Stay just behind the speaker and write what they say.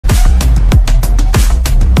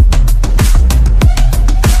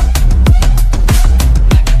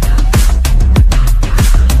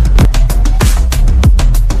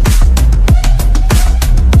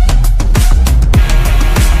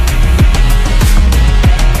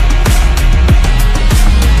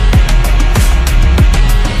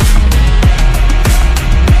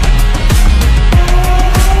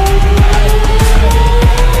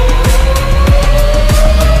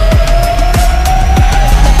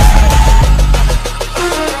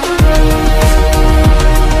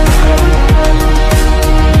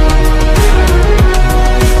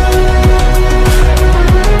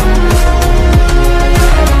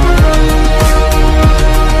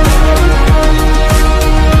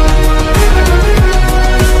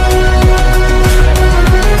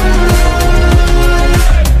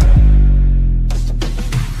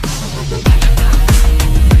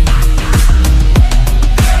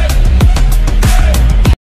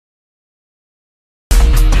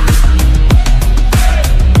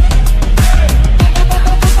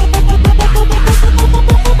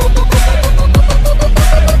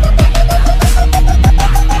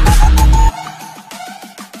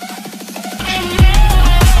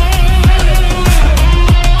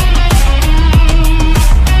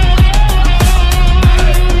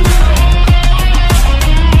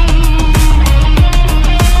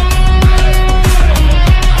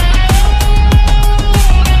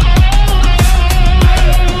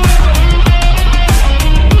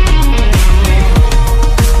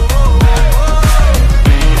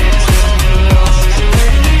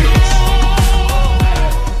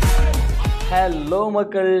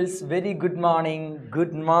makkals, very good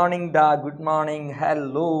morning da, good morning,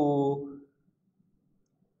 hello,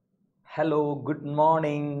 good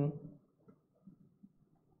morning.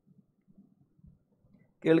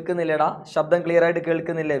 കേൾക്കുന്നില്ലേടാ? ശബ്ദം clear ആയിട്ട്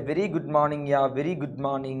കേൾക്കുന്നില്ലേ? Very good morning യാ, very good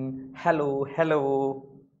morning. Hello.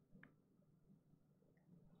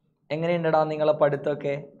 എങ്ങനെയുണ്ടടാ നിങ്ങളെ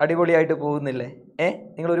പഠിത്തമൊക്കെ? അടിപൊളിയായിട്ട് പോകുന്നില്ലേ?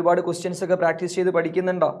 നിങ്ങൾ ഒരുപാട് ക്വസ്റ്റ്യൻസ് ഒക്കെ പ്രാക്ടീസ് ചെയ്ത്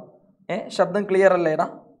പഠിക്കുന്നുണ്ടോ? ശബ്ദം ക്ലിയർ അല്ലേടാ?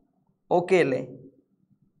 ഓക്കെ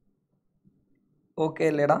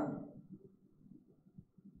അല്ലേടാ?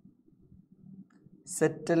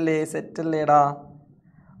 സെറ്റല്ലേടാ?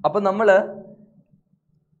 അപ്പം നമ്മൾ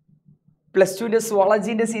 +2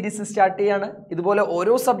 സുവോളജീൻ്റെ സീരീസ് സ്റ്റാർട്ട് ചെയ്യാണ്. ഇതുപോലെ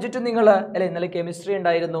ഓരോ സബ്ജക്റ്റും നിങ്ങൾ ഇന്നലെ കെമിസ്ട്രി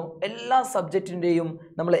ഉണ്ടായിരുന്നു, എല്ലാ സബ്ജക്റ്റിൻ്റെയും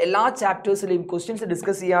നമ്മൾ എല്ലാ ചാപ്റ്റേഴ്സിലെയും ക്വസ്റ്റ്യൻസ്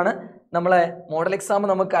ഡിസ്കസ് ചെയ്യാണ്. നമ്മളെ മോഡൽ എക്സാം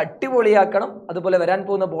നമുക്ക് അടിപൊളിയാക്കണം, അതുപോലെ വരാൻ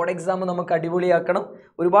പോകുന്ന ബോർഡ് എക്സാം നമുക്ക് അടിപൊളിയാക്കണം.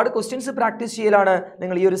 ഒരുപാട് ക്വസ്റ്റ്യൻസ് പ്രാക്ടീസ് ചെയ്യലാണ്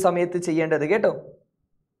നിങ്ങൾ ഈ ഒരു സമയത്ത് ചെയ്യേണ്ടത്.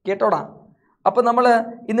 കേട്ടോടാ? അപ്പോൾ നമ്മൾ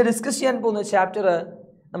ഇന്ന് ഡിസ്കസ് ചെയ്യാൻ പോകുന്ന ചാപ്റ്റർ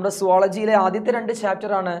നമ്മുടെ സുവോളജിയിലെ ആദ്യത്തെ 2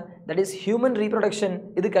 ചാപ്റ്ററാണ്. That is human reproduction.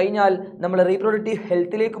 ഇത് കഴിഞ്ഞാൽ നമ്മൾ റീപ്രൊഡക്റ്റീവ്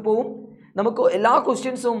ഹെൽത്തിലേക്ക് പോകും. നമുക്ക് എല്ലാ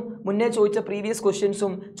ക്വസ്റ്റ്യൻസും, മുന്നേ ചോദിച്ച പ്രീവിയസ്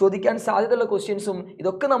ക്വസ്റ്റ്യൻസും, ചോദിക്കാൻ സാധ്യതയുള്ള ക്വസ്റ്റ്യൻസും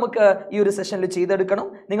ഇതൊക്കെ നമുക്ക് ഈ ഒരു സെഷനിൽ ചെയ്തെടുക്കണം.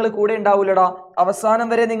 നിങ്ങൾ കൂടെ ഉണ്ടാവില്ലടാ? അവസാനം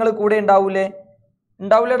വരെ നിങ്ങൾ കൂടെ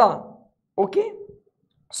ഉണ്ടാവില്ലടാ? ഓക്കെ.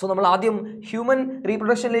 സോ നമ്മൾ ആദ്യം ഹ്യൂമൻ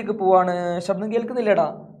റീപ്രൊഡക്ഷനിലേക്ക് പോവാണ്. ശബ്ദം കേൾക്കുന്നില്ലേടാ?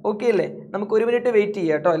 ഓക്കെ അല്ലേ? നമുക്ക് 1 മിനിറ്റ് വെയിറ്റ്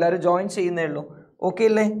ചെയ്യാം കേട്ടോ. എല്ലാവരും ജോയിൻ ചെയ്യുന്നേ ഉള്ളൂ. ഓക്കെ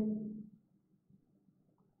അല്ലേ?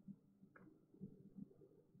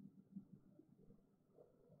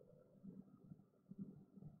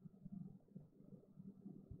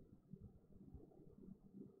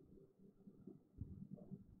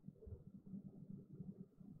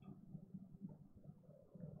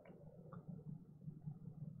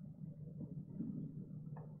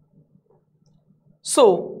 So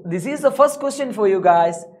this is the first question for you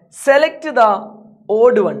guys. Select the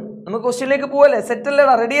odd one. നമുക്ക് ക്വസ്റ്റ്യനിലേക്ക് പോവല്ലേ? സെറ്റ്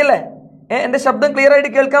അല്ലേടാ? റെഡി അല്ലേ? എൻ്റെ ശബ്ദം ക്ലിയർ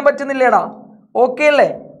ആയിട്ട് കേൾക്കാൻ പറ്റുന്നില്ലേടാ? ഓക്കെ അല്ലേ?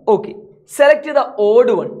 Okay. Select the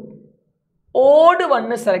odd one. Odd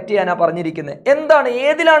one select ചെയ്യാനാണ് പറഞ്ഞിരിക്കുന്നത്.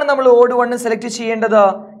 ഏതിലാണ് നമ്മൾ ഓഡ് വണ്ണ് സെലക്ട് ചെയ്യേണ്ടത്?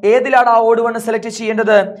 ഏതിലാണ് ആ ഓഡ് വണ്ണ് സെലക്ട്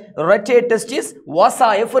ചെയ്യേണ്ടത്? റെറ്റേ ടെസ്റ്റിസ്, വാസ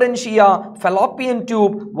എഫറൻഷിയ, ഫലോപ്പിയൻ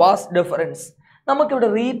ട്യൂബ്, വാസ് ഡിഫറൻസ്. നമുക്കിവിടെ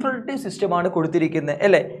റീപ്രൊഡക്റ്റീവ് സിസ്റ്റമാണ് കൊടുത്തിരിക്കുന്നത്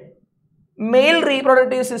അല്ലേ? മെയിൽ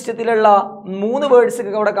റീപ്രൊഡക്റ്റീവ് സിസ്റ്റത്തിലുള്ള 3 വേർഡ്സ്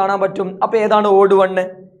ഒക്കെ അവിടെ കാണാൻ പറ്റും. അപ്പോൾ ഏതാണ് ഓഡ് വണ്ണ്?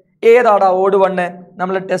 ഏതാടാ ഓഡ് വണ്ണ്?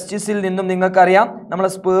 നമ്മൾ ടെസ്റ്റിസിൽ നിന്നും നിങ്ങൾക്കറിയാം നമ്മൾ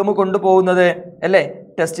സ്പേം കൊണ്ടുപോകുന്നത് അല്ലേ?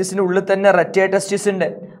 ടെസ്റ്റിസിന് ഉള്ളിൽ തന്നെ റെറ്റേ ടെസ്റ്റിസ് ഉണ്ട്.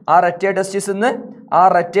 ആ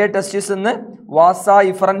റെറ്റേ ടെസ്റ്റിസ് നിന്ന് വാസ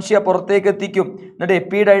ഇഫറൻഷ്യ പുറത്തേക്ക് എത്തിക്കും. എന്നിട്ട്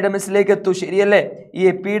എപ്പിഡൈഡമിസിലേക്ക് എത്തും. ശരിയല്ലേ? ഈ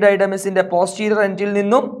എപ്പിഡൈഡമിസിന്റെ പോസ്റ്റീരിയർ എൻഡിൽ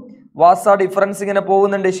നിന്നും വാസ ഡിഫറൻസ് ഇങ്ങനെ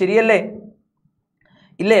പോകുന്നുണ്ട്. ശരിയല്ലേ?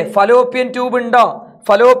 ഇല്ലേ? ഫലോപ്പിയൻ ട്യൂബ്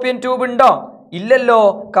ഉണ്ടോ? ഇല്ലല്ലോ.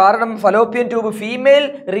 കാരണം ഫലോപ്പിയൻ ട്യൂബ് ഫീമെയിൽ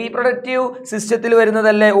റീപ്രൊഡക്റ്റീവ് സിസ്റ്റത്തിൽ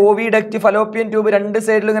വരുന്നതല്ലേ? ഓവിഡക്റ്റ്, ഫലോപ്പിയൻ ട്യൂബ്, 2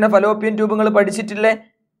 സൈഡിലും ഇങ്ങനെ ഫലോപ്പിയൻ ട്യൂബുകൾ പഠിച്ചിട്ടില്ലേ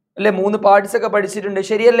അല്ലേ? 3 പാർട്സ് ഒക്കെ പഠിച്ചിട്ടുണ്ട്.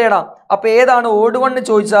 ശരിയല്ലേടാ? അപ്പൊ ഏതാണ് ഓഡ് വണ്ണ്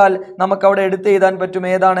ചോദിച്ചാൽ നമുക്ക് അവിടെ എടുത്ത് എഴുതാൻ പറ്റും.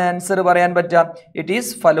 ഏതാണ് ആൻസർ പറയാൻ പറ്റുക? It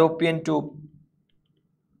is Fallopian tube.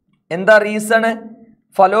 എന്താ റീസൺ?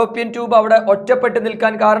 ഫലോപ്പിയൻ ട്യൂബ് അവിടെ ഒറ്റപ്പെട്ട്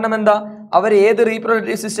നിൽക്കാൻ കാരണം എന്താ? അവർ ഏത്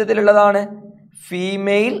റീപ്രൊഡക്റ്റീവ് സിസ്റ്റത്തിലുള്ളതാണ്?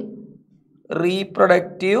 ഫീമെയിൽ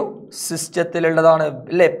റീപ്രൊഡക്റ്റീവ് സിസ്റ്റത്തിലുള്ളതാണ്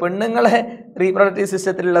അല്ലേ? പെണ്ണുങ്ങളെ റീപ്രൊഡക്റ്റീവ്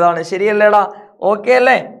സിസ്റ്റത്തിലുള്ളതാണ്. ശരിയല്ലേടാ? ഓക്കെ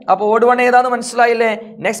അല്ലേ? അപ്പോൾ ഓഡ് വൺ ഏതാന്ന് മനസ്സിലായില്ലേ?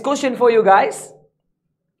 Next question for you guys.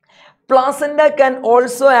 Placenta can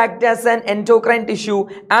also act as an endocrine tissue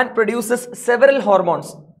and produces several hormones.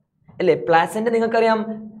 അല്ലേ? പ്ലാസന്റ നിങ്ങൾക്കറിയാം,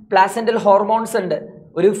 പ്ലാസന്റൽ ഹോർമോൺസ് ഉണ്ട്.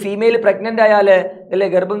 ഒരു ഫീമെയിൽ പ്രഗ്നന്റ് ആയാൽ അല്ലേ,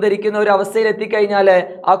 ഗർഭം ധരിക്കുന്ന ഒരു അവസ്ഥയിൽ എത്തിക്കഴിഞ്ഞാൽ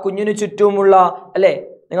ആ കുഞ്ഞിന് ചുറ്റുമുള്ള അല്ലേ,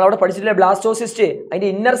 നിങ്ങൾ അവിടെ പഠിച്ചിട്ടില്ലേ ബ്ലാസ്റ്റോസിസ്റ്റ്,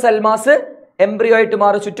 അതിന്റെ ഇന്നർ സെൽമാസ് എംബ്രിയോ ആയിട്ട്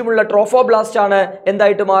മാറും. ചുറ്റുമുള്ള ട്രോഫോബ്ലാസ്റ്റ് ആണ്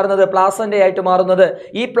എന്തായിട്ട് മാറുന്നത്? പ്ലാസന്റ ആയിട്ട് മാറുന്നത്.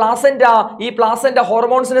 ഈ പ്ലാസന്റ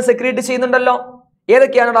ഹോർമോൺസിനെ സെക്രീറ്റ് ചെയ്യുന്നുണ്ടല്ലോ.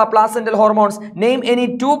 ഏതൊക്കെയാണ് ആ placental hormones? Name any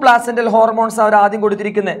 2 placental hormones അവർ ആദ്യം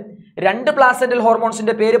കൊടുത്തിരിക്കുന്നത്. 2 പ്ലാസന്റൽ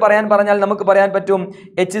ഹോർമോൺസിന്റെ പേര് പറയാൻ പറഞ്ഞാൽ നമുക്ക് പറയാൻ പറ്റും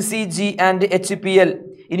HCG ആൻഡ് HPL.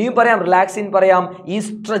 ഇനിയും പറയാം, റിലാക്സിൻ പറയാം,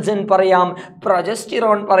 ഈസ്ട്രജൻ പറയാം,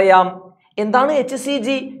 പ്രൊജസ്റ്റിറോൺ പറയാം. എന്താണ് HCG?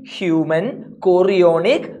 Human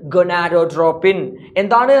chorionic ഗൊനാഡോട്രോപ്പിൻ.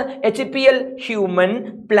 എന്താണ് HPL? Human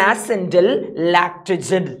placental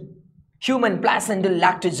ലാക്ടജൻ.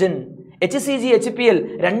 HCG, HPL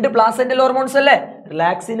 2 placental hormones അല്ലേ?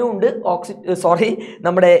 റിലാക്സിനും ഉണ്ട്,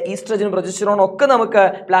 നമ്മുടെ ഈസ്ട്രജനും പ്രൊജസ്റ്റിറോണും ഒക്കെ നമുക്ക്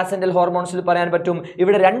പ്ലാസെന്റൽ ഹോർമോൺസിൽ പറയാൻ പറ്റും.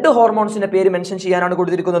 ഇവിടെ 2 ഹോർമോൺസിന്റെ പേര് മെൻഷൻ ചെയ്യാനാണ്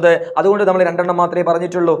കൊടുത്തിരിക്കുന്നത്. അതുകൊണ്ട് നമ്മൾ 2 എണ്ണം മാത്രമേ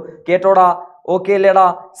പറഞ്ഞിട്ടുള്ളൂ. കേട്ടോടാ? ഓക്കെ അല്ലേടാ?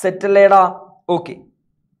 സെറ്റ് അല്ലേടാ? Okay.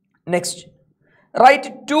 Next, right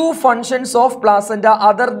 2 functions of placenta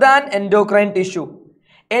other than endocrine tissue.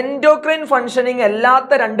 Endocrine functioning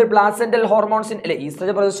അല്ലാത്ത 2 പ്ലാസെന്റൽ ഹോർമോൺസിന് അല്ലെ,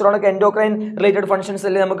 ഈസ്ട്രജൻ പ്രൊജസ്റ്റിറോൺ ഒക്കെ എൻഡോക്രൈൻ റിലേറ്റഡ് ഫംഗ്ഷൻസ്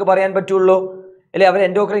അല്ലേ നമുക്ക് പറയാൻ പറ്റുള്ളൂ. അല്ലെ? അവർ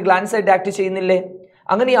എൻഡോക്രൈൻ ഗ്ലാൻസ് ആയിട്ട് ആക്ട് ചെയ്യുന്നില്ലേ?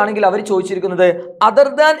 അങ്ങനെയാണെങ്കിൽ അവർ ചോദിച്ചിരിക്കുന്നത് other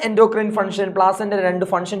than endocrine function, പ്ലാസന്റെ 2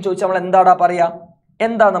 function ചോദിച്ചാൽ നമ്മൾ എന്താടാ പറയാ?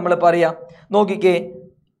 എന്താ നമ്മൾ പറയാ? നോക്കിക്കേ,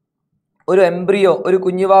 ഒരു എംബ്രിയോ, ഒരു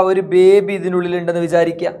കുഞ്ഞുവാവ്, ഒരു ബേബി ഇതിനുള്ളിൽ ഉണ്ടെന്ന്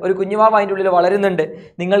വിചാരിക്കുക. ഒരു കുഞ്ഞുവാവ് അതിൻ്റെ ഉള്ളിൽ വളരുന്നുണ്ട്.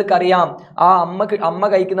 നിങ്ങൾക്കറിയാം ആ അമ്മ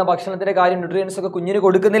കഴിക്കുന്ന ഭക്ഷണത്തിന്റെ കാര്യം, ന്യൂട്രിയൻസ് ഒക്കെ കുഞ്ഞിന്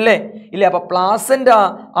കൊടുക്കുന്നില്ലേ? ഇല്ലേ? അപ്പൊ പ്ലാസന്റ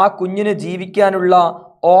ആ കുഞ്ഞിന് ജീവിക്കാനുള്ള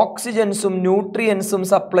ഓക്സിജൻസും ന്യൂട്രിയൻസും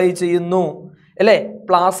സപ്ലൈ ചെയ്യുന്നു അല്ലേ?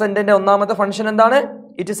 പ്ലാസന്റിന്റെ ഒന്നാമത്തെ ഫംഗ്ഷൻ എന്താണ്?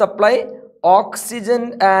 It supply oxygen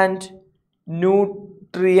and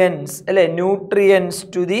nutrients അല്ലേ? ന്യൂട്രിയൻസ്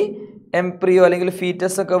ടു ദി എംബ്രിയോ അല്ലെങ്കിൽ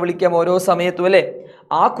ഫീറ്റസ് ഒക്കെ വിളിക്കാം ഓരോ സമയത്തും അല്ലേ?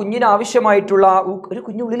 ആ കുഞ്ഞിന് ആവശ്യമായിട്ടുള്ള, ഒരു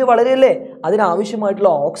കുഞ്ഞുള്ളിൽ വളരെയല്ലേ, അതിനാവശ്യമായിട്ടുള്ള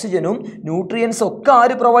ഓക്സിജനും ന്യൂട്രിയൻസും ഒക്കെ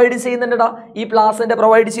ആര് പ്രൊവൈഡ് ചെയ്യുന്നുണ്ടടാ? ഈ പ്ലാസന്റ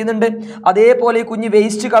പ്രൊവൈഡ് ചെയ്യുന്നുണ്ട്. അതേപോലെ ഈ കുഞ്ഞ്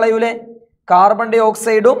വേസ്റ്റ് കളയൂലേ? കാർബൺ ഡൈ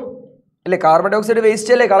ഓക്സൈഡും അല്ലേ? കാർബൺ ഡൈ ഓക്സൈഡ്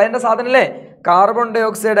വേസ്റ്റ് അല്ലേ, കളയേണ്ട സാധനം അല്ലേ? Carbon dye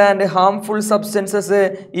oxide and harmful substances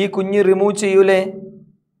ഈ കുഞ്ഞ് റിമൂവ് ചെയ്യൂലേ?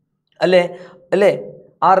 അല്ലേ? അല്ലേ?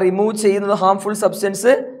 ആ റിമൂവ് ചെയ്യുന്നത്, ഹാംഫുൾ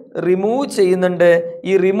സബ്സ്റ്റൻസ് റിമൂവ് ചെയ്യുന്നുണ്ട്.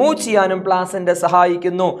 ഈ റിമൂവ് ചെയ്യാനും പ്ലാസന്റ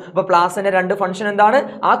സഹായിക്കുന്നു. അപ്പൊ പ്ലാസന്റ 2 ഫംഗ്ഷൻ എന്താണ്?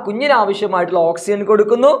 ആ കുഞ്ഞിന് ആവശ്യമായിട്ടുള്ള ഓക്സിജൻ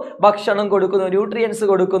കൊടുക്കുന്നു, ഭക്ഷണം കൊടുക്കുന്നു, ന്യൂട്രിയൻസ്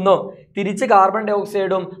കൊടുക്കുന്നു. തിരിച്ച് കാർബൺ ഡൈ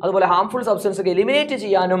ഓക്സൈഡും അതുപോലെ ഹാംഫുൾ സബ്സ്റ്റൻസ് ഒക്കെ എലിമിനേറ്റ്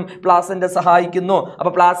ചെയ്യാനും പ്ലാസന്റ സഹായിക്കുന്നു.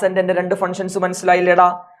 അപ്പൊ പ്ലാസന്റന്റെ 2 functions മനസ്സിലായില്ലേടാ?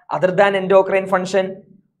 Other than endocrine function,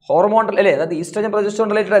 hormone അല്ലേ, അതായത് ഈസ്ട്രജൻ പ്രൊജസ്റ്ററോൺ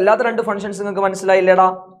റിലേറ്റഡ് അല്ലാത്ത 2 ഫംഗ്ഷൻസ് നിങ്ങൾക്ക് മനസ്സിലായില്ലേടാ?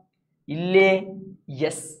 ഇല്ലേ?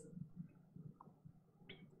 യെസ്.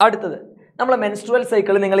 അടുത്തത് നമ്മളെ മെൻസ്ട്രുവൽ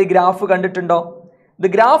സൈക്കിൾ. നിങ്ങൾ ഈ ഗ്രാഫ് കണ്ടിട്ടുണ്ടോ? The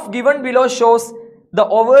graph given below shows the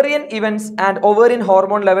ovarian events and ovarian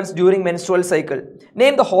hormone levels during menstrual cycle.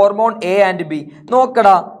 Name the hormone A and B.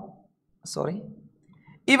 നോക്കടാ, സോറി,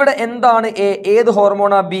 ഇവിടെ എന്താണ് എ? ഏത്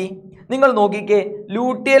ഹോർമോണാ ബി? നിങ്ങൾ നോക്കിക്കേ,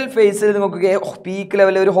 ലൂട്ടിയൽ ഫേസിൽ നോക്കിക്കേ, പീക്ക്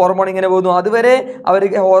ലെവലിൽ ഒരു ഹോർമോൺ ഇങ്ങനെ പോകുന്നു. അതുവരെ അവർ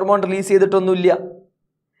ഹോർമോൺ റിലീസ് ചെയ്തിട്ടൊന്നുമില്ല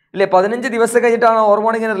ഇല്ലേ? 15 ദിവസം കഴിഞ്ഞിട്ടാണ്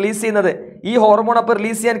ഹോർമോൺ ഇങ്ങനെ റിലീസ് ചെയ്യുന്നത്. ഈ ഹോർമോൺ അപ്പോൾ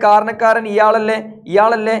റിലീസ് ചെയ്യാൻ കാരണക്കാരൻ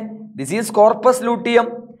ഇയാളല്ലേ? ദിസ് ഈസ് കോർപ്പസ് ലൂട്ടിയം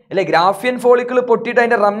അല്ലേ? ഗ്രാഫിയൻ ഫോളിക്കിൾ പൊട്ടിയിട്ട്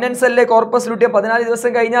അതിന്റെ റംനൻസ് അല്ലേ കോർപ്പസ് ലൂട്ടിയം? 14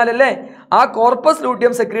 ദിവസം കഴിഞ്ഞാലല്ലേ ആ കോർപ്പസ്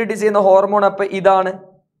ലൂട്ടിയം സെക്രീറ്റ് ചെയ്യുന്ന ഹോർമോൺ. അപ്പൊ ഇതാണ്.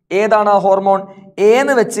 ഏതാണ് ആ ഹോർമോൺ?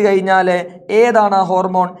 എന്ന് വെച്ച് കഴിഞ്ഞാൽ ഏതാണ് ആ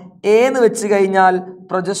ഹോർമോൺ? എന്ന് വെച്ച് കഴിഞ്ഞാൽ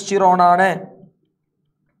പ്രൊജസ്റ്റിറോൺ ആണ്.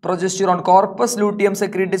 പ്രൊജസ്റ്റിറോൺ, കോർപ്പസ് ലൂട്ടിയം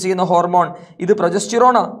സെക്രീറ്റ് ചെയ്യുന്ന ഹോർമോൺ ഇത്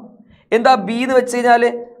പ്രൊജസ്റ്റിറോണാ. എന്താ ബി എന്ന് വെച്ച് കഴിഞ്ഞാൽ?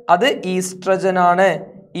 അത് ഈസ്ട്രജൻ ആണ്.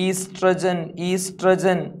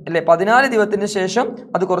 ഈസ്ട്രജൻ അല്ലേ? 14 ദിവസത്തിന് ശേഷം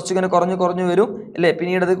അത് കുറച്ചിങ്ങനെ കുറഞ്ഞു വരും അല്ലേ?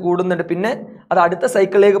 പിന്നീട് അത് കൂടുന്നുണ്ട്. പിന്നെ അത് അടുത്ത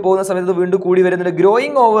സൈക്കിളിലേക്ക് പോകുന്ന സമയത്ത് വീണ്ടും കൂടി വരുന്നുണ്ട്.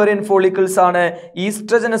 ഗ്രോയിങ് ഓവേറിയൻ ഫോളിക്കിൾസ് ആണ്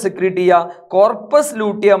ഈസ്ട്രജനെ സെക്രീറ്റ് ചെയ്യുക. കോർപ്പസ്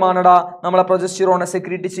ലൂട്ടിയം ആണടാ നമ്മളെ പ്രൊജസ്റ്റിറോണെ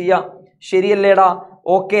സെക്രീറ്റ് ചെയ്യുക. ശരിയല്ലേടാ?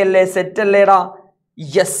 ഓക്കെ അല്ലേ? സെറ്റ് അല്ലേടാ?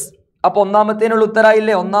 യെസ്. അപ്പൊ ഒന്നാമത്തേനുള്ള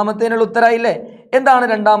ഉത്തരായില്ലേ? എന്താണ്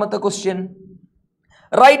രണ്ടാമത്തെ question?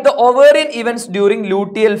 Write the ovarian events during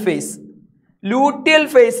luteal face. Luteal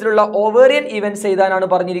ഫേസിലുള്ള ovarian events എഴുതാനാണ്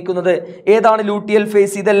പറഞ്ഞിരിക്കുന്നത്. ഏതാണ് ലൂട്ടിയൽ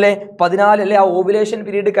ഫേസ്? ഇതല്ലേ 14 അല്ലേ? ആ ഓവുലേഷൻ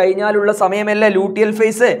പീരീഡ് കഴിഞ്ഞാലുള്ള സമയമല്ലേ ലൂട്ടിയൽ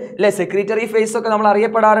ഫേസ് അല്ലേ? സെക്രീറ്ററി ഫേസ് ഒക്കെ നമ്മൾ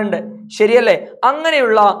അറിയപ്പെടാറുണ്ട്. ശരിയല്ലേ?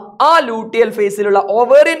 അങ്ങനെയുള്ള ആ ലൂട്ടിയൽ ഫേസിലുള്ള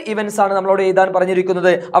ഓവേറിയൻ ഇവന്റ്സ് ആണ് നമ്മളോട് എഴുതാൻ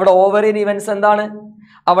പറഞ്ഞിരിക്കുന്നത്. അവിടെ ഓവേറിയൻ ഇവന്റ്സ് എന്താണ്?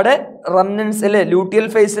 അവിടെ റംനൻസ് അല്ലേ? ലൂട്ടിയൽ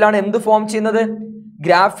ഫേസിലാണ് എന്ത് ഫോം ചെയ്യുന്നത്?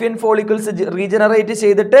 ഗ്രാഫിയൻ ഫോളിക്കിൾസ് റീജനറേറ്റ്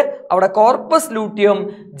ചെയ്തിട്ട് അവിടെ corpus luteum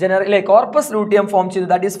corpus luteum form ചെയ്തു.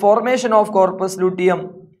 That is formation of corpus luteum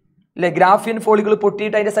അല്ലെ? ഗ്രാഫിയൻ ഫോളിക്കിൾ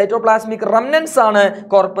പൊട്ടിയിട്ട് അതിന്റെ സൈറ്റോപ്ലാസ്മിക് റംനൻസ് ആണ്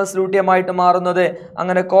കോർപ്പസ് ലൂട്ടിയം ആയിട്ട് മാറുന്നത്.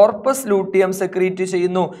 അങ്ങനെ കോർപ്പസ് ലൂട്ടിയം സെക്രീറ്റ്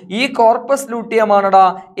ചെയ്യുന്നു. ഈ കോർപ്പസ് ലൂട്ടിയം ആണടാ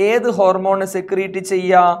ഏത് ഹോർമോൺ സെക്രീറ്റ്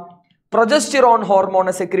ചെയ്യുക? പ്രൊജസ്റ്റിറോൺ ഹോർമോൺ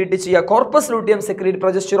സെക്രീറ്റ് ചെയ്യുക. Corpus luteum secrete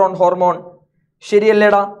progesterone hormone.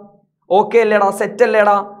 ശരിയല്ലേടാ? Okay അല്ലേടാ? സെറ്റ്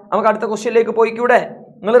അല്ലേടാ? നമുക്ക് അടുത്ത ക്വസ്റ്റ്യനിലേക്ക് പോയിക്കൂടെ?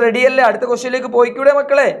 നിങ്ങൾ റെഡി അല്ലേ? അടുത്ത ക്വസ്റ്റ്യനിലേക്ക് പോയിക്കൂടെ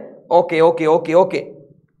മക്കളെ? ഓക്കെ.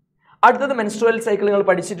 അടുത്തത് മെൻസ്ട്രുവൽ സൈക്കിൾ നിങ്ങൾ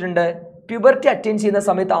പഠിച്ചിട്ടുണ്ട്. പ്യൂബർട്ടി അറ്റൈൻ ചെയ്യുന്ന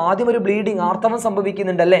സമയത്ത് ആദ്യം ഒരു ബ്ലീഡിങ്, ആർത്തവം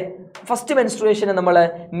സംഭവിക്കുന്നുണ്ടല്ലേ? ഫസ്റ്റ് മെൻസ്ട്രുവേഷനെ നമ്മൾ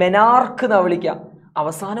മെനാർക്ക് എന്നാ വിളിക്കുക.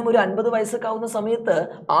 അവസാനം ഒരു 50 വയസ്സൊക്കെ ആവുന്ന സമയത്ത്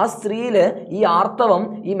ആ സ്ത്രീയില് ഈ ആർത്തവം,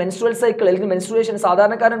 ഈ മെൻസ്ട്രുവൽ സൈക്കിൾ അല്ലെങ്കിൽ മെൻസ്ട്രുവേഷൻ,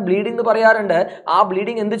 സാധാരണക്കാരൻ ബ്ലീഡിംഗ് എന്ന് പറയാറുണ്ട്. ആ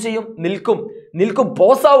ബ്ലീഡിംഗ് എന്ത് ചെയ്യും? നിൽക്കും,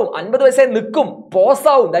 പോസാവും. 50 വയസ്സായി നിൽക്കും,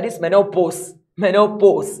 പോസാവും. That is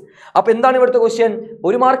menopause. അപ്പൊ എന്താണ് ഇവിടുത്തെ ക്വസ്റ്റ്യൻ?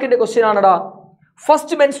 1 മാർക്കിന്റെ question ആണടാ.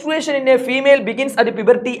 First menstruation in A female begins at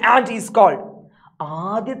puberty and is called.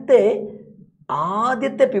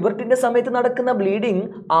 ആദ്യത്തെ പ്യൂബർട്ടിന്റെ സമയത്ത് നടക്കുന്ന ബ്ലീഡിംഗ്,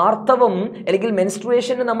 ആർത്തവം അല്ലെങ്കിൽ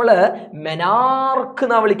മെൻസ്ട്രുവേഷന് നമ്മൾ മെനാർക്ക്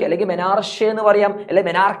എന്നാ വിളിക്കുക, അല്ലെങ്കിൽ മെനാർഷേ എന്ന് പറയാം, അല്ലെങ്കിൽ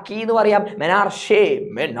മെനാർക്കി എന്ന് പറയാം. മെനാർക്ക്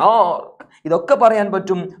ഇതൊക്കെ പറയാൻ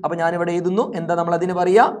പറ്റും. അപ്പൊ ഞാനിവിടെ എഴുതുന്നു. എന്താ നമ്മൾ അതിന്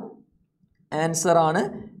പറയാ? ആൻസർ ആണ്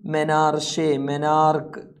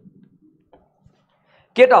മെനാർക്ക്.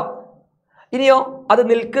 കേട്ടോ? ഇനിയോ അത്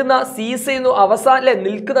നിൽക്കുന്ന സീസ് ചെയ്യുന്നു, അവസാനം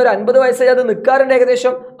നിൽക്കുന്ന ഒരു 50 വയസ്സായി അത് നിൽക്കാറുണ്ട്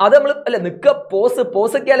ഏകദേശം. അത് നമ്മൾ അല്ലെ നിൽക്കുക,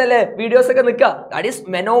 പോസ് ഒക്കെ അല്ലേ വീഡിയോസ് ഒക്കെ നിൽക്കുക. That is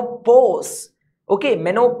menopause. Okay,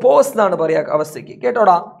 menopause എന്നാണ് പറയാ അവസ്ഥയ്ക്ക്.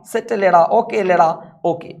 കേട്ടോടാ? സെറ്റ് അല്ലേടാ? ഓക്കെ അല്ലേടാ?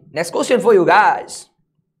 Okay. Next question for you guys.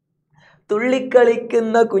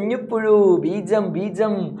 തുള്ളിക്കളിക്കുന്ന കുഞ്ഞുപുഴു ബീജം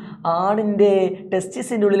ബീജം ആണിന്റെ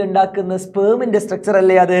ടെസ്റ്റിസിന്റെ ഉള്ളിൽ ഉണ്ടാക്കുന്ന സ്പേമിന്റെ സ്ട്രക്ചർ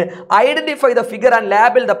അല്ലേ അത്? Identify the figure and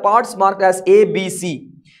label the parts marked as A B C.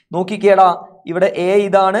 നോക്കിക്കേടാ, ഇവിടെ എ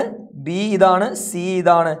ഇതാണ്, ബി ഇതാണ്, സി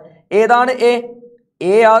ഇതാണ്. ഏതാണ് എ?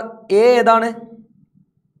 ഏതാണ്?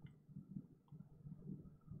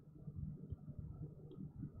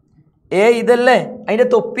 എ ഇതല്ലേ? അതിന്റെ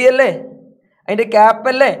തൊപ്പിയല്ലേ? അതിന്റെ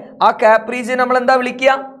ക്യാപ്പല്ലേ? ആ ക്യാപ്പ് റീജിയൻ നമ്മൾ എന്താ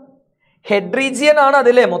വിളിക്കുക? ഹെഡ് റീജിയൻ ആണ്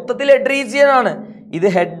അതില്ലേ? മൊത്തത്തിൽ ഹെഡ് റീജിയൻ ആണ്. ഇത്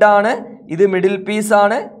ഹെഡ് ആണ്, ഇത് മിഡിൽ പീസ്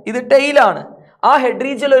ആണ്, ഇത് ടെയിലാണ്. ആ ഹെഡ്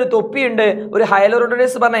റീജിയനിൽ ഒരു തൊപ്പിയുണ്ട്. ഒരു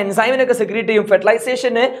ഹൈലോറോഡോണസ് പറഞ്ഞ എൻസൈമിനൊക്കെ സെക്രീറ്റ് ചെയ്യും.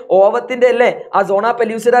 ഫെർട്ടിലൈസേഷന് ഓവത്തിന്റെ അല്ലേ ആ സോണ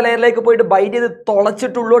പെല്യൂസിഡ ലെയറിലേക്ക് പോയിട്ട് ബൈറ്റ് ചെയ്ത്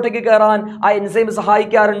തുളച്ചിട്ട് ഉള്ളോട്ടേക്ക് കയറാൻ ആ എൻസൈം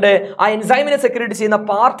സഹായിക്കാറുണ്ട്. ആ എൻസൈമിനെ സെക്രീറ്റ് ചെയ്യുന്ന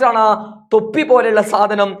പാർട്ടാണ് ആ തൊപ്പി പോലെയുള്ള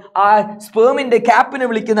സാധനം. ആ സ്പേമിന്റെ ക്യാപ്പിനെ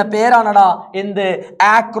വിളിക്കുന്ന പേരാണടാ എന്ത്?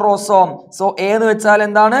 ആക്രോസോം. സോ എന്ന് വെച്ചാൽ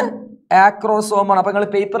എന്താണ്? ആക്രോസോം ആണ്. അപ്പൊ നിങ്ങൾ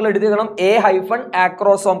പേപ്പറിൽ എഴുതിക്കണം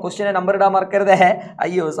A-ആക്രോസോം. ക്വസ്റ്റ്യനെ നമ്പർ ഇടാൻ മറക്കരുതേ.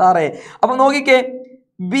 അയ്യോ സാറേ. അപ്പൊ നോക്കിക്കേ,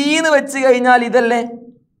 ബി എന്ന് വെച്ച് കഴിഞ്ഞാൽ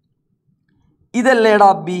ഇതല്ലേടാ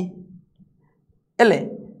ബി അല്ലേ?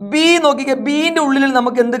 ബി നോക്കിക്കേ, ബിന്റെ ഉള്ളിൽ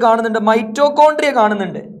നമുക്ക് എന്ത് കാണുന്നുണ്ട്? മൈറ്റോകോൺട്രിയ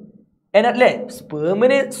കാണുന്നുണ്ട് അല്ലേ?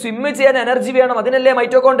 സ്പേമിന് സ്വിം ചെയ്യാൻ എനർജി വേണം, അതിനല്ലേ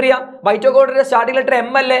mitochondria. Mitochondria starting letter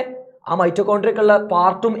M അല്ലേ? ആ മൈറ്റോകോൺട്രിയക്കുള്ള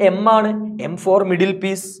പാർട്ടും എം ആണ്. M four middle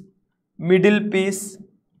piece.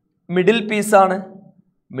 Middle piece ആണ്.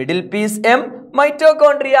 Middle piece M,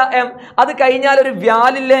 mitochondria M. അത് കഴിഞ്ഞാൽ ഒരു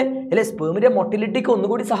വ്യാലില്ലേ അല്ലെ? സ്പേമിന്റെ മൊട്ടിലിറ്റിക്ക്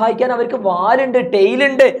ഒന്നുകൂടി സഹായിക്കാൻ അവർക്ക് വാലുണ്ട്,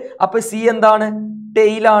 ടെയിലുണ്ട്. അപ്പൊ സി എന്താണ്?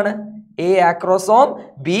 ടെയിലാണ്. എ ആക്രോസോം,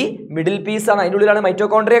 ബി മിഡിൽ പീസ് ആണ്. അതിൻ്റെ ഉള്ളിലാണ്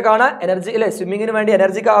മൈറ്റോകോൺട്രിയ കാണാൻ. എനർജി അല്ലെ? സ്വിമ്മിങ്ങിന് വേണ്ടി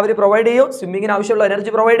എനർജിക്ക് അവർ പ്രൊവൈഡ് ചെയ്യും. സ്വിമ്മിങ്ങിന് ആവശ്യമുള്ള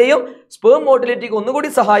എനർജി പ്രൊവൈഡ് ചെയ്യും. സ്പേം മോട്ടിലിറ്റിക്ക് ഒന്നുകൂടി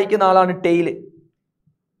സഹായിക്കുന്ന ആളാണ് ടെയില്.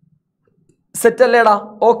 സെറ്റ് അല്ലേടാ?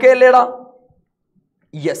 ഓക്കെ അല്ലേടാ?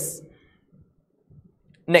 Yes.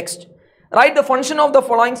 Next, write the function of the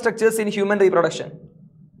following structures in human reproduction.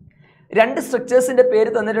 രണ്ട് സ്ട്രക്ചേഴ്സിന്റെ പേര്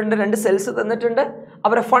തന്നിട്ടുണ്ട്, രണ്ട് സെൽസ് തന്നിട്ടുണ്ട്.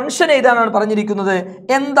 അവരെ ഫംഗ്ഷൻ ഏതാണെന്ന് പറഞ്ഞിരിക്കുന്നത്.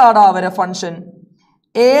 എന്താണ് അവരെ ഫംഗ്ഷൻ?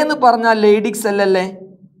 എ എന്ന് പറഞ്ഞാൽ ലേഡിക് സെൽ അല്ലേ?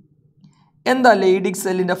 എന്താ ലേഡിക്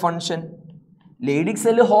സെല്ലിന്റെ function? Leydig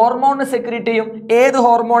cell hormone secrete ചെയ്യും. ഏത്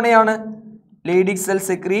ഹോർമോണെയാണ്? Leydig cell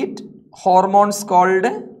secrete hormones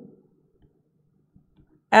called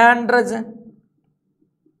androgen.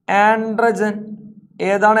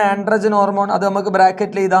 ഏതാണ് ആൻഡ്രജൻ ഹോർമോൺ? അത് നമുക്ക്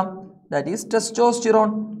ബ്രാക്കറ്റിൽ എഴുതാം. That is testosterone.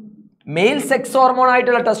 Male sex hormone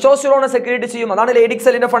ആയിട്ടുള്ള ടെസ്റ്റോസ്റ്റിറോൺ സെക്രീറ്റ് ചെയ്യും. അതാണ് ലേഡിക്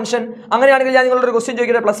സെല്ലിന്റെ ഫംഗ്ഷൻ. അങ്ങനെയാണെങ്കിൽ ഞാൻ നിങ്ങളൊരു ക്വസ്റ്റ്യൻ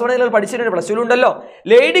ചോദിക്കട്ടെ. പ്ലസ് 1 നിങ്ങൾ പഠിച്ചിട്ടുണ്ട്, പ്ലസ് 2 ഉണ്ടല്ലോ.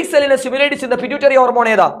 ലേഡിക് സെല്ലിനെ സ്റ്റിമുലേറ്റ് ചെയ്യുന്ന പിറ്റ്യൂട്ടറി ഹോർമോൺ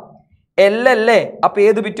ഏതാ? എൽ അല്ലേ? അപ്പൊ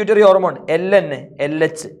ഏത് പിറ്റ്യൂട്ടറി ഹോർമോൺ? എൽ തന്നെ,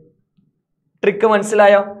 LH. ട്രിക്ക്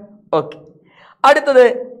മനസ്സിലായോ? ഓക്കെ. അടുത്തത്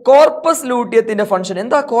കോർപ്പസ് ലൂട്ടിയത്തിന്റെ ഫംഗ്ഷൻ.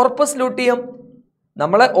 എന്താ കോർപ്പസ് ലൂട്ടിയം?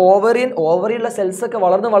 നമ്മളെ ഓവറിയുള്ള സെൽസ് ഒക്കെ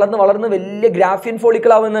വളർന്ന് വലിയ ഗ്രാഫിയൻ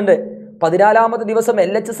ഫോളിക്കിൾ ആവുന്നുണ്ട്. 14ാമത്തെ ദിവസം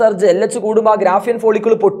LH സർജ്. LH കൂടുമ്പോൾ ആ ഗ്രാഫിയൻ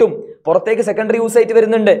ഫോളിക്കിൾ പൊട്ടും, പുറത്തേക്ക് സെക്കൻഡറി യൂസ് ആയിട്ട്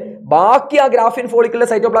വരുന്നുണ്ട്. ബാക്കി ആ ഗ്രാഫിയൻ ഫോളിക്കിളിലെ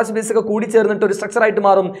സൈറ്റോപ്ലാസ്മിഡ്സ് ഒക്കെ കൂടി ചേർന്നിട്ട് ഒരു സ്ട്രക്ചർ ആയിട്ട്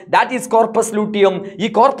മാറും. That is corpus luteum. ഈ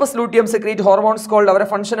corpus luteum secrete hormones called. അവരുടെ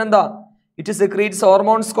ഫംഗ്ഷൻ എന്താ? It secretes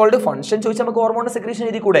hormones called. Function ചോദിച്ചാൽ നമുക്ക് ഹോർമോൺ സെക്രീഷൻ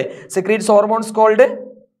എഴുതി കൂടെ? സെക്രീറ്റ്സ് ഹോർമോൺസ് കോൾഡ്,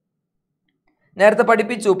 നേരത്തെ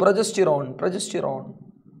പഠിപ്പിച്ചു, പ്രൊജസ്റ്റിറോൺ.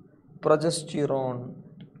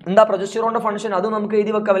 എന്താ പ്രൊജസ്റ്റിറോണിന്റെ ഫംഗ്ഷൻ? അത് നമുക്ക്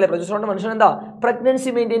എഴുതി വെക്കാം അല്ലേ? പ്രൊജസ്റ്റിറോണിന്റെ ഫംഗ്ഷൻ എന്താ? പ്രഗ്നൻസി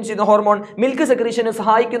മെയിൻറ്റെയിൻ ചെയ്യുന്ന ഹോർമോൺ, മിൽക്ക് സെക്രീഷന്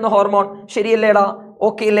സഹായിക്കുന്ന ഹോർമോൺ. ശരിയല്ലേടാ?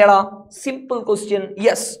 ഓക്കെ അല്ലേടാ? Simple question.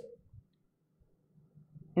 Yes.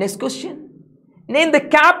 Next question, name the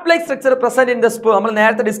cap like structure present in the sperm. നമ്മൾ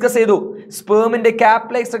നേരത്തെ ഡിസ്കസ് ചെയ്തു. സ്പേമിന്റെ ക്യാപ്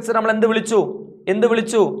ലൈക്ക് സ്ട്രക്ചർ നമ്മൾ എന്ത്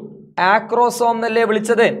വിളിച്ചു? ആക്രോസോം എന്നല്ലേ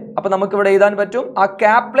വിളിച്ചത്. അപ്പൊ നമുക്ക് ഇവിടെ എഴുതാൻ പറ്റും. ആ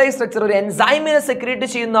ക്യാപ് ലൈക്ക് സ്ട്രക്ചർ ഒരു എൻസൈമിനെ സെക്രീറ്റ്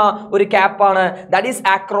ചെയ്യുന്ന ഒരു ക്യാപ്പാണ്. That is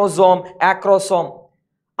ആക്രോസോം.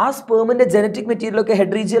 ആ സ്പേമിന്റെ ജനറ്റിക് മെറ്റീരിയൽ ഒക്കെ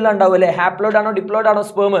ഹെഡ് റീജിയനിൽ ഉണ്ടാവും അല്ലേ? ഹാപ്ലോയിഡ് ആണോ ഡിപ്ലോയിഡ് ആണോ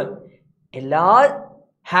സ്പേം? എല്ലാ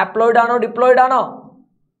ഹാപ്ലോയിഡ് ആണോ ഡിപ്ലോയിഡ് ആണോ?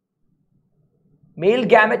 മെയിൽ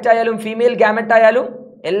ഗാമറ്റ് ആയാലും ഫീമെയിൽ ഗാമറ്റ് ആയാലും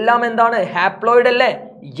എല്ലാം എന്താണ്? ഹാപ്ലോയിഡ് അല്ലേ?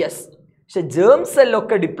 യെസ്. പക്ഷെ ജേം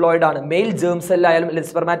സെല്ലൊക്കെ ഡിപ്ലോയിഡ് ആണ്. മെയിൽ ജേം സെൽ ആയാലും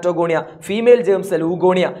spermatogonia, female germ cell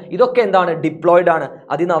oogonia, ഇതൊക്കെ എന്താണ്? ഡിപ്ലോയിഡ് ആണ്.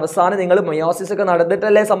 അതിന് അവസാനം നിങ്ങൾ മയോസിസ് ഒക്കെ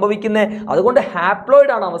നടന്നിട്ടല്ലേ സംഭവിക്കുന്നത്. അതുകൊണ്ട്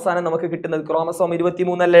ഹാപ്ലോയിഡ് ആണ് അവസാനം നമുക്ക് കിട്ടുന്നത്. ക്രോമസോം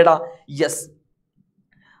 23 അല്ലേടാ? യെസ്.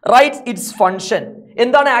 Right it's function.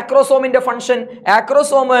 എന്താണ് ആക്രോസോമിന്റെ ഫംഗ്ഷൻ?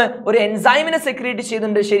 ആക്രോസോം ഒരു എൻസൈമിനെ സെക്രീറ്റ്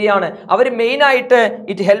ചെയ്യുന്നുണ്ട്. ശരിയാണ്. അവർ മെയിൻ ആയിട്ട്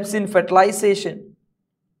ഇറ്റ് ഹെൽപ്സ് ഇൻ ഫെർട്ടിലൈസേഷൻ.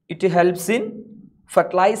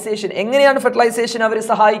 എങ്ങനെയാണ് ഫെർട്ടിലൈസേഷൻ അവർ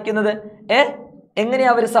സഹായിക്കുന്നത്?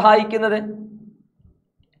 എങ്ങനെയാണ് അവർ സഹായിക്കുന്നത്?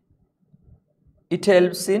 ഇറ്റ്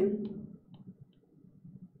ഹെൽപ്സ് ഇൻ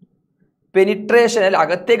പെനിട്രേഷൻ, അല്ല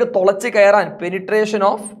അകത്തേക്ക് തുളച്ച് കയറാൻ. Penetration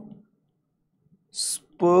of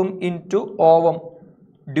sperm into ovum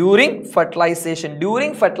during fertilization.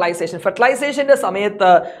 ഫെർട്ടിലൈസേഷൻ്റെ സമയത്ത്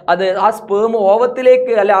അത് ആ സ്പേം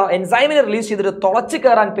ഓവത്തിലേക്ക് അല്ല എൻസൈമിനെ റിലീസ് ചെയ്തിട്ട് തുളച്ച്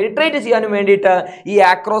കയറാൻ പെനിട്രേറ്റ് ചെയ്യാനും വേണ്ടിയിട്ട് ഈ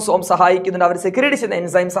ആക്രോസോം സഹായിക്കുന്നുണ്ട്. അവർ സെക്രീറ്റ് ചെയ്യുന്ന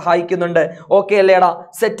എൻസൈം സഹായിക്കുന്നുണ്ട്. ഓക്കെ അല്ലേടാ?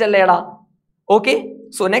 സെറ്റ് അല്ലേടാ? Okay,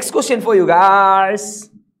 so next question for you guys.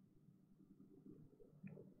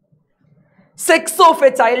 Sex of a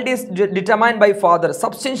child is determined by father.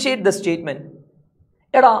 Substantiate the statement.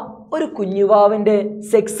 എടാ, ഒരു കുഞ്ഞുവാവിൻ്റെ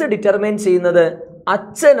സെക്സ് ഡിറ്റർമൈൻ ചെയ്യുന്നത്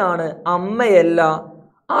അച്ഛനാണ്, അമ്മയല്ല.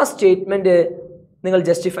 ആ സ്റ്റേറ്റ്മെന്റ് നിങ്ങൾ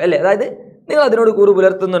ജസ്റ്റിഫൈ അല്ലേ? അതായത് നിങ്ങൾ അതിനോട് കൂറ്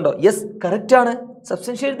പുലർത്തുന്നുണ്ടോ? യെസ്, കറക്റ്റ് ആണ്.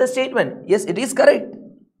 സബ്സ്റ്റൻഷിയേറ്റ് the statement. Yes, it is correct.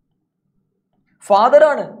 Father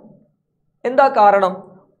ആണ്. എന്താ കാരണം?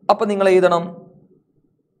 അപ്പൊ നിങ്ങൾ എഴുതണം,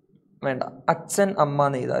 വേണ്ട, അച്ഛൻ അമ്മ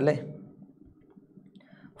എന്ന് എഴുതാം അല്ലേ?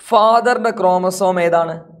 ഫാദറിന്റെ ക്രോമസോം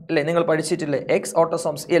ഏതാണ് അല്ലേ? നിങ്ങൾ പഠിച്ചിട്ടില്ലേ? എക്സ്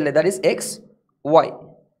ഓട്ടോസോംസ് അല്ലേ? That is X Y.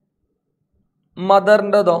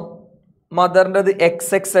 മദറിൻ്റെതോ? മദറിൻ്റെത്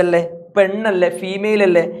X X അല്ലേ? പെണ്ണല്ലേ? ഫീമെയിൽ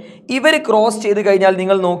അല്ലേ? ഇവർ ക്രോസ് ചെയ്ത് കഴിഞ്ഞാൽ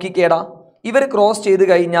നിങ്ങൾ നോക്കിക്കേടാ, ഇവർ ക്രോസ് ചെയ്ത്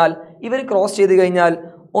കഴിഞ്ഞാൽ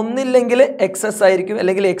ഒന്നില്ലെങ്കിൽ എക്സ് എസ് ആയിരിക്കും,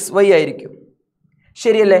 അല്ലെങ്കിൽ എക്സ് വൈ ആയിരിക്കും.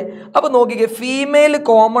 ശരിയല്ലേ? അപ്പൊ നോക്കിക്കേ, ഫീമെയിൽ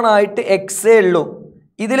കോമൺ ആയിട്ട് എക്സേ ഉള്ളൂ.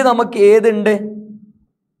 ഇതിൽ നമുക്ക് ഏതുണ്ട്?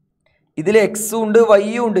 ഇതിൽ എക്സും ഉണ്ട്,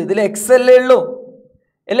 വൈയും ഉണ്ട്. ഇതിൽ എക്സ് അല്ലേ ഉള്ളൂ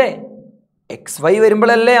അല്ലേ? എക്സ് വൈ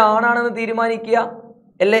വരുമ്പോഴല്ലേ ആണാണെന്ന് തീരുമാനിക്കുക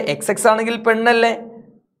അല്ലേ? എക്സ് എക്സ് ആണെങ്കിൽ പെണ്ണല്ലേ?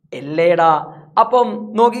 അല്ലേടാ? അപ്പം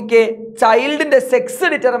നോക്കിക്കേ, ചൈൽഡിന്റെ സെക്സ്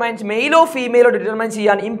ഡിറ്റർമൈൻസ്, മെയിലോ ഫീമെയിലോ ഡിറ്റർമൈൻ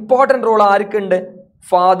ചെയ്യാൻ ഇമ്പോർട്ടൻറ്റ് റോൾ ആർക്കുണ്ട്?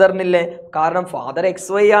 ഫാദറിനില്ലേ? കാരണം ഫാദർ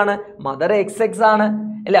എക്സ് വൈ ആണ്, മദർ എക്സ് എക്സ് ആണ്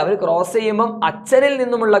അല്ലേ? അവർ ക്രോസ് ചെയ്യുമ്പം അച്ഛനിൽ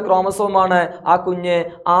നിന്നുമുള്ള ക്രോമസോമാണ് ആ കുഞ്ഞ്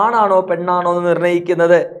ആണാണോ പെണ്ണാണോ എന്ന്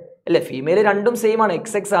നിർണ്ണയിക്കുന്നത് അല്ലേ? ഫീമെയിൽ രണ്ടും സെയിം ആണ്,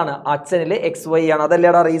 എക്സ് എക്സ് ആണ്, അച്ഛനിൽ എക്സ് വൈ ആണ്.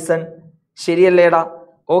 അതല്ലേടാ റീസൺ? ശരിയല്ലേടാ?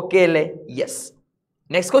 ഓക്കെ അല്ലേ? Yes.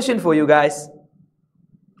 Next question for you guys.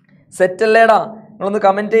 Set അല്ലേടാ? നിങ്ങളൊന്ന്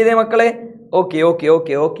കമന്റ് ചെയ്തേ മക്കളെ.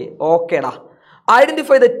 ഓക്കേടാ.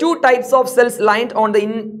 Identify the two types of cells lined on the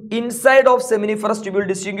inside of seminiferous tubule.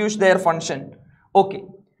 Distinguish their function. Okay.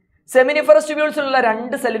 Seminiferous ട്യൂബ്യൂൾസിലുള്ള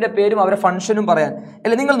രണ്ട് സെല്ലിന്റെ പേരും അവരുടെ ഫംഗ്ഷനും പറയാൻ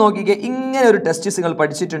അല്ലെ? നിങ്ങൾ നോക്കിക്കേ, ഇങ്ങനെ ഒരു ടെസ്റ്റിസ് നിങ്ങൾ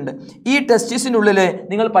പഠിച്ചിട്ടുണ്ട്. ഈ ടെസ്റ്റിസിനുള്ളിൽ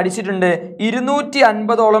നിങ്ങൾ പഠിച്ചിട്ടുണ്ട്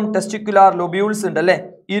 250ഓളം ടെസ്റ്റിക്കുലാർ ലൊബ്യൂൾസ് ഉണ്ട് അല്ലേ?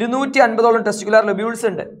 250ഓളം ടെസ്റ്റിക്കുലാർ ലൊബ്യൂൾസ്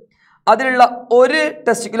ഉണ്ട്. അതിലുള്ള ഒരു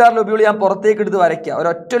ടെസ്റ്റിക്കുലാർ ലൊബ്യൂൾ ഞാൻ പുറത്തേക്ക് എടുത്ത് വരയ്ക്കുക.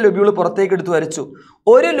 ഒരൊറ്റ ലൊബ്യൂൾ പുറത്തേക്ക് എടുത്ത് വരച്ചു.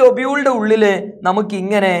 ഒരു ലൊബ്യൂളിന്റെ ഉള്ളിൽ നമുക്ക്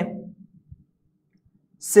ഇങ്ങനെ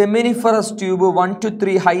seminiferous tube 1 to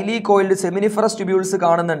 3 highly coiled seminiferous tubules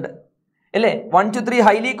കാണുന്നുണ്ട് അല്ലേ? 1 to 3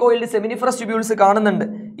 highly coiled seminiferous tubules കാണുന്നുണ്ട്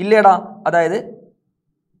ഇല്ലേടാ? അതായത്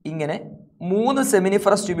ഇങ്ങനെ 3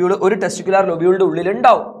 സെമിനിഫറസ് ട്യൂബ്യൂൾ ഒരു ടെസ്റ്റിക്കുലാർ ലൊബ്യൂളിന്റെ ഉള്ളിൽ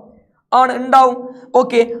ഉണ്ടാവും.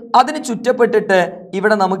 ഓക്കെ. അതിന് ചുറ്റപ്പെട്ടിട്ട്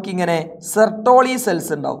ഇവിടെ നമുക്കിങ്ങനെ സെർട്ടോളി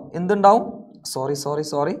സെൽസ് ഉണ്ടാവും. എന്തുണ്ടാവും? സോറി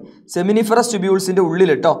സെമിനിഫറസ് ട്യൂബ്യൂൾസിന്റെ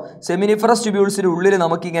ഉള്ളിൽ കേട്ടോ, സെമിനിഫറസ് ട്യൂബ്യൂൾസിന്റെ ഉള്ളിൽ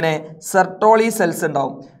നമുക്കിങ്ങനെ സെർട്ടോളി സെൽസ്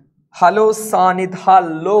ഉണ്ടാവും. Hello സാനിദ്,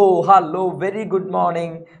 hello very good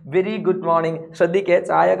morning. ശ്രദ്ധിക്കേ,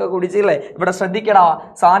 ചായ ഒക്കെ കുടിച്ചില്ലേ? ഇവിടെ ശ്രദ്ധിക്കടാ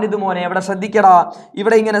സാനിദ് മോനെ, ഇവിടെ ശ്രദ്ധിക്കടാ.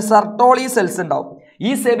 ഇവിടെ ഇങ്ങനെ സെർട്ടോളി സെൽസ് ഉണ്ടാവും.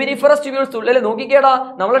 ഈ സെമിനിഫറസ് ട്യൂബ്യൂൾസ് ഉള്ളിൽ നോക്കിക്കേടാ,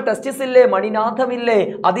 നമ്മളെ ടെസ്റ്റിസ് ഇല്ലേ, മണിനാഥമില്ലേ,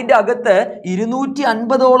 അതിന്റെ അകത്ത്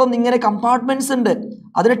 250ഓളം ഇങ്ങനെ കമ്പാർട്ട്മെന്റ്സ് ഉണ്ട്.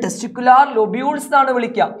 അതിന് ടെസ്റ്റിക്കുലാർ ലൊബ്യൂൾസ് എന്നാണ്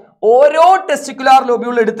വിളിക്കുക. ഓരോ ടെസ്റ്റിക്കുലാർ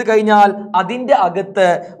ലൊബ്യൂൾ എടുത്തു കഴിഞ്ഞാൽ അതിന്റെ അകത്ത്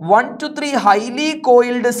 1 to 3 highly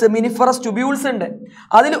coiled seminiferous tubules ഉണ്ട്.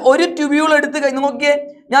 അതിൽ ഒരു ട്യൂബ്യൂൾ എടുത്തു കഴിഞ്ഞ് നോക്കിയേ,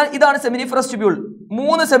 ഇതാണ് സെമിനിഫറസ് ട്യൂബ്യൂൾ.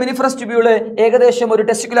 3 സെമിനിഫറസ് ട്യൂബ്യൂള് ഏകദേശം ഒരു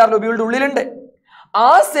ടെസ്റ്റിക്കുലാർ ലൊബ്യൂളിന്റെ ഉള്ളിലുണ്ട്. ആ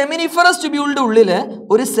സെമിനിഫറസ് ട്യൂബ്യൂളിന്റെ ഉള്ളില്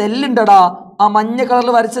ഒരു സെല്ലുണ്ടടാ, ആ മഞ്ഞ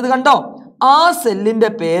കളറിൽ വരച്ചത് കണ്ടോ? ആ സെല്ലിന്റെ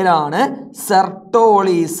പേരാണ്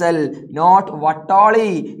Sertoli cell, not Vattoli.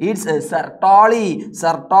 It's Sertoli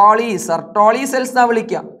cells എന്നാ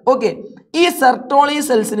വിളിക്കുക. ഓക്കെ. ഈ സെർട്ടോളി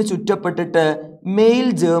സെൽസിന് ചുറ്റപ്പെട്ടിട്ട് മെയിൽ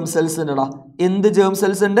ജേം സെൽസ് ഉണ്ടടാ. എന്ത് ജേം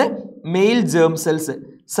സെൽസ് ഉണ്ട്? Mail germ cells.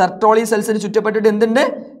 സെർട്ടോളി സെൽസിന് ചുറ്റപ്പെട്ടിട്ട് എന്തുണ്ട്?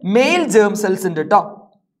 മെയിൽ ജേം സെൽസ് ഉണ്ട് കേട്ടോ.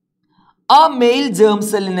 ആ മെയിൽ ജേം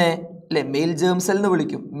സെല്ലിനെ അല്ലെ മെയിൽ ജേം സെൽ എന്ന്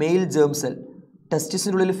വിളിക്കും. Mail germ cell.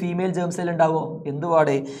 ടെസ്റ്റിസിനുള്ളിൽ female germ cell ഉണ്ടാവോ?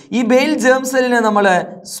 എന്തുവാടേ? ഈ മെയിൽ ജേം സെല്ലിനെ നമ്മൾ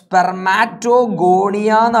സ്പെർമാറ്റോഗോണിയ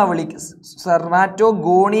എന്നാ വിളിക്കുക.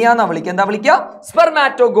 എന്താ വിളിക്കുക?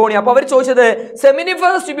 സ്പെർമാറ്റോഗോണിയ. അപ്പൊ അവർ ചോദിച്ചത്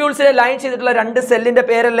സെമിനിഫറസ് ട്യൂബ്യൂൾസിനെ ലൈൻ ചെയ്തിട്ടുള്ള 2 സെല്ലിന്റെ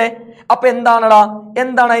പേരല്ലേ? അപ്പൊ എന്താണ്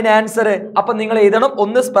അതിന്റെ ആൻസർ? അപ്പൊ നിങ്ങൾ എഴുതണം,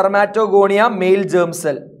 ഒന്ന് spermatogonia mail germ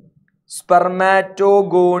cell,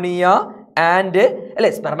 spermatogonia and അല്ലെ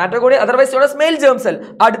spermatogonia otherwise known as mail germ cell.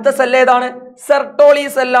 അടുത്ത സെൽ ഏതാണ്? സെർട്ടോളി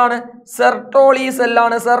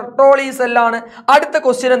സെല്ലാണ്. അടുത്ത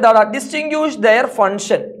ക്വസ്റ്റ്യൻ എന്താണ്? Distinguish there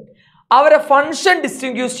function. അവരെ ഫംഗ്ഷൻ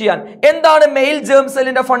ഡിസ്റ്റിങ്ക്യൂഷ് ചെയ്യാൻ എന്താണ് മെയിൽ ജേം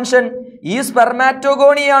സെല്ലിന്റെ ഫംഗ്ഷൻ? ഈ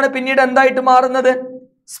സ്പെർമാറ്റോഗോണിയാണ് പിന്നീട് എന്തായിട്ട് മാറുന്നത്?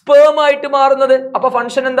 സ്പേം ആയിട്ട് മാറുന്നത്. അപ്പൊ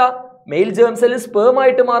ഫംഗ്ഷൻ എന്താ? മെയിൽ ജേം സെൽ സ്പേം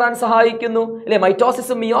ആയിട്ട് മാറാൻ സഹായിക്കുന്നു അല്ലെ.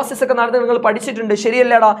 മൈറ്റോസിസും മിയോസിസ് ഒക്കെ നടന്ന് നിങ്ങൾ പഠിച്ചിട്ടുണ്ട്,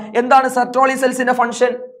 ശരിയല്ലേടാ? എന്താണ് സർട്ടോളി സെൽസിന്റെ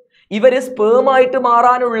ഫംഗ്ഷൻ? ഇവര് സ്പേം ആയിട്ട്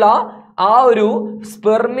മാറാനുള്ള ആ ഒരു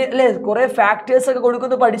സ്പെർമി അല്ലെ കുറെ ഫാക്ടേഴ്സ് ഒക്കെ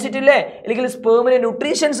കൊടുക്കുന്നത് പഠിച്ചിട്ടില്ലേ? അല്ലെങ്കിൽ സ്പേമിന്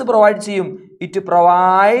ന്യൂട്രീഷൻസ് പ്രൊവൈഡ് ചെയ്യും. It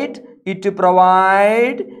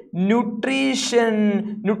provide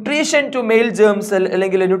nutrition to mail germ cell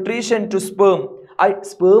അല്ലെങ്കിൽ ന്യൂട്രീഷൻ ടു സ്പേം.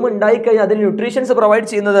 സ്പേം ഉണ്ടായിക്കഴിഞ്ഞാൽ അതിൽ ന്യൂട്രീഷൻസ് പ്രൊവൈഡ്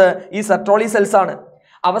ചെയ്യുന്നത് ഈ സർട്ടോളി സെൽസ് ആണ്.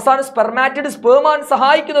 അവസാനം സ്പെർമാറ്റിഡ് സ്പേം ആണ്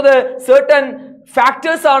സഹായിക്കുന്നത് സർട്ടൻ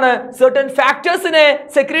ഫാക്ടേഴ്സ് ആണ്. സർട്ടൻ ഫാക്ടേഴ്സിനെ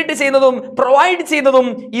സെക്രീറ്റ് ചെയ്യുന്നതും പ്രൊവൈഡ് ചെയ്യുന്നതും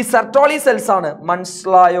ഈ സർട്ടോളി സെൽസ് ആണ്.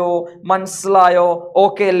 മനസ്സിലായോ?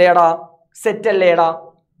 ഓക്കെ അല്ലേടാ? സെറ്റ് അല്ലേടാ?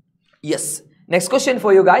 Yes. Next question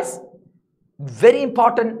for you guys. Very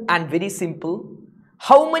important and very simple.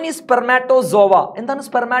 How many spermatozoa? എന്താണ്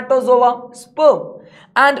spermatozoa? Sperm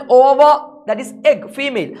and ഓവ, that is egg,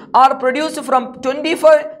 female, are produced from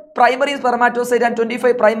 25 primary spermatocyte and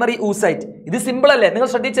 25 primary oocyte. ഇത് simple അല്ലേ? നിങ്ങൾ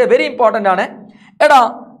ശ്രദ്ധിച്ചേ, very important ആണ്. എടാ,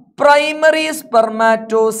 primary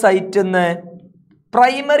spermatocyte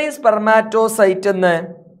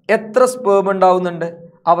എത്ര sperm ഉണ്ടാവുന്നുണ്ട്?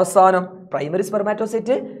 അവസാനം പ്രൈമറി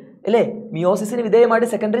സ്പെർമാറ്റോസൈറ്റ് അല്ലേ മിയോസിസിന് വിധേയമായിട്ട്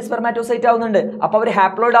സെക്കൻഡറി സ്പെർമാറ്റോസൈറ്റ് ആവുന്നുണ്ട്. അപ്പോൾ അവർ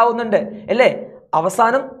ഹാപ്ലോയിഡ് ആവുന്നുണ്ട് അല്ലേ.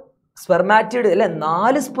 അവസാനം സ്പെർമാറ്റിഡ് അല്ലെ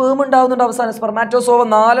 4 സ്പേം ഉണ്ടാവുന്നുണ്ട്. അവസാനം സ്പെർമാറ്റോസോവ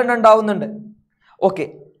 4 ഉണ്ടാവുന്നുണ്ട്. ഓക്കെ.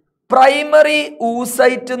 പ്രൈമറി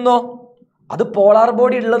ഊസൈറ്റ് എന്നോ, അത് പോളാർ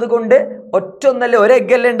ബോഡി ഉള്ളത് കൊണ്ട് ഒറ്റൊന്നല്ലേ, ഒരു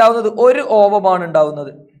എഗ്ഗല്ലേ ഉണ്ടാവുന്നത്, ഒരു ഓവമാണ്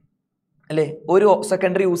ഉണ്ടാവുന്നത് അല്ലേ. ഒരു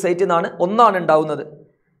സെക്കൻഡറി ഊസൈറ്റ് എന്നാണ് ഒന്നാണ് ഉണ്ടാവുന്നത്,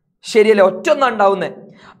 ശരിയല്ലേ? ഒറ്റൊന്നാണ് ഉണ്ടാവുന്നത്.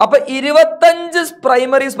 അപ്പൊ 25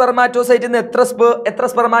 പ്രൈമറി സ്പെർമാറ്റോസൈറ്റിൽ നിന്ന് എത്ര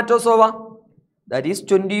സ്പെർമാറ്റോസോവ? That is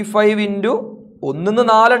 25 into 1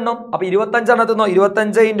 4. അപ്പൊ 25 എണ്ണത്തുന്നോ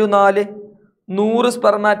 25 into 4 100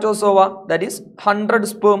 spermatozoa, that is 100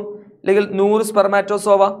 sperm അല്ലെങ്കിൽ 100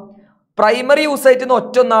 സ്പെർമാറ്റോസോവ. പ്രൈമറി യൂസൈറ്റ് നിന്ന്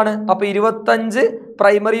ഒറ്റൊന്നാണ്. അപ്പൊ 25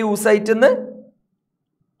 പ്രൈമറി യൂസൈറ്റ് നിന്ന്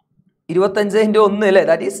 25 ഇൻറ്റു 1 അല്ലേ,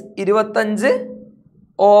 that is 25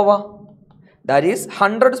 ഓവ, that is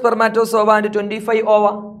 100 spermatozoa and 25 ഓവ.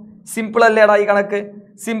 Simple അല്ലേടാ ഈ കണക്ക്?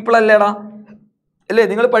 സിമ്പിൾ അല്ലേടാ അല്ലേ?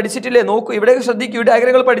 നിങ്ങൾ പഠിച്ചിട്ടില്ലേ? നോക്കൂ, ഇവിടെയൊക്കെ ശ്രദ്ധിക്കൂ,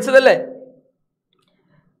 ഡയഗ്രങ്ങൾ പഠിച്ചതല്ലേ?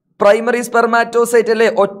 പ്രൈമറി സ്പെർമാറ്റോസൈറ്റ് അല്ലേ,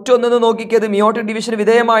 ഒറ്റൊന്നു നോക്കിക്കത് മിയോട്ടിക് ഡിവിഷന്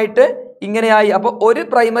വിധേയമായിട്ട് ഇങ്ങനെയായി. അപ്പൊ ഒരു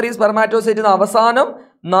പ്രൈമറി സ്പെർമാറ്റോസൈറ്റിന് അവസാനം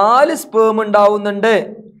 4 സ്പേം ഉണ്ടാവുന്നുണ്ട്.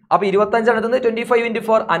 അപ്പൊ 25 എണ്ണത്തിന് 25 ഇൻറ്റു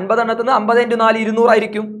 4 50 എണ്ണത്തിന് 50 ഇൻറ്റു 4 200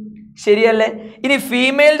 ആയിരിക്കും, ശരിയല്ലേ? ഇനി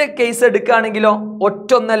ഫീമെയിലിന്റെ കേസ് എടുക്കുകയാണെങ്കിലോ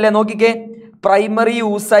ഒറ്റൊന്നല്ലേ? നോക്കിക്കേ, പ്രൈമറി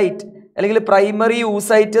യൂസൈറ്റ് അല്ലെങ്കിൽ പ്രൈമറി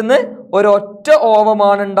യൂസൈറ്റിന്ന് ഒരൊറ്റ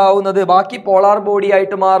ഓവമാണ് ഉണ്ടാവുന്നത്, ബാക്കി പോളാർ ബോഡി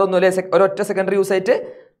ആയിട്ട് മാറുന്നു അല്ലെ. ഒരൊറ്റ സെക്കൻഡറി യൂസൈറ്റ്,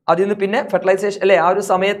 അതിൽ നിന്ന് പിന്നെ ഫെർട്ടിലൈസേഷൻ അല്ലെ. ആ ഒരു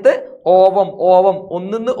സമയത്ത് ഓവം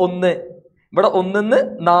 1 ഇവിടെ 1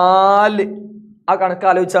 4 ആ കണക്ക്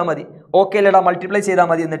ആലോചിച്ചാൽ മതി. ഓക്കെ അല്ലേടാ? മൾട്ടിപ്ലൈ ചെയ്താൽ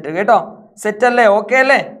മതി എന്നിട്ട്, കേട്ടോ? സെറ്റ് അല്ലേ? ഓക്കെ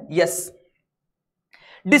അല്ലേ? യെസ്.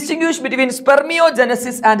 Distinguish between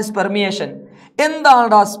സ്പെർമിയോജനസിസ് and സ്പെർമിയേഷൻ.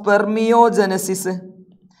 എന്താണെടാ സ്പെർമിയോജനസിസ്?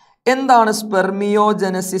 എന്താണ്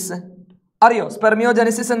സ്പെർമിയോജനസിസ്? അറിയോ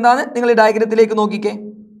സ്പെർമിയോജനസിസ് എന്താണ്? നിങ്ങൾ ഈ ഡയഗ്രത്തിലേക്ക് നോക്കിക്കേ.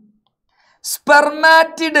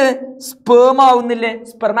 Spermatid sperm ആവുന്നില്ലേ?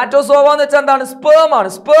 സ്പെർമാറ്റോസോവ എന്ന് വെച്ചാൽ എന്താണ്?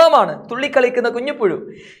 സ്പേം ആണ്, തുള്ളിക്കളിക്കുന്ന കുഞ്ഞുപുഴു.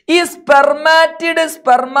 ഈ സ്പെർമാറ്റിഡ്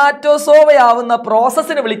സ്പെർമാറ്റോസോവയാവുന്ന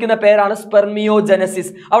പ്രോസസ്സിന് വിളിക്കുന്ന പേരാണ്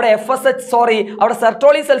സ്പെർമിയോജനസിസ്. അവിടെ അവിടെ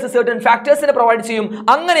സെർട്ടോളി സെൽസ് സർട്ടൻ ഫാക്ടേഴ്സിനെ പ്രൊവൈഡ് ചെയ്യും,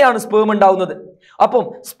 അങ്ങനെയാണ് സ്പേം ഉണ്ടാവുന്നത്. അപ്പം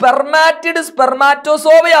സ്പെർമാറ്റിഡ്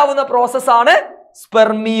സ്പെർമാറ്റോസോവയാവുന്ന പ്രോസസ്സാണ്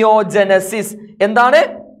സ്പെർമിയോജനസിസ്.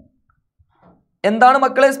 എന്താണ്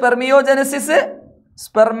മക്കളെ സ്പെർമിയോജനസിസ്?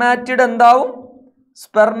 സ്പെർമാറ്റിഡ്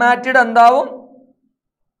എന്താവും?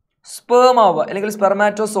 സ്പേം ആവുക അല്ലെങ്കിൽ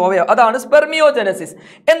സ്പെർമാറ്റോസോവ, അതാണ് സ്പെർമിയോജനസിസ്.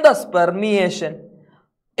 എന്താ സ്പെർമിയേഷൻ?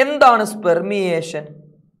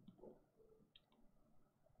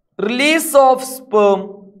 Release of sperm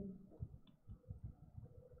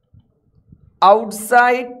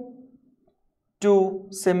outside to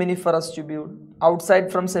seminiferous tubule, outside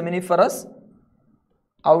from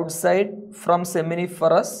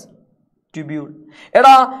seminiferous tubule.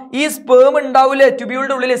 എടാ, ഈ സ്പേം ഉണ്ടാവൂലേ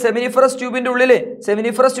ട്യൂബ്യൂളിന്റെ ഉള്ളില്, സെമിനിഫറസ് ട്യൂബ്യൂൾസിന്റെ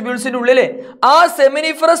ഉള്ളില്. ആ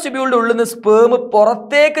സെമിനിഫറസ് ട്യൂബ്യൂളിന്റെ ഉള്ളിൽ നിന്ന് സ്പേം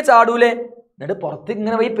പുറത്തേക്ക് ചാടൂലേ? എന്നിട്ട് പുറത്തേക്ക്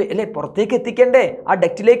ഇങ്ങനെ അല്ലേ, പുറത്തേക്ക് എത്തിക്കണ്ടേ? ആ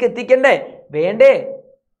ഡക്റ്റിലേക്ക് എത്തിക്കണ്ടേ? വേണ്ടേ?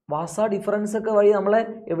 വാസ ഡിഫറൻസ് ഒക്കെ വഴി നമ്മളെ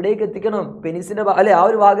എവിടേക്ക് എത്തിക്കണം? പെനിസിന്റെ അല്ലെ ആ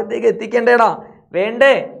ഒരു ഭാഗത്തേക്ക് എത്തിക്കണ്ടേടാ,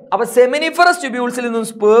 വേണ്ടേ? അപ്പൊ സെമിനിഫറസ് ട്യൂബ്യൂൾസിൽ നിന്നും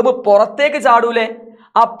സ്പേം പുറത്തേക്ക് ചാടൂലേ?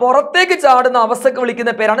 ആ പുറത്തേക്ക് ചാടുന്ന അവസ്ഥക്ക്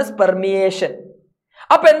വിളിക്കുന്ന പേരാണ് സ്പെർമിയേഷൻ.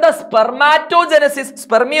 അപ്പൊ എന്താ സ്പെർമാറ്റോജനസിസ്?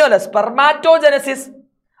 സ്പെർമിയോ അല്ല, സ്പെർമാറ്റോജനസിസ്.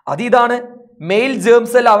 അതിതാണ് മെയിൽ ജേം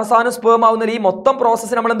സെൽ അവസാനം സ്പേം ആവുന്ന ഈ മൊത്തം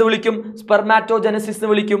പ്രോസസ്സ് നമ്മൾ എന്ത് വിളിക്കും? സ്പെർമാറ്റോജനസിസ് എന്ന്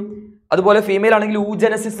വിളിക്കും. അതുപോലെ ഫീമെയിൽ ആണെങ്കിൽ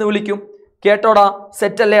ഊജനസിസ് എന്ന് വിളിക്കും. കേട്ടോടാ?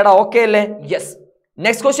 സെറ്റ് അല്ലേടാ? ഓക്കെ അല്ലേ? Yes.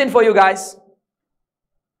 Next question for you guys.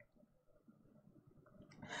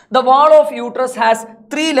 The wall of uterus has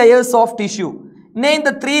 3 layers of tissue. Name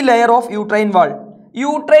the 3 layer of uterine wall.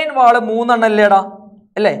 Uterine wall 3 എണ്ണല്ലേടാ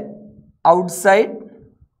അല്ലേ? Outside,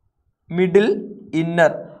 middle,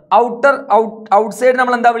 inner. ഔട്ട്സൈഡ്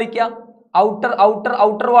നമ്മൾ എന്താ വിളിക്കുക?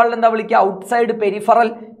 ഔട്ടർ വാളിൽ എന്താ വിളിക്കുക? Outside peripheral,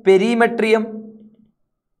 perimetrium.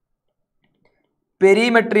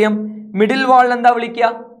 മിഡിൽ വാളിൽ എന്താ വിളിക്കുക?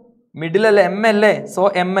 Middle അല്ലേ, M അല്ലേ? So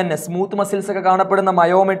M N. Smooth muscles ഒക്കെ കാണപ്പെടുന്ന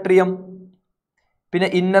മയോമെട്രിയം. പിന്നെ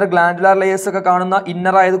ഇന്നർ ഗ്ലാൻഡുലാർ ലെയേഴ്സ് ഒക്കെ കാണുന്ന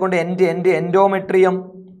ഇന്നർ ആയതുകൊണ്ട് എൻഡോമെട്രിയം.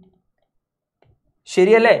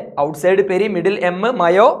 ശരിയല്ലേ? ഔട്ട്സൈഡ് പെരി, മിഡിൽ എം,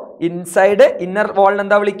 മയോ, ഇൻസൈഡ് ഇന്നർ വാളിന്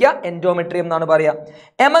എന്താ വിളിക്കുക? എൻഡോമെട്രിയം എന്നാണ് പറയുക.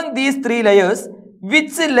 Among these 3 layers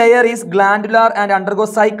which layer is glandular and undergo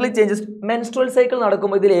cyclic changes? Menstrual cycle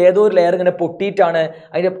നടക്കുമ്പോൾ ഇതിൽ ഏതോ ഒരു ലെയർ ഇങ്ങനെ പൊട്ടിയിട്ടാണ്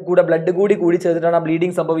അതിന്റെ കൂടെ ബ്ലഡ് കൂടി ചേർത്തിട്ടാണ് ആ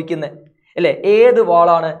ബ്ലീഡിങ് സംഭവിക്കുന്നത് അല്ലേ? ഏത്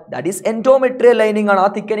വാളാണ്? ദാറ്റ് ഈസ് എൻഡോമെട്രിയൽ ലൈനിങ് ആണ്. ആ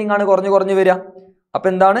തിക്കനിങ് ആണ് കുറഞ്ഞു വരിക. അപ്പൊ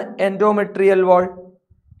എന്താണ്? എൻഡോമെട്രിയൽ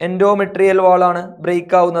വാൾ ആണ്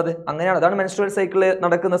ബ്രേക്ക് ആവുന്നത്. അങ്ങനെയാണ്. അതാണ് മെൻസ്ട്രുവൽ സൈക്കിൾ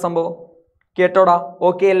നടക്കുന്ന സംഭവം. കേട്ടോടാ?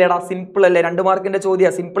 ഓക്കെ അല്ലേടാ? സിമ്പിൾ അല്ലേ? 2 മാർക്കിന്റെ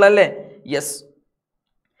ചോദ്യം. സിമ്പിൾ അല്ലേ? Yes.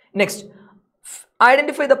 Next,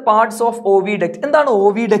 identify the parts of ഓവിഡക്ട്. എന്താണ്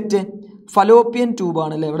ഓവിഡക്ട്? ഫലോപ്പിയൻ ട്യൂബ്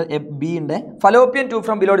ആണ് അല്ലേ? ഇവിടെ ബി ഉണ്ട്. Fallopian tube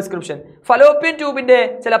from below description. Fallopian ട്യൂബിന്റെ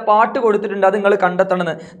ചില പാർട്ട് കൊടുത്തിട്ടുണ്ട്, അത് നിങ്ങൾ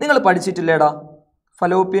കണ്ടെത്തണമെന്ന്. നിങ്ങൾ പഠിച്ചിട്ടില്ലേടാ?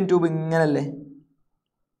 Fallopian tube ഇങ്ങനല്ലേ?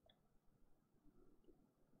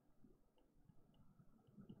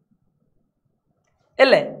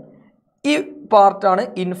 അല്ലേ? ഈ പാർട്ടാണ്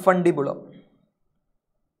ഇൻഫണ്ടിബുളം.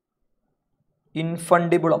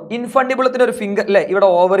 ഇൻഫണ്ടിബുളത്തിന് ഒരു ഫിംഗർ അല്ലേ? ഇവിടെ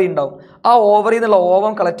ഓവറി ഉണ്ടാവും. ആ ഓവറി എന്നുള്ള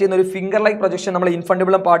ഓവം കളക്ട് ചെയ്യുന്ന ഒരു ഫിംഗർ ലൈക്ക് പ്രൊജക്ഷൻ നമ്മൾ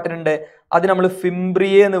ഇൻഫണ്ടിബുളം പാർട്ടിനുണ്ട്. അത് നമ്മൾ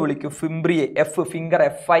ഫിംബ്രിയെ എന്ന് വിളിക്കും. ഫിംബ്രിയെ, ഫിംഗർ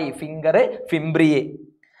FI, ഫിംഗർ ഫിംബ്രിയെ.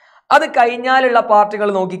 അത് കഴിഞ്ഞാലുള്ള പാർട്ടുകൾ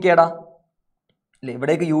നോക്കിക്കേടാ അല്ലേ?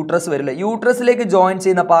 ഇവിടേക്ക് യൂട്രസ് വരില്ലേ? യൂട്രസിലേക്ക് ജോയിൻ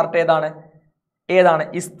ചെയ്യുന്ന പാർട്ട് ഏതാണ്?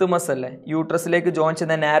 ഇസ്തുമസ് അല്ലേ? യൂട്രസിലേക്ക് ജോയിൻ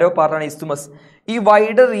ചെയ്യുന്ന നാരോ പാർട്ടാണ് ഇസ്തുമസ്. ഈ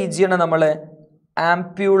വൈഡർ റീജിയനെ നമ്മൾ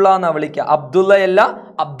ആംപ്യൂള എന്നാ വിളിക്കുക.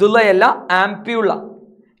 അബ്ദുള്ളയല്ല ആംപ്യൂള.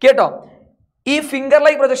 കേട്ടോ? ഈ ഫിംഗർ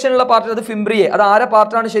ലൈക്ക് പ്രൊജക്ഷനുള്ള പാർട്ട് അത് ഫിംബ്രിയെ. അത് ആരെ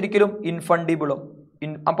പാർട്ടാണ് ശരിക്കും? ഇൻഫണ്ടിബുളം.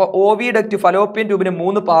 അപ്പോൾ ഓവിഡക്റ്റ് ഫലോപ്പിയൻ ട്യൂബിന്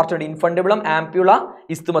 3 പാർട്ട് ഉണ്ട്: ഇൻഫണ്ടിബുളം, ആംപ്യൂള,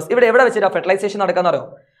 ഇസ്തുമസ്. എവിടെ വെച്ചിട്ടാ ഫെർട്ടിലൈസേഷൻ നടക്കാന്ന് അറിയോ?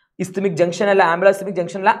 ഇസ്തമിക് ജംഗ്ഷൻ അല്ല, ആംബുലാസ്മിക്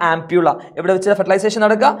ജംഗ്ഷൻ അല്ല, ആംപ്യൂള. എവിടെ വെച്ചാൽ ഫെർട്ടിലൈസേഷൻ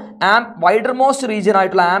നടക്കുക? വൈഡർ മോസ്റ്റ് റീജിയൻ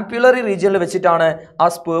ആയിട്ടുള്ള ആംപ്യുലറി റീജിയനിൽ വെച്ചിട്ടാണ് ആ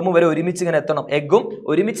സ്പേം വരെ ഒരുമിച്ച് ഇങ്ങനെ എത്തണം. എഗ്ഗും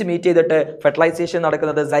ഒരുമിച്ച് മീറ്റ് ചെയ്തിട്ട് ഫെർട്ടിലൈസേഷൻ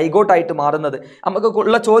നടക്കുന്നത്, സൈഗോട്ട് ആയിട്ട് മാറുന്നത്. നമുക്ക്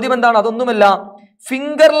ഉള്ള ചോദ്യം എന്താണ്? അതൊന്നുമല്ല,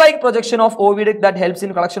 finger like projection of ഓവിഡക്ട് that helps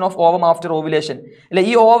in collection of ovum after ovulation. അല്ലെ?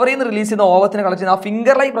 ഈ ഓവറിൽ നിന്ന് റിലീസ് ചെയ്യുന്ന ഓവത്തിന് കളക്ട് ചെയ്യുന്ന ആ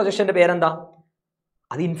ഫിംഗർ ലൈക്ക് പ്രൊജക്ഷന്റെ പേരെന്താ?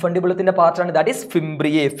 അത് ഇൻഫണ്ടിബിളത്തിന്റെ പാർട്ടാണ്. That is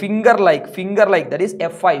ഫിംബ്രിയെ. Finger like that is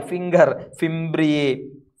FI, finger, ഫിംബ്രിയെ.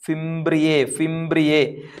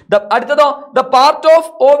 അടുത്തതോ? The part of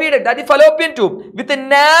ഓവിഡക്ട് that is Fallopian tube with a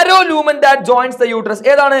narrow lumen that joints the uterus.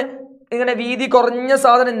 ഏതാണ്? ഇങ്ങനെ വീതി കുറഞ്ഞ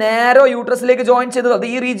സാധനം നാരോ യൂട്രസിലേക്ക് ജോയിൻ ചെയ്തത്. അത്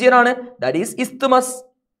ഈ റീജിയൻ ആണ്. That is isthmus.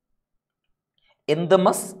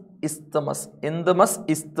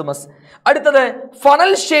 ഇസ്തുമസ്. അടുത്തത്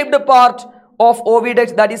funnel shaped part of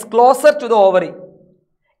ഓവിഡക്ട് that is closer to the ovary.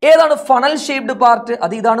 ഏതാണ് ഫണൽ ഷേപ്ഡ് പാർട്ട്?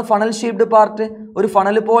 അത് ഇതാണ് ഫണൽ ഷേപ്ഡ് പാർട്ട്. ഒരു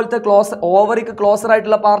ഫണൽ പോലത്തെ ഓവറിക്ക് ക്ലോസർ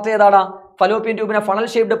ആയിട്ടുള്ള പാർട്ട് ഏതാണ്? ഫലോപ്പിയൻ ട്യൂബിന്റെ ഫണൽ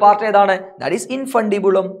ഷേപ്ഡ് പാർട്ട് ഏതാണ്? That is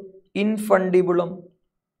ഇൻഫണ്ടിബുളം.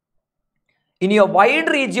 ഇനിയോ വൈഡ്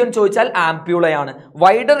റീജിയൻ ചോദിച്ചാൽ ആംപ്യൂളയാണ്.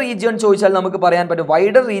 വൈഡർ റീജിയൻ ചോദിച്ചാൽ നമുക്ക് പറയാൻ പറ്റും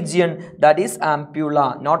wider region that is ആംപ്യൂള,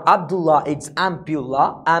 not Abdulla, it's ആംപ്യൂള.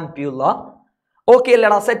 Okay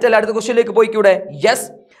അല്ലേടാ? സെറ്റ് അല്ലേ? അടുത്ത ക്വസ്റ്റ്യനിലേക്ക് പോയിക്കൂടെ? Yes.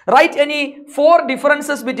 Write any 4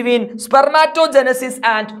 differences between spermatogenesis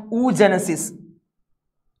and oogenesis.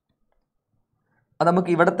 അത്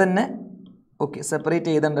നമുക്ക് ഇവിടെ തന്നെ സെപ്പറേറ്റ്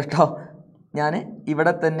ചെയ്തിട്ടുണ്ട് കേട്ടോ. ഞാൻ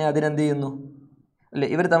ഇവിടെ തന്നെ അതിനെന്ത് ചെയ്യുന്നു അല്ലേ?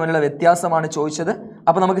 ഇവർ തമ്മിലുള്ള വ്യത്യാസമാണ് ചോദിച്ചത്.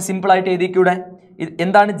 അപ്പോൾ നമുക്ക് സിമ്പിളായിട്ട് എഴുതിക്കൂടെ?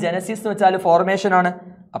 എന്താണ് ജനസിസ് എന്ന് വെച്ചാൽ? ഫോർമേഷൻ ആണ്.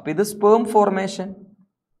 അപ്പോൾ ഇത് സ്പേം ഫോർമേഷൻ.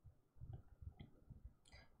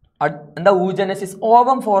 എന്താ oogenesis?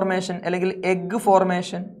 ഓവം ഫോർമേഷൻ അല്ലെങ്കിൽ എഗ്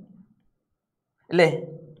ഫോർമേഷൻ അല്ലേ?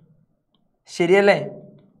 ശരിയല്ലേ?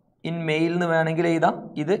 ഇൻ മെയിൽ എന്ന് വേണമെങ്കിൽ എഴുതാം.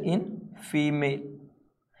 ഇത് ഇൻ ഫീമെയിൽ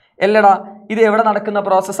അല്ലടാ? ഇത് എവിടെ നടക്കുന്ന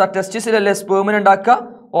പ്രോസസ്സാണ്? ടെസ്റ്റിസിലല്ലേ സ്പേമിന് ഉണ്ടാക്കുക?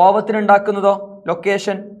 ഓവത്തിന് ഉണ്ടാക്കുന്നതോ?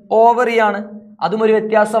 ലൊക്കേഷൻ ഓവറിയാണ്. അതും ഒരു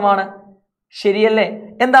വ്യത്യാസമാണ്. ശരിയല്ലേ?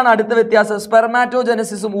 എന്താണ് അടുത്ത വ്യത്യാസം?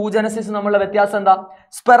 സ്പെർമാറ്റോജനസിസും oogenesis തമ്മിലുള്ള വ്യത്യാസം എന്താ?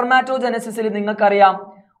 സ്പെർമാറ്റോജനസിസിൽ നിങ്ങൾക്കറിയാം,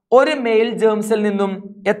 ഒരു മെയിൽ ജേംസിൽ നിന്നും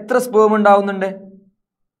എത്ര സ്പേം ഉണ്ടാവുന്നുണ്ട്?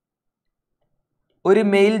 ഒരു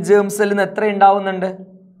മെയിൽ ജേംസിൽ നിന്ന് എത്ര ഉണ്ടാവുന്നുണ്ട്?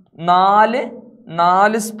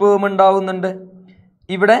 4 സ്പേം ഉണ്ടാവുന്നുണ്ട്.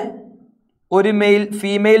 ഇവിടെ ഒരു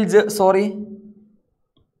ഫീമെയിൽ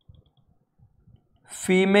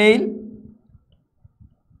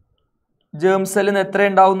ജേം സെല്ലിന് എത്ര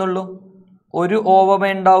ഉണ്ടാവുന്നുള്ളൂ? ഒരു ഓവമേ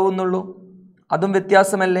ഉണ്ടാവുന്നുള്ളൂ. അതും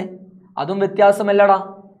വ്യത്യാസമല്ലേ? അതും വ്യത്യാസമല്ലടാ.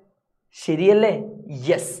 ശരിയല്ലേ?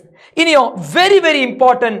 യെസ്. ഇനിയോ very very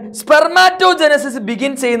important, spermatogenesis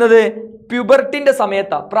begin ചെയ്യുന്നത് പ്യൂബർട്ടിന്റെ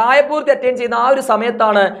സമയത്താണ്. പ്രായപൂർത്തി അറ്റൈൻ ചെയ്യുന്ന ആ ഒരു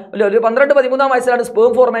സമയത്താണ്, ഒരു 12-13 വയസ്സിലാണ്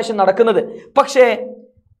സ്പേം ഫോർമേഷൻ നടക്കുന്നത്. പക്ഷേ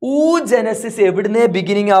ഊജനസിസ് എവിടുന്നേ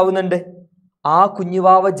ബിഗിനിങ് ആവുന്നുണ്ട്? ആ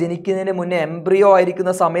കുഞ്ഞുവാവ ജനിക്കുന്നതിന് മുന്നേ എംബ്രിയോ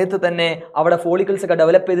ആയിരിക്കുന്ന സമയത്ത് തന്നെ അവിടെ ഫോളിക്കിൾസ് ഒക്കെ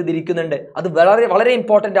ഡെവലപ്പ് ചെയ്തിരിക്കുന്നുണ്ട്. അത് വളരെ വളരെ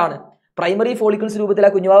ഇമ്പോർട്ടൻ്റ് ആണ്. പ്രൈമറി ഫോളിക്കിൾസ് രൂപത്തിൽ ആ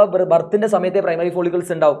കുഞ്ഞുവാവ ബർത്തിന്റെ സമയത്തെ പ്രൈമറി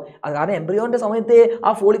ഫോളിക്കിൾസ് ഉണ്ടാവും. അത് കാരണം എംബ്രിയോന്റെ സമയത്തെ ആ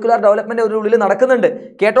ഫോളിക്കുലർ ഡെവലപ്മെന്റ് ഒരു ഉള്ളിൽ നടക്കുന്നുണ്ട്.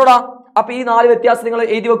 കേട്ടോടാ. അപ്പൊ ഈ 4 വ്യത്യാസം നിങ്ങൾ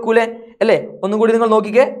എഴുതി വെക്കൂലേ അല്ലേ? ഒന്നും കൂടി നിങ്ങൾ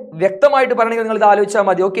നോക്കിക്കേ, വ്യക്തമായിട്ട് പറയണമെങ്കിൽ നിങ്ങൾ ഇത് ആലോചിച്ചാൽ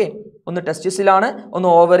മതി. ഓക്കെ, ഒന്ന് ടെസ്റ്റിസിലാണ്, ഒന്ന്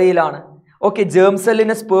ഓവറിയിലാണ്. ഓക്കെ, ജേം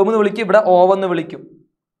സെല്ലിനെ സ്പേം എന്ന് വിളിക്കും, ഇവിടെ ഓവെന്ന് വിളിക്കും.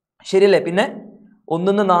 ശരിയല്ലേ? പിന്നെ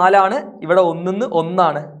 1-ന്ന് 4 ഇവിടെ 1-ന്ന്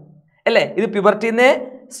 1 അല്ലേ? ഇത് പ്യൂബർട്ടിനെ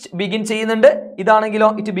ബിഗിൻ ചെയ്യുന്നുണ്ട്. ഇതാണെങ്കിലോ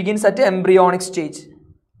it begins at embryonic stage.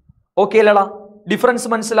 Okay അല്ലടാ? ഡിഫറൻസ്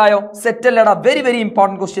മനസ്സിലായോ? സെറ്റ് അല്ലടാ? വെരി വെരി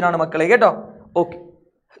ഇമ്പോർട്ടൻറ്റ് ക്വസ്റ്റ്യൻ ആണ് മക്കളെ, കേട്ടോ. Okay,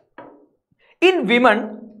 in women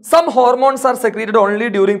some hormones are secreted only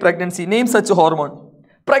during pregnancy. Name such hormone.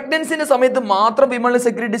 പ്രഗ്നൻസിന്റെ സമയത്ത് മാത്രം വിമണിൽ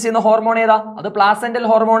സെക്രീറ്റ് ചെയ്യുന്ന ഹോർമോൺ ഏതാ? അത് പ്ലാസെന്റൽ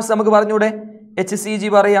ഹോർമോൺസ്. നമുക്ക് പറഞ്ഞൂടെ? HCG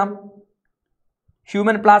പറയാം,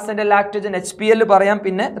 ഹ്യൂമൻ പ്ലാസെന്റൽ ലാക്ടോജൻ HPL പറയാം,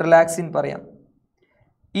 പിന്നെ റിലാക്സിൻ പറയാം.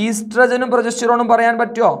 ഈസ്ട്രജനും പ്രൊജസ്റ്ററോണും പറയാൻ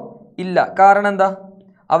പറ്റുമോ? ഇല്ല. കാരണം എന്താ?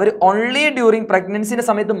 അവർ ഓൺലി ഡ്യൂറിങ് പ്രഗ്നൻസിന്റെ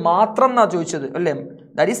സമയത്ത് മാത്രം എന്നാ ചോദിച്ചത് അല്ലേ?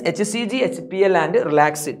 That is HCG, HPL and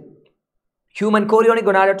relaxin. Human chorionic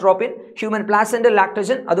ഗൊനാഡോട്രോപ്പിൻ, human placental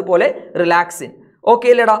Lactogen, അതുപോലെ റിലാക്സിൻ. ഓക്കെ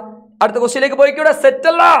അല്ലേടാ? അടുത്ത ക്വസ്റ്റ്യനിലേക്ക് പോയിക്കൂടെ? സെറ്റ്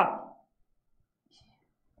അല്ല?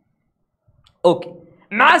 Okay,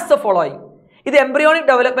 match the following. ഇത് എംബ്രിയോണിക്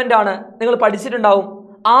ഡെവലപ്മെന്റ് ആണ്. നിങ്ങൾ പഠിച്ചിട്ടുണ്ടാവും.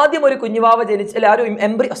 ആദ്യം ഒരു കുഞ്ഞുവാവ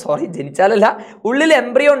ജനിച്ചാലല്ല, ഉള്ളിൽ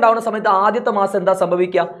എംബ്രിയോ ഉണ്ടാവുന്ന സമയത്ത് ആദ്യത്തെ മാസം എന്താ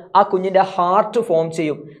സംഭവിക്കുക? ആ കുഞ്ഞിന്റെ ഹാർട്ട് ഫോം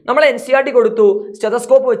ചെയ്യും. നമ്മൾ NCERT കൊടുത്തു,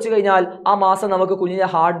 സ്റ്റെതസ്കോപ്പ് വെച്ച് കഴിഞ്ഞാൽ ആ മാസം നമുക്ക് കുഞ്ഞിന്റെ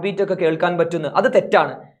ഹാർട്ട് ബീറ്റ് ഒക്കെ കേൾക്കാൻ പറ്റുന്നു. അത്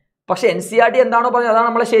തെറ്റാണ്. പക്ഷെ NCERT എന്താണോ പറഞ്ഞത് അതാണ്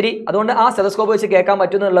നമ്മളെ ശരി. അതുകൊണ്ട് ആ സ്റ്റെതസ്കോപ്പ് വെച്ച് കേൾക്കാൻ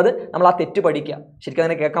പറ്റുന്നുള്ളത് നമ്മൾ ആ തെറ്റ് പഠിക്കുക. ശരിക്കും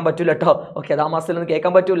അങ്ങനെ കേൾക്കാൻ പറ്റൂല കേട്ടോ. ഓക്കെ, അത് ആ മാസത്തിലൊന്നും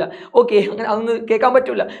കേൾക്കാൻ പറ്റൂല. ഓക്കെ, അങ്ങനെ അതൊന്നും കേൾക്കാൻ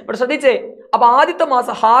പറ്റൂല. പക്ഷെ ശ്രദ്ധിച്ചേ, അപ്പൊ ആദ്യത്തെ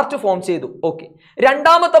മാസം ഹാർട്ട് ഫോം ചെയ്തു. ഓക്കെ,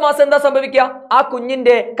 രണ്ടാമത്തെ മാസം എന്താ സംഭവിക്കുക? ആ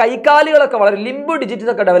കുഞ്ഞിന്റെ കൈകാലുകളൊക്കെ വളരെ ലിംബ്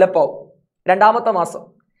ഡിജിറ്റ്സ് ഒക്കെ ഡെവലപ്പ് ആവും രണ്ടാമത്തെ മാസം.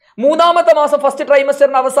 മൂന്നാമത്തെ മാസം ഫസ്റ്റ്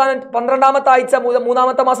ട്രൈമസ്റ്ററിന് അവസാനം 12ാമത്തെ ആഴ്ച,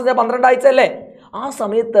 മൂന്നാമത്തെ മാസം 12 ആഴ്ച അല്ലേ? ആ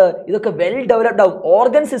സമയത്ത് ഇതൊക്കെ വെൽ ഡെവലപ്ഡ് ആവും.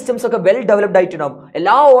 ഓർഗൻ സിസ്റ്റംസ് ഒക്കെ വെൽ ഡെവലപ്ഡ് ആയിട്ടുണ്ടാവും.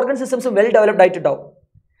 എല്ലാ ഓർഗൻ സിസ്റ്റംസും വെൽ ഡെവലപ്ഡ് ആയിട്ടുണ്ടാവും.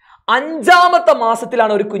 5ാമത്തെ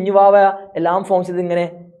മാസത്തിലാണ് ഒരു കുഞ്ഞുവാവ എല്ലാം ഫോം ചെയ്ത് ഇങ്ങനെ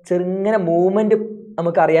ചെറുങ്ങനെ മൂവ്മെന്റ്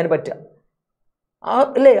നമുക്ക് അറിയാൻ പറ്റുക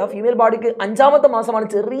അല്ലേ? ആ ഫീമെയിൽ ബോഡിക്ക് 5ാമത്തെ മാസമാണ്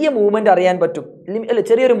ചെറിയ മൂവ്മെന്റ് അറിയാൻ പറ്റും അല്ലേ?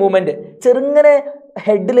 ചെറിയൊരു മൂവ്മെന്റ്, ചെറുങ്ങനെ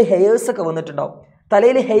ഹെഡിൽ ഹെയേഴ്സ് ഒക്കെ വന്നിട്ടുണ്ടാവും,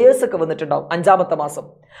 തലയിൽ ഹെയേഴ്സ് ഒക്കെ വന്നിട്ടുണ്ടാവും 5ാമത്തെ മാസം.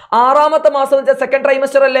 6ാമത്തെ മാസം എന്ന് വെച്ചാൽ സെക്കൻഡ്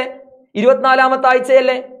ട്രൈമസ്റ്റർ അല്ലേ? 24ാമത്തെ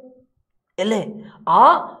ആഴ്ചയല്ലേ അല്ലേ? ആ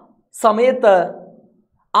സമയത്ത്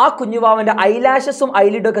ആ കുഞ്ഞുവാവന്റെ ഐലാഷസും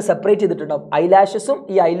ഐലിഡും ഒക്കെ സെപ്പറേറ്റ് ചെയ്തിട്ടുണ്ടാവും. ഐലാഷസും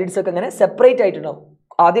ഈ ഐലിഡ്സ് ഒക്കെ ഇങ്ങനെ സെപ്പറേറ്റ് ആയിട്ടുണ്ടാവും.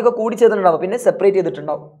 ആദ്യമൊക്കെ കൂടി ചേർന്നിട്ടുണ്ടാവും, പിന്നെ സെപ്പറേറ്റ്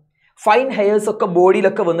ചെയ്തിട്ടുണ്ടാവും. ഫൈൻ ഹെയേഴ്സ് ഒക്കെ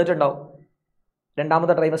ബോഡിയിലൊക്കെ വന്നിട്ടുണ്ടാവും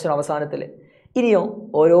 2ാമത്തെ ട്രൈമസ്റ്റർ അവസാനത്തിൽ. ഇനിയോ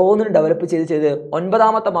ഓരോന്നിനും ഡെവലപ്പ് ചെയ്ത്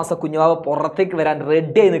 9ാമത്തെ മാസം കുഞ്ഞുവാവ പുറത്തേക്ക് വരാൻ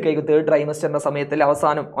റെഡി ആയി നിൽക്കും. 3rd ട്രൈമസ്റ്ററിന്റെ സമയത്തിൽ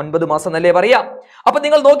അവസാനം 9 മാസം എന്നല്ലേ പറയാം. അപ്പൊ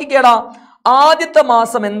നിങ്ങൾ നോക്കിക്കേടാ, ആദ്യത്തെ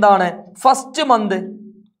മാസം എന്താണ്?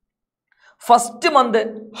 First month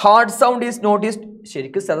hard sound is noticed.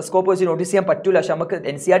 ശരിക്കും സ്റ്റെതസ്കോപ്പ് വെച്ച് നോട്ടീസ് ചെയ്യാൻ പറ്റൂല, പക്ഷെ നമുക്ക്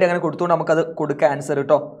NCERT അങ്ങനെ കൊടുത്തുകൊണ്ട് നമുക്കത് കൊടുക്കാം ആൻസർ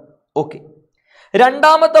കേട്ടോ. ഓക്കെ,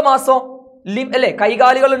 2ാമത്തെ മാസം അല്ലേ,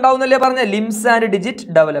 കൈകാലുകൾ ഉണ്ടാവുന്നല്ലേ പറഞ്ഞ, ലിംസ് ആൻഡ് ഡിജിറ്റ്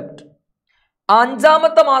ഡെവലപ്ഡ്.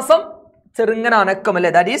 5ാമത്തെ മാസം ചെറുങ്ങനെ അനക്കം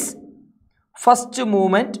അല്ലേ, that is first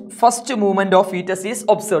movement of foetus is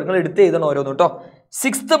observe. നിങ്ങൾ എടുത്ത് എഴുതണം ഓരോന്നും കേട്ടോ.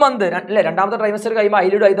 6th മന്ത് അല്ലേ, 2ാമത്തെ ട്രൈമസ്റ്റർ കഴിയുമ്പോൾ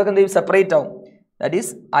ഐലിഡ് ഇതൊക്കെ എന്ത് ചെയ്യും? സെപ്പറേറ്റ് ആവും. That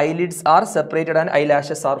is eyelids R separated and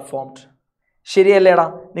eyelashes are formed. ശരിയല്ലേടാ?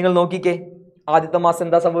 നിങ്ങൾ നോക്കിക്കേ, ആദ്യത്തെ മാസം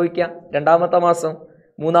എന്താ സംഭവിക്കുക? 2ാമത്തെ മാസം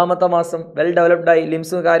 3ാമത്തെ മാസം വെൽ ഡെവലപ്ഡ് ആയി,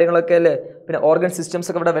 ലിംസും കാര്യങ്ങളൊക്കെ അല്ലേ. പിന്നെ ഓർഗൻ സിസ്റ്റംസ്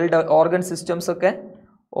ഒക്കെ ഇവിടെ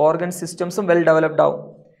ഓർഗൻ സിസ്റ്റംസും വെൽ ഡെവലപ്ഡ് ആവും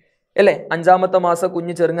അല്ലേ. 5ാമത്തെ മാസം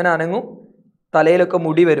കുഞ്ഞ് ചെറുങ്ങനെ അനങ്ങും, തലയിലൊക്കെ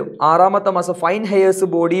മുടി വരും. 6ാമത്തെ മാസം ഫൈൻ ഹെയേഴ്സ്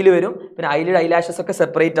ബോഡിയിൽ വരും, പിന്നെ ഐലാഷസ് ഒക്കെ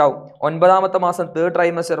സെപ്പറേറ്റ് ആവും. 9ാമത്തെ മാസം 3rd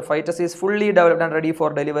trimester ഫൈറ്റസ് is fully developed and ready for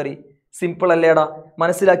delivery. Simple അല്ലേടാ?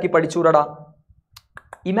 മനസ്സിലാക്കി പഠിച്ചൂടാ?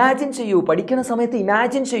 ഇമാജിൻ ചെയ്യൂ, പഠിക്കുന്ന സമയത്ത്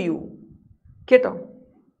ഇമാജിൻ ചെയ്യൂ കേട്ടോ.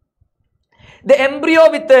 The embryo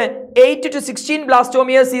with 8 to 16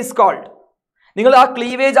 blastomeres is called. നിങ്ങൾ ആ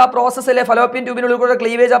ക്ലീവേജ്, ആ പ്രോസസ് അല്ലേ, ഫലോപ്പിയൻ ട്യൂബിനുള്ളിൽ കൂടെ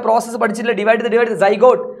ക്ലീവേജ്, ആ പ്രോസസ് പഠിച്ചിട്ടില്ല. ഡിവൈഡ്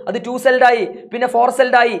സൈഗോട്ട്, അത് 2 സെൽഡ് ആയി, പിന്നെ 4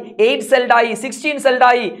 സെൽഡ് ആയി, 8 സെൽഡ് ആയി, 16 സെൽഡ്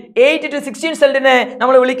ആയി. 8 to 16 സെൽഡിനെ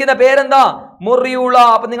നമ്മൾ വിളിക്കുന്ന പേരെന്താ? മൊറിയൂള.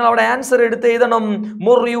 അപ്പൊ നിങ്ങൾ അവിടെ ആൻസർ എടുത്ത് എഴുതണം.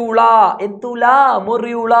 മൊറിയൂള.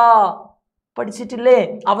 പഠിച്ചിട്ടില്ലേ?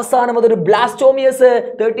 അവസാനം അതൊരു ബ്ലാസ്റ്റോമിയസ്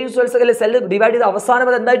 13 സെൽസ് സെൽ ഡിവൈഡ് ചെയ്ത് അവസാനം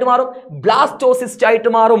അത് എന്തായിട്ട് മാറും? ബ്ലാസ്റ്റോസിസ്റ്റ് ആയിട്ട്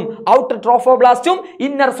മാറും. Outer ട്രോഫോബ്ലാസ്റ്റും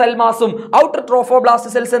inner cell മാസും. Outer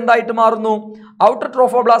trophoblast cells എന്തായിട്ട് മാറുന്നു? ഔട്ടർ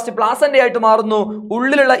ട്രോഫോബ്ലാസ്റ്റ് പ്ലാസന്റ ആയിട്ട് മാറുന്നു.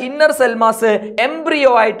 ഉള്ളിലുള്ള ഇന്നർ സെൽ മാസ്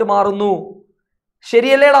എംബ്രിയോ ആയിട്ട് മാറുന്നു.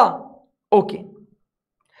 ശരിയല്ലേടാ? Okay.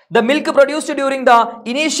 The milk produced during the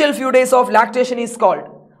initial few days of lactation is called.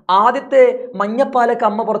 ആദ്യത്തെ മഞ്ഞപ്പാലൊക്കെ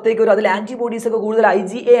അമ്മ പുറത്തേക്ക് വരും, അതിൽ ആന്റിബോഡീസ് ഒക്കെ കൂടുതൽ,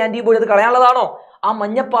 IgA ആന്റിബോഡി, അത് കളയാനുള്ളതാണോ? ആ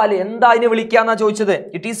മഞ്ഞപ്പാല് എന്താ അതിനെ വിളിക്കാന്നാ ചോദിച്ചത്?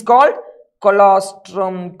 It is called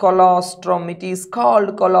കൊളോസ്ട്രം. കൊളോസ്ട്രം, it is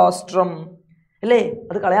called കൊളോസ്ട്രം അല്ലേ?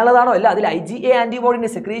 അത് കളയാനുള്ളതാണോ? അല്ല, അതിൽ IgA ആന്റിബോഡി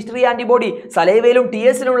ഉണ്ട്, സെക്രീറ്ററി ആന്റിബോഡി, സലൈവയിലും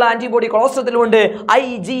TSലുള്ള ആന്റിബോഡി കൊളോസ്ട്രത്തിലും ഉണ്ട്.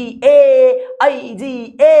 IgA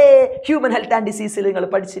ഹ്യൂമൻ ഹെൽത്ത് ആൻഡ് ഡിസീസിൽ നിങ്ങൾ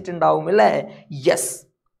പഠിച്ചിട്ടുണ്ടാവും അല്ലേ? യെസ്.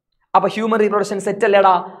 അപ്പൊ ഹ്യൂമൻ റീപ്രൊഡക്ഷൻ സെറ്റ്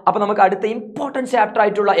അല്ലേടാ? അപ്പൊ നമുക്ക് അടുത്ത ഇമ്പോർട്ടന്റ് ചാപ്റ്റർ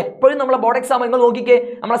ആയിട്ടുള്ള, എപ്പോഴും നമ്മളെ ബോർഡ് എക്സാം നിങ്ങൾ നോക്കിക്കേ,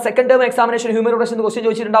 നമ്മളെ second term examination human reproduction question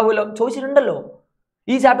ചോദിച്ചിട്ടുണ്ടല്ലോ.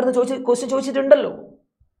 ഈ ചാപ്റ്ററിന് ക്വസ്റ്റ്യൻ ചോദിച്ചിട്ടുണ്ടല്ലോ.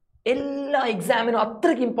 എല്ലാ എക്സാമിനും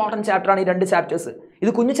അത്രയ്ക്ക് ഇമ്പോർട്ടന്റ് ചാപ്റ്റർ ആണ് ഈ 2 ചാപ്റ്റേഴ്സ്.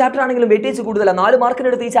 ഇത് കുഞ്ഞു ചാപ്റ്റർ ആണെങ്കിലും വെയിറ്റേജ് കൂടുതലാണ്. 4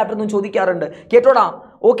 മാർക്കിനടുത്ത് ഈ ചാപ്റ്റർ ഒന്നും ചോദിക്കാറുണ്ട്. കേട്ടോടാ?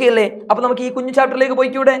 ഓക്കെ അല്ലേ? അപ്പൊ നമുക്ക് ഈ കുഞ്ഞു ചാപ്റ്ററിലേക്ക്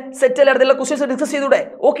പോയിക്കൂടെ? സെറ്റ് അല്ലേ? അടുത്തുള്ള ക്വസ്റ്റ്യൻസ് ഡിസ്കസ് ചെയ്തൂടെ?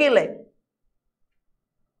 ഓക്കെ അല്ലേ?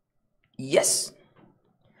 യെസ്.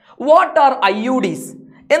 What are IUDs?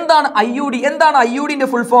 എന്താണ് IUD? എന്താണ് IUDന്റെ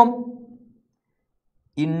full form?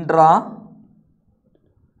 Intra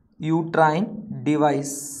uterine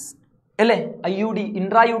device അല്ലേ? IUD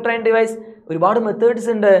intra uterine device. ഒരുപാട് മെത്തേഡ്സ്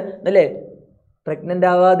ഉണ്ട് അല്ലേ? പ്രഗ്നന്റ്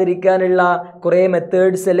ആവാതിരിക്കാനുള്ള കുറേ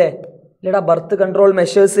മെത്തേഡ്സ് അല്ലേ? അല്ലേടാ? ബർത്ത് കൺട്രോൾ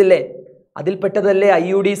മെഷേഴ്സ് ഇല്ലേ? അതിൽപ്പെട്ടതല്ലേ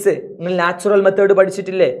IUDs? നിങ്ങൾ നാച്ചുറൽ മെത്തേഡ്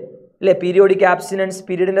പഠിച്ചിട്ടില്ലേ അല്ലേ? പീരിയോഡിക് ആബ്സ്റ്റിനൻസ്,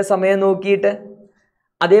 പീരീഡിന്റെ സമയം നോക്കിയിട്ട്.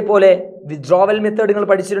 അതേപോലെ വിത്ഡ്രോവൽ മെത്തേഡ് നിങ്ങൾ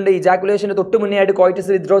പഠിച്ചിട്ടുണ്ട്. ഇജാക്കുലേഷന് തൊട്ട് മുന്നേ ആയിട്ട്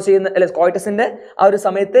കോയിറ്റസ് വിത്ഡ്രോ ചെയ്യുന്ന, അല്ലെ, കോയിറ്റസിന്റെ ആ ഒരു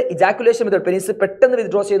സമയത്ത് ഇജാക്കുലേഷൻ മെത്തേഡ്, പെനിസ് പെട്ടെന്ന്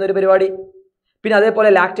വിത്ഡ്രോ ചെയ്യുന്ന ഒരു പരിപാടി. പിന്നെ അതേപോലെ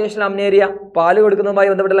ലാക്ടേഷൻ അമ്നേരിയ, പാല് കൊടുക്കുന്നതുമായി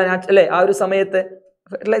ബന്ധപ്പെട്ടുള്ള അല്ലേ, ആ ഒരു സമയത്ത്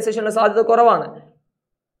ഫെർട്ടിലൈസേഷനുള്ള സാധ്യത കുറവാണ്.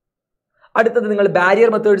 അടുത്തത് നിങ്ങൾ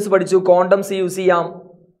ബാരിയർ മെത്തേഡ്സ് പഠിച്ചു, കോണ്ടംസ് യൂസ് ചെയ്യാം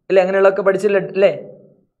അല്ലെ, അങ്ങനെയുള്ളതൊക്കെ പഠിച്ചില്ല അല്ലേ?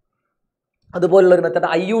 അതുപോലുള്ള ഒരു method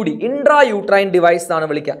IUD, intra uterine device എന്നാണ്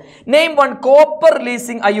വിളിക്കുക. Name one copper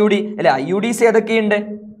releasing IUD അല്ലെ? IUDs ഏതൊക്കെയുണ്ട്?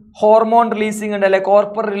 ഹോർമോൺ റിലീസിംഗ് ഉണ്ട് അല്ലെ,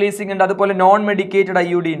 കോപ്പർ റിലീസിംഗ് ഉണ്ട്, അതുപോലെ നോൺ മെഡിക്കേറ്റഡ്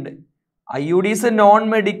IUD ഉണ്ട്. IUDs നോൺ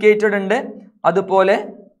മെഡിക്കേറ്റഡ് ഉണ്ട്, അതുപോലെ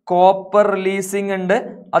കോപ്പർ റിലീസിംഗ് ഉണ്ട്,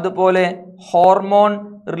 അതുപോലെ ഹോർമോൺ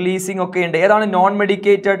റിലീസിംഗ് ഒക്കെ ഉണ്ട്. ഏതാണ് non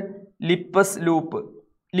medicated? Lippes loop.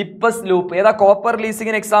 Lippes loop ഏതാ? കോപ്പർ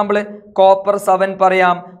റിലീസിംഗിന് എക്സാമ്പിൾ കോപ്പർ 7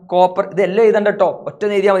 പറയാം. കോപ്പർ ഇതെല്ലാം എഴുതണ്ട കേട്ടോ, ഒറ്റ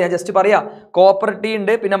എഴുതിയാൽ മതി. ഞാൻ ജസ്റ്റ് പറയാം. കോപ്പർ T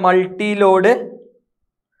ഉണ്ട്, പിന്നെ മൾട്ടി ലോഡ്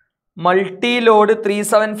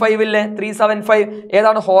 375 ഇല്ലേ? 375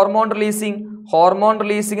 ഏതാണ്? Hormone releasing. ഹോർമോൺ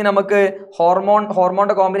റിലീസിങ് നമുക്ക്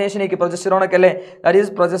ഹോർമോണിന്റെ കോമ്പിനേഷനേക്ക് പ്രൊജസ്റ്ററോൺ ഒക്കെ അല്ലേ? ദാറ്റ്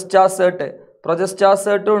ഈസ്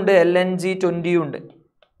പ്രൊജസ്റ്റാസേർട്ടും ഉണ്ട്, LNG-20 ഉണ്ട്.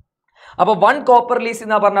 അപ്പോൾ 1 കോപ്പർ റിലീസിംഗ്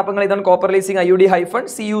എന്നാ പറഞ്ഞ, അപ്പോൾ നിങ്ങൾ ഇതാണ് കോപ്പർ റിലീസിംഗ്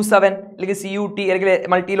IUD-CU7 അല്ലെങ്കിൽ CUT അല്ലെങ്കിൽ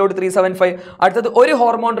മൾട്ടി ലോഡ് 375. അടുത്തത് ഒരു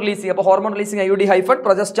ഹോർമോൺ റിലീസിംഗ്, അപ്പോൾ ഹോർമോൺ റിലീസിംഗ്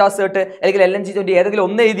IUD-പ്രൊജസ്റ്റാസേർട്ട് അല്ലെങ്കിൽ LNG-20 ഏതെങ്കിലും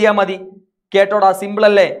ഒന്ന് എഴുതിയാൽ മതി. കേട്ടോടാ? സിമ്പിൾ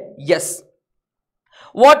അല്ലേ? യെസ്.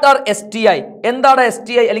 What are STI? എന്താണ്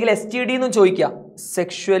STI അല്ലെങ്കിൽ STD എന്നും ചോദിക്കാം.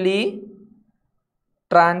 സെക്ഷുവലി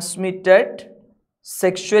ട്രാൻസ്മിറ്റഡ്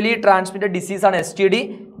ഡിസീസ് ആണ് STD.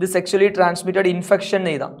 ഇത് സെക്ഷുവലി ട്രാൻസ്മിറ്റഡ് ഇൻഫെക്ഷൻ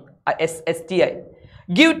എഴുതാം STI.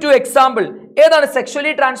 Give to example. ഏതാണ്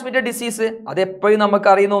സെക്ഷുവലി ട്രാൻസ്മിറ്റഡ് ഡിസീസ്? അത് എപ്പോഴും നമുക്ക്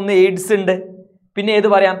അറിയുന്ന ഒന്ന് എയ്ഡ്സ് ഉണ്ട്, പിന്നെ ഏത്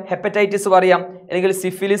പറയാം? ഹെപ്പറ്റൈറ്റിസ് പറയാം, അല്ലെങ്കിൽ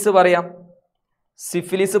സിഫിലിസ്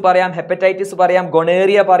പറയാം, ഹെപ്പറ്റൈറ്റിസ് പറയാം,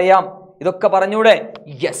 ഗൊണേറിയ പറയാം. ഇതൊക്കെ പറഞ്ഞൂടെ?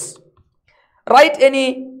 Yes. Right any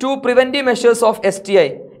 2 preventive measures of STI.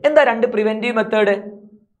 എന്താ 2 preventive method?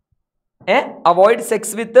 Avoid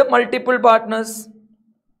sex with multiple partners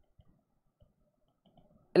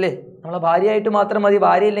അല്ലേ? നമ്മളെ ഭാര്യയായിട്ട് മാത്രം മതി,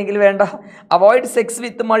 ഭാര്യ ഇല്ലെങ്കിൽ വേണ്ട. Avoid sex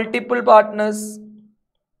with multiple partners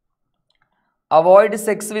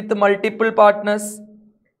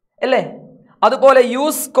അല്ലേ? അതുപോലെ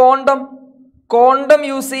യൂസ് കോണ്ടം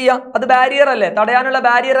യൂസ് ചെയ്യുക. അത് ബാരിയർ അല്ലേ? തടയാനുള്ള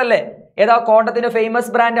ബാരിയർ അല്ലേ? ഏതാ കോണ്ടത്തിന്റെ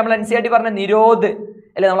ഫേമസ് ബ്രാൻഡ്? നമ്മൾ NCERT പറഞ്ഞ നിരോധ്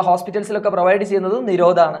അല്ലേ? നമ്മളെ ഹോസ്പിറ്റൽസിലൊക്കെ പ്രൊവൈഡ് ചെയ്യുന്നത്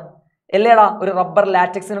നിരോധാണ് അല്ലേടാ? ഒരു റബ്ബർ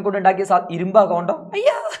ലാറ്റക്സിനെ കൊണ്ട് ഉണ്ടാക്കിയ ഇരുമ്പാ കോണ്ടം?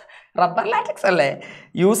 അയ്യാ, റബ്ബർ ലാറ്റക്സ് അല്ലേ?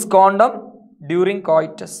 യൂസ് കോണ്ടം ഡ്യൂറിങ്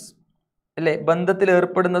കോയിറ്റസ് അല്ലേ? ബന്ധത്തിൽ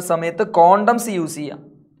ഏർപ്പെടുന്ന സമയത്ത് കോണ്ടംസ് യൂസ് ചെയ്യാം.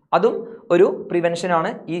 അതും ഒരു പ്രിവെൻഷനാണ്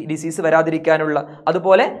ഈ ഡിസീസ് വരാതിരിക്കാനുള്ള.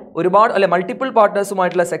 അതുപോലെ ഒരുപാട് അല്ലെ മൾട്ടിപ്പിൾ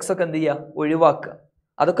പാർട്ട്നേഴ്സുമായിട്ടുള്ള സെക്സ് ഒക്കെ എന്ത് ചെയ്യുക? ഒഴിവാക്കുക.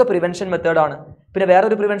 അതൊക്കെ പ്രിവെൻഷൻ മെത്തേഡാണ്. പിന്നെ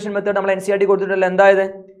വേറൊരു പ്രിവെൻഷൻ മെത്തേഡ് നമ്മൾ NCERT കൊടുത്തിട്ടുള്ള എന്തായത്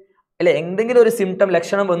അല്ലെ? എന്തെങ്കിലും ഒരു സിംറ്റം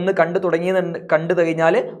ലക്ഷണം ഒന്ന് കണ്ടു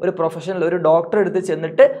കഴിഞ്ഞാൽ ഒരു പ്രൊഫഷണൽ, ഒരു ഡോക്ടറെ അടുത്ത്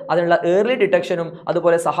ചെന്നിട്ട് അതിനുള്ള ഏർലി ഡിറ്റക്ഷനും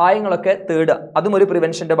അതുപോലെ സഹായങ്ങളൊക്കെ തേടുക. അതും ഒരു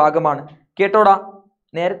പ്രിവെൻഷന്റെ ഭാഗമാണ്. കേട്ടോടാ?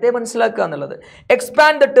 നേരത്തെ മനസ്സിലാക്കുക എന്നുള്ളത്.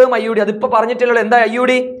 Expand the term IUD. അതിപ്പോൾ പറഞ്ഞിട്ടുള്ളത് എന്താ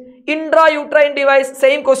IUD? Intrauterine device,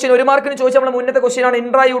 same question, 1 മാർക്കിന് ചോദിച്ച നമ്മൾ മുന്നത്തെ ക്വസ്റ്റ്യൻ ആണ്.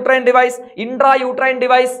 ഇൻട്രായൂട്രൈൻ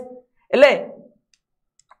ഡിവൈസ് അല്ലേ,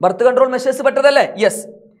 birth control measures പെട്ടതല്ലേ? Yes.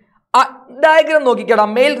 Diagram നോക്കിക്കടാ,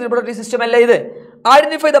 mail reproductive system അല്ലേ ഇത്.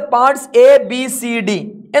 Identify the parts A B C D.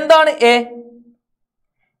 എന്താണ് എ?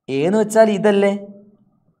 എന്ന് വെച്ചാൽ ഇതല്ലേ,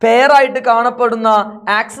 പെയറായിട്ട് കാണപ്പെടുന്ന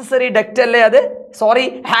ആക്സസറി ഡക്റ്റ് അല്ലേ അത്, സോറി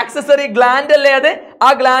ആക്സസറി ഗ്ലാൻഡ് അല്ലേ അത്. ആ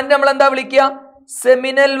ഗ്ലാൻഡ് നമ്മൾ എന്താ വിളിക്കുക?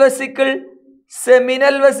 Seminal vesicle.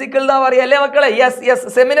 സെമിനൽ വെസിക്കിൾ എന്നാ പറയാ അല്ലേ മക്കളെ? യെസ് യെസ്,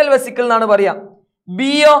 സെമിനൽ വെസിക്കിൾ എന്നാണ് പറയാ.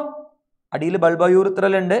 ബിയോ, അടിയിൽ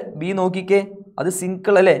ബൾബയൂറിത്രൽ ഉണ്ട്. ബി നോക്കിക്കേ, അത്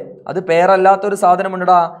സിങ്കിൾ അല്ലേ, അത് പെയറല്ലാത്തൊരു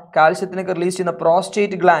സാധനമുണ്ടടാ, കാൽഷ്യത്തിനൊക്കെ റിലീസ് ചെയ്യുന്ന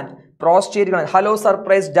prostate gland. Prostate gland. Hello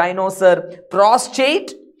surprise dinosaur.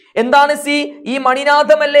 Prostate. എന്താണ് സി? ഈ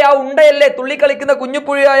മണിനാഥമല്ലേ, ആ ഉണ്ടയല്ലേ, തുള്ളിക്കളിക്കുന്ന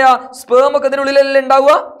കുഞ്ഞുപുഴിയായ സ്പേം ഒക്കെ ഇതിനുള്ളിലല്ലേ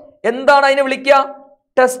ഉണ്ടാവുക. എന്താണ് അതിനെ വിളിക്കുക?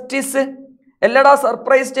 ടെസ്റ്റിസ്. അല്ലടാ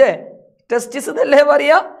സർപ്രൈസ്, ടെസ്റ്റിസ് എന്നല്ലേ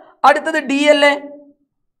പറയാ. അടുത്തത് ഡി അല്ലേ.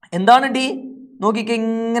 എന്താണ് ഡി? നോക്കിക്കേ,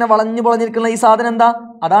 ഇങ്ങനെ വളഞ്ഞു പൊളഞ്ഞിരിക്കുന്ന ഈ സാധനം എന്താ?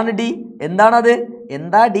 അതാണ് ഡി. എന്താണത്?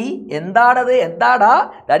 എന്താ ഡി? എന്താണത്? എന്താടാ?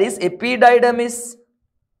 That is എപ്പിഡൈഡമിസ്.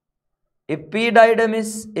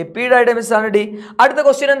 എപ്പിഡൈഡമിസ്. എപ്പിഡൈഡമിസ് ആണ് ഡി. അടുത്ത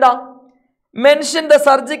ക്വസ്റ്റ്യൻ എന്താ? Mention the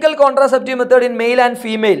surgical contraceptive method in male and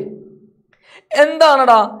female.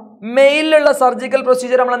 എന്താണടാ മെയിലുള്ള surgical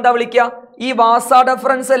procedure നമ്മൾ എന്താ വിളിക്കുക? ഈ വാസ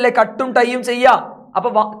ഡിഫറൻസ് അല്ലേ, കട്ടും ടൈയും ചെയ്യാ. അപ്പൊ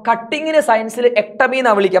കട്ടിങ്ങിന് സയൻസിൽ എക്ടമി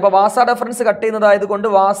എന്നാ വിളിക്കുക. അപ്പൊ വാസ ഡിഫറൻസ് കട്ട് ചെയ്യുന്നതായത് കൊണ്ട്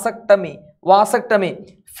വാസക്ടമി. വാസക്ടമി.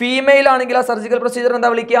 ഫീമെയിൽ ആണെങ്കിൽ ആ സർജിക്കൽ പ്രൊസീജിയർ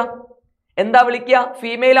എന്താ വിളിക്കുക? എന്താ വിളിക്കുക?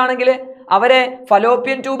 ഫീമെയിൽ ആണെങ്കിൽ അവരെ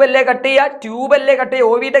ഫലോപ്പിയൻ ട്യൂബ് അല്ലേ കട്ട് ചെയ്യുക, ട്യൂബ് അല്ലേ കട്ട്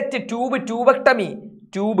ചെയ്യുക, oviduct, tube, tubectomy,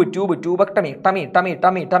 tube, tube, tubectomy, tummy, tummy,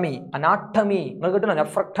 tummy, tummy, anatomy, നിങ്ങൾ കിട്ടുന്ന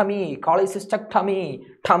nephrectomy, cholecystectomy,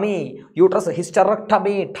 tummy, uterus,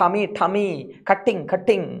 hysterectomy, tummy, tummy, cutting,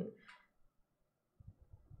 cutting.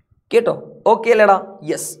 കേട്ടോ? ഓക്കെ അല്ലേടാ?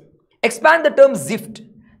 Yes. Expand the term Swift.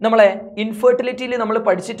 നമ്മളെ ഇൻഫെർട്ടിലിറ്റിയിൽ നമ്മൾ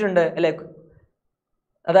പഠിച്ചിട്ടുണ്ട് അല്ലേ,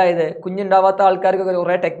 അതായത് കുഞ്ഞുണ്ടാവാത്ത ആൾക്കാർക്കൊക്കെ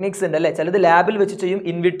കുറേ ടെക്നിക്സ് ഉണ്ട് അല്ലേ. ചിലത് ലാബിൽ വെച്ച് ചെയ്യും,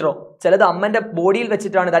 ഇൻവിട്രോ. ചിലത് അമ്മൻ്റെ ബോഡിയിൽ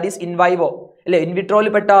വെച്ചിട്ടാണ്, ദാറ്റ് ഈസ് ഇൻവൈവോ അല്ലേ. ഇൻവിട്രോയിൽ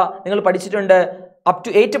പെട്ട നിങ്ങൾ പഠിച്ചിട്ടുണ്ട് അപ്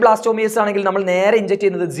ടു 8 ബ്ലാസ്റ്റോമിയസ് ആണെങ്കിൽ നമ്മൾ നേരെ ഇഞ്ചെക്ട്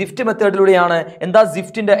ചെയ്യുന്നത് സിഫ്റ്റ് മെത്തേഡിലൂടെയാണ്. എന്താ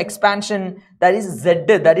സിഫ്റ്റിന്റെ expansion? That is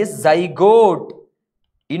said, that is zygote.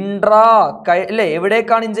 Intra അല്ലേ,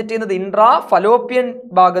 എവിടേക്കാണ് ഇഞ്ചെക്ട് ചെയ്യുന്നത്? ഇൻട്രാ ഫലോപ്പിയൻ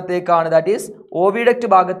ഭാഗത്തേക്കാണ്, ദാറ്റ് ഈസ് ഓവിഡക്റ്റ്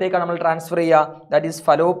ഭാഗത്തേക്കാണ് നമ്മൾ ട്രാൻസ്ഫർ ചെയ്യുക, that is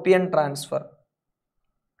Fallopian transfer.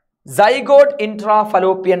 Zygote intra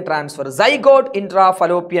Fallopian transfer. Zygote intra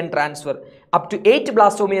Fallopian transfer. Up to 8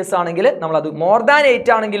 blastomeres ആണെങ്കിൽ നമ്മളത്, മോർ ദാൻ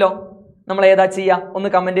 8 ആണെങ്കിലോ നമ്മൾ ഏതാ ചെയ്യുക? ഒന്ന്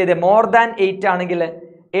കമന്റ് ചെയ്തേ. മോർ ദാൻ 8 ആണെങ്കിൽ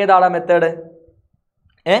ഏതാണ് method?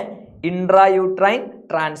 Intrauterine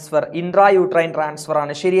transfer. Intrauterine transfer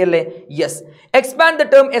ആണ്, ശരിയല്ലേ? Yes. Expand the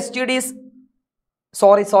term STDs.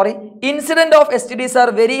 Sorry. Incidence of STDs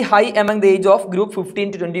are very high among the age of group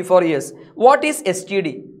 15 to 24 years. What is STD?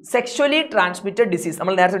 Sexually transmitted disease.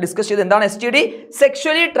 നമ്മൾ നേരത്തെ discuss ചെയ്ത് എന്താണ് STD?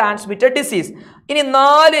 Sexually transmitted disease. ഇനി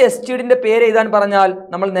 4 STDന്റെ പേര് എഴുതാൻ പറഞ്ഞാൽ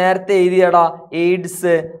നമ്മൾ നേരത്തെ എഴുതിയടാ,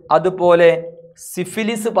 എയ്ഡ്സ്, അതുപോലെ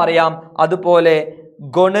സിഫിലിസ് പറയാം, അതുപോലെ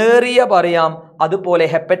ഗൊണേറിയ പറയാം, അതുപോലെ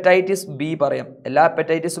ഹെപ്പറ്റൈറ്റിസ് ബി പറയാം. എല്ലാ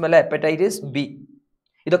ഹെപ്പറ്റൈറ്റിസും അല്ല, ഹെപ്പറ്റൈറ്റിസ് ബി.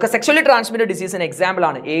 ഇതൊക്കെ സെക്ഷലി ട്രാൻസ്മിറ്റഡ് ഡിസീസിന് എക്സാമ്പിൾ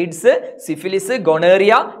ആണ്. AIDS, syphilis,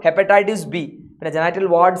 gonorrhoea, hepatitis B, പിന്നെ ജനൈറ്റൽ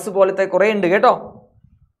വാർഡ്സ് പോലത്തെ കുറെ ഉണ്ട് കേട്ടോ.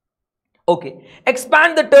 Okay.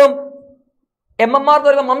 Expand the term. MMR എന്ന്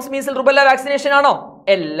പറയുമ്പോൾ മംസ്, മീസിൽ, റുബെല്ല വാക്സിനേഷൻ ആണോ?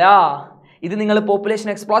 അല്ല. ഇത് നിങ്ങൾ പോപ്പുലേഷൻ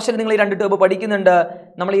എക്സ്പ്ലോഷൻ നിങ്ങൾ ഈ 2 ടേം പഠിക്കുന്നുണ്ട്.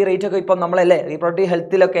 നമ്മൾ ഈ റേറ്റ് ഒക്കെ ഇപ്പം നമ്മളല്ലേ റീപ്രൊഡക്റ്റീവ്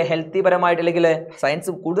ഹെൽത്തിലൊക്കെ ഹെൽത്തി പരമായിട്ട് അല്ലെങ്കിൽ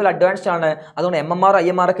സയൻസ് കൂടുതൽ അഡ്വാൻസ്ഡ് ആണ്. അതുകൊണ്ട് MMR,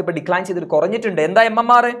 IMR ഒക്കെ ഇപ്പോൾ ഡിക്ലൈൻ ചെയ്തിട്ട് കുറഞ്ഞിട്ടുണ്ട്. എന്താ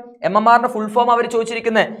MMR? MMRന്റെ ഫുൾ ഫോം അവർ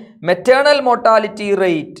ചോദിച്ചിരിക്കുന്നത് മെറ്റേണൽ മോർട്ടാലിറ്റി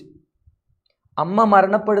റേറ്റ്. അമ്മ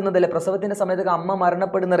മരണപ്പെടുന്നതല്ലേ, പ്രസവത്തിന്റെ സമയത്തൊക്കെ അമ്മ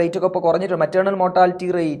മരണപ്പെടുന്ന റേറ്റ് ഒക്കെ ഇപ്പോൾ കുറഞ്ഞിട്ടുണ്ട്. മെറ്റേണൽ മോർട്ടാലിറ്റി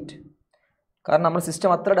റേറ്റ്, കാരണം നമ്മുടെ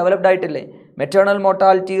സിസ്റ്റം അത്ര ഡെവലപ്ഡ് ആയിട്ടില്ലേ. Maternal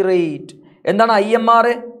mortality rate. എന്താണ് IMR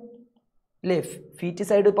അല്ലേ?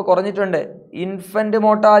 ഫീറ്റിസൈഡ് ഇപ്പോൾ കുറഞ്ഞിട്ടുണ്ട്. ഇൻഫന്റ്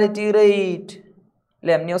മോർട്ടാലിറ്റി റേറ്റ്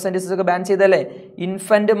അല്ലേ, എംനിയോസെന്റിസിസ് ഒക്കെ ബാൻ ചെയ്തല്ലേ.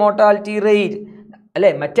 ഇൻഫന്റ് മോർട്ടാലിറ്റി റേറ്റ്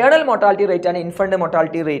അല്ലേ, മെറ്റേണൽ മോർട്ടാലിറ്റി റേറ്റ് ആണ് infant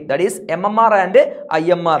mortality rate. That is MMR and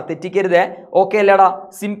IMR. തെറ്റിക്കരുതേ. Okay അല്ലേടാ?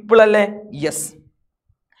 സിമ്പിൾ അല്ലേ? Yes.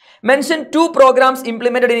 Mention 2 programmes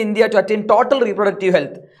implemented in India to attain total reproductive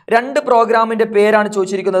health. 2 പ്രോഗ്രാമിന്റെ പേരാണ്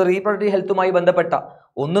ചോദിച്ചിരിക്കുന്നത് റീപ്രൊഡക്റ്റീവ് ഹെൽത്തുമായി ബന്ധപ്പെട്ട.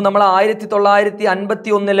 ഒന്ന് നമ്മൾ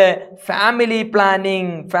 1951 ഫാമിലി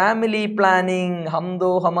പ്ലാനിങ്. ഫാമിലി പ്ലാനിങ്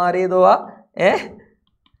ഹംദോ ഹമാരേദോ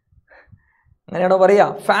അങ്ങനെയാണോ പറയാ?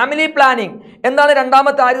 Family planning. എന്താണ്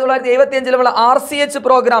രണ്ടാമത്തെ 1975 RCH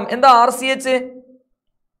പ്രോഗ്രാം? എന്താ RCH?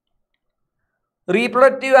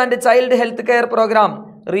 Reproductive and child health care programme.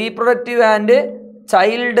 Reproductive and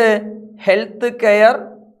child health care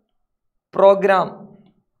programme.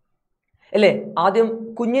 അല്ലേ? ആദ്യം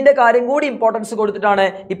കുഞ്ഞിന്റെ കാര്യം കൂടി ഇമ്പോർട്ടൻസ് കൊടുത്തിട്ടാണ്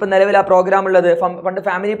ഇപ്പം നിലവിൽ ആ പ്രോഗ്രാം ഉള്ളത്. പണ്ട്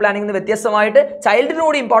ഫാമിലി പ്ലാനിംഗ് വ്യത്യസ്തമായിട്ട്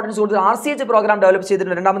ചൈൽഡിനോട് ഇമ്പോർട്ടൻസ് കൊടുത്ത് RCH പ്രോഗ്രാം ഡെവലപ്പ്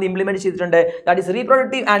ചെയ്തിട്ടുണ്ട്, രണ്ടാമത് ഇംപ്ലിമെന്റ് ചെയ്തിട്ടുണ്ട്. That is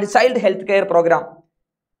reproductive and child health care programme.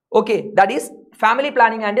 Okay, that is family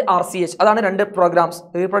planning and RCH. അതാണ് രണ്ട് programmes,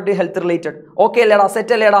 reproductive health related. Okay അല്ലേടാ?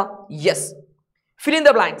 സെറ്റ് അല്ലേടാ? Yes. Fill in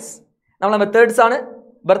the blanks. നമ്മളെ methods ആണ്.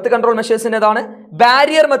 Birth control മെഷേഴ്സിൻ്റെതാണ്.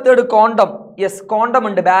 Barrier method condom. Yes, condom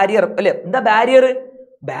ഉണ്ട്. Barrier അല്ലേ? എന്താ barrier?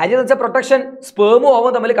 Barrier എന്ന് വെച്ചാൽ പ്രൊട്ടക്ഷൻ. സ്പേമും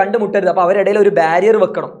ഓവും തമ്മിൽ കണ്ടുമുട്ടരുത്, അപ്പോൾ അവരിടയിൽ ഒരു ബാരിയർ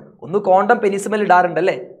വെക്കണം. ഒന്ന് കോണ്ടം പെനിസിമൽ ഇടാറുണ്ട്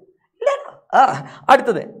അല്ലേ?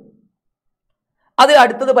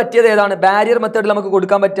 അടുത്തത് പറ്റിയത് ഏതാണ്? ബാരിയർ മെത്തേഡിൽ നമുക്ക്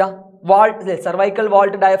കൊടുക്കാൻ പറ്റുക വാൾട്ട് അല്ലേ? Cervical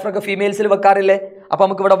Walt, ഡയഫ്രഗം ഫീമെയിൽസിൽ വെക്കാറില്ലേ? അപ്പോൾ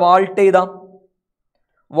നമുക്ക് ഇവിടെ വാൾട്ട്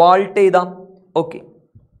എഴുതാം. Okay.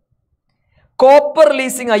 Copper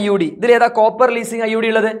leasing IUD. ഇതിലേതാ copper leasing IUD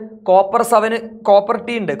ഉള്ളത്? കോപ്പർ 7, കോപ്പർ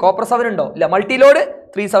T ഉണ്ട്. കോപ്പർ 7 ഉണ്ടോ? ഇല്ല. മൾട്ടിലോഡ്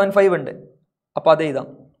 375 ഉണ്ട്. അപ്പോൾ അത് എഴുതാം.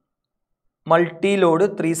 Multiload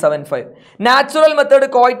 375. Natural method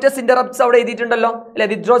coitus interrupts അവിടെ എഴുതിയിട്ടുണ്ടല്ലോ അല്ലെ?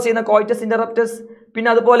 വിത്ഡ്രോ ചെയ്യുന്ന കോയിറ്റസ് ഇന്ററപ്റ്റസ്. പിന്നെ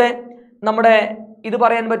അതുപോലെ നമ്മുടെ ഇത്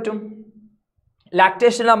പറയാൻ പറ്റും,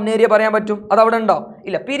 ലാക്ടേഷൻ അമ്നേരിയ പറയാൻ പറ്റും. അതവിടെ ഉണ്ടോ?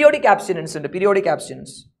 ഇല്ല. പീരിയോഡിക് ആബ്സ്റ്റിനൻസ് ഉണ്ട്. പീരിയോഡിക്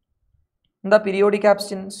ആബ്സ്റ്റിനൻസ് എന്താ? പീരിയോഡിക്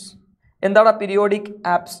ആബ്സ്റ്റിനൻസ് എന്താണ്? പീരിയോഡിക്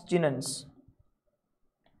ആബ്സ്റ്റിനൻസ്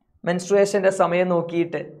മെൻസ്ട്രുവേഷൻ്റെ സമയം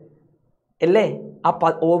നോക്കിയിട്ട് അല്ലേ? ആ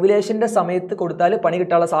ഓവുലേഷൻ്റെ സമയത്ത് കൊടുത്താൽ പണി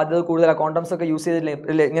കിട്ടാനുള്ള സാധ്യത കൂടുതലാണ്. കോണ്ടംസ് ഒക്കെ യൂസ്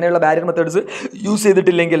ചെയ്തിട്ടില്ലേ? ഇങ്ങനെയുള്ള ബാരിയർ മെത്തേഡ്സ് യൂസ്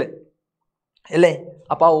ചെയ്തിട്ടില്ലെങ്കിൽ അല്ലേ?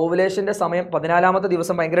 അപ്പോൾ ആ ഓവുലേഷൻ്റെ സമയം 14ാമത്തെ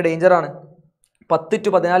ദിവസം ഭയങ്കര ഡേഞ്ചറാണ്. 10 to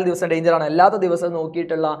 14 ദിവസം ഡേഞ്ചറാണ്. അല്ലാത്ത ദിവസം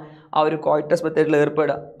നോക്കിയിട്ടുള്ള ആ ഒരു കോയിറ്റസ് മെത്തേഡിൽ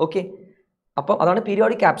ഏർപ്പെടുക. ഓക്കെ, അപ്പം അതാണ്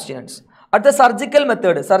പീരിയോഡിക് ആബ്സ്റ്റിനൻസ്. അടുത്ത സർജിക്കൽ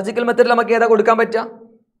മെത്തേഡിൽ നമുക്ക് ഏതാ കൊടുക്കാൻ പറ്റുക?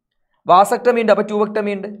 വാസക്ടമി ഉണ്ട്. അപ്പോൾ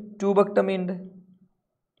ട്യൂബക്ടമി ഉണ്ട്.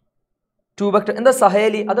 എന്താ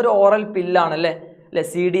സഹേലി? അതൊരു ഓറൽ പില്ലാണ് അല്ലേ?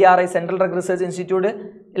 CDRI central drug research institute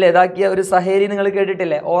അല്ലേ ഇതാക്കിയ ഒരു സഹേലി നിങ്ങൾ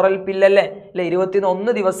കേട്ടിട്ടില്ലേ? ഓറൽ പില്ലല്ലേ?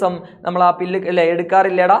 21 ദിവസം നമ്മൾ ആ പില്ല് അല്ലേ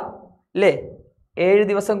എടുക്കാറില്ലേടാ അല്ലേ? 7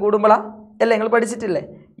 ദിവസം കൂടുമ്പോഴാ അല്ലേ? നിങ്ങൾ പഠിച്ചിട്ടില്ലേ?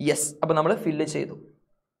 യെസ്. അപ്പോൾ നമ്മൾ ഫില്ല് ചെയ്തു.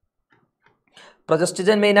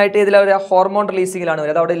 പ്രൊജസ്റ്റിജൻ മെയിനായിട്ട് ഇതിൽ ഒരു ഹോർമോൺ റിലീസിങ്ങിലാണ്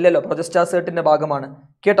വരിക. അത് അവിടെ ഇല്ലല്ലോ, പ്രൊജസ്റ്റാസേർട്ടിൻ്റെ ഭാഗമാണ്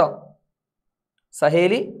കേട്ടോ.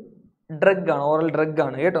 സഹേലി ഡ്രഗാണ്, ഓറൽ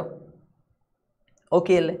ഡ്രഗാണ് കേട്ടോ.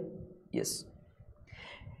 ഓക്കെ അല്ലേ? Yes.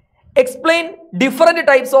 Explain different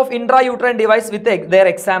types of intrauterine device with their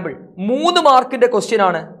example. 3 മാർക്കിൻ്റെ ക്വസ്റ്റ്യൻ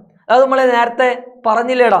ആണ്. അത് നമ്മൾ നേരത്തെ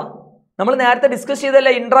പറഞ്ഞില്ലേടാ? നമ്മൾ നേരത്തെ ഡിസ്കസ്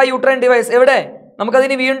ചെയ്തല്ലേ ഇൻട്രായൂട്രൈൻ ഡിവൈസ്? എവിടെ?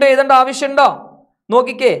 നമുക്കതിന് വീണ്ടും എഴുതേണ്ട ആവശ്യമുണ്ടോ?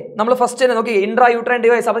 നോക്കിക്കേ, നമ്മൾ ഫസ്റ്റ് തന്നെ നോക്കി ഇൻട്രായൂട്രൈൻ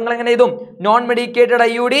ഡിവൈസ്. അപ്പോൾ നിങ്ങൾ എങ്ങനെ എഴുതും? Non medicated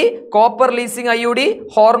IUD, copper leasing IUD,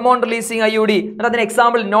 hormone releasing IUD. എന്നിട്ട് അതിന്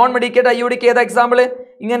എക്സാമ്പിൾ നോൺ മെഡിക്കേറ്റഡ് IUDക്ക് ഏതാ എക്സാമ്പിൾ?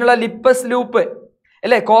 ഇങ്ങനെയുള്ള ലിപ്പസ് ലൂപ്പ്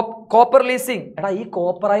അല്ലേ? Copper leasing. എടാ, ഈ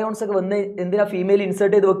കോപ്പർ അയോൺസ് ഒക്കെ വന്ന് എന്തിനാ ഫീമെയിൽ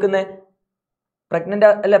ഇൻസേർട്ട് ചെയ്ത് വെക്കുന്നത്? പ്രഗ്നന്റ്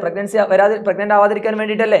അല്ലേ? പ്രഗ്നന്റ് ആവാതിരിക്കാൻ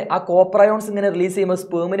വേണ്ടിയിട്ടല്ലേ? ആ കോപ്പർ അയോൺസ് ഇങ്ങനെ റിലീസ് ചെയ്യുമ്പോൾ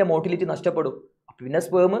സ്പേമിന്റെ മോട്ടിലിറ്റി നഷ്ടപ്പെടും. പിന്നെ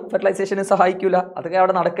സ്പേം ഫെർട്ടിലൈസേഷന് സഹായിക്കില്ല. അതൊക്കെ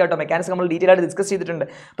അവിടെ നടക്കുക കേട്ടോ. മെക്കാനിക്സ് നമ്മൾ ഡീറ്റെയിൽ ആയിട്ട് ഡിസ്കസ് ചെയ്തിട്ടുണ്ട്.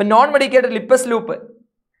 അപ്പം നോൺ മെഡിക്കേറ്റഡ് ലിപ്പസ് ലൂപ്പ്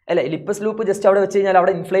അല്ലേ? ലിപ്പസ് ലൂപ്പ് ജസ്റ്റ് അവിടെ വെച്ച് കഴിഞ്ഞാൽ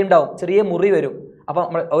അവിടെ ഇൻഫ്ലെയിംഡ് ആവും, ചെറിയ മുറി വരും. അപ്പം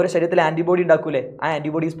നമ്മൾ ഓരോ ശരീരത്തിൽ ആന്റിബോഡി ഉണ്ടാക്കൂലേ? ആ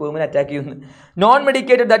ആന്റിബോഡി സ്പേമിനെ അറ്റാക്ക് ചെയ്യുന്നു. Non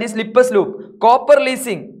medicated that is Lippes loop. Copper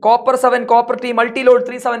leasing, copper 7, copper T, Multiload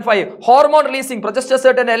 375. Hormone releasing,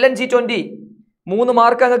 പ്രൊജസ്റ്റസേർട്ടൻ, LNG20. 3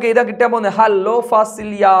 mark അങ്ങ് എഴുതാൻ കിട്ടാൻ പോകുന്നത്. ഹലോ ഫാസിൽ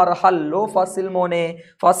യാർ, ഹലോ ഫാസിൽ മോനെ.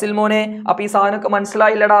 അപ്പോൾ ഈ സാധനമൊക്കെ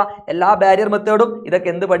മനസ്സിലായില്ലടാ? എല്ലാ ബാരിയർ മെത്തേഡും ഇതൊക്കെ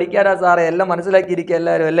എന്ത് പഠിക്കാനാ സാറേ? എല്ലാം മനസ്സിലാക്കിയിരിക്കുക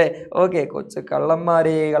എല്ലാവരും അല്ലേ? ഓക്കെ, കൊച്ചു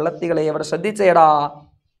കള്ളന്മാരെ, കള്ളത്തികളെ ഇവിടെ ശ്രദ്ധിച്ചേടാ.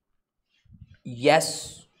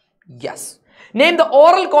 Yes. Name the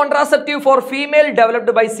oral contraceptive for female developed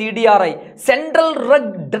by CDRI, Central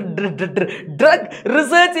Drug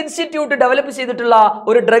Research Institute develop ചെയ്തിട്ടുള്ള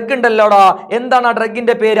ഒരു ഡ്രഗ് ഉണ്ടല്ലോടാ. എന്താണ് ആ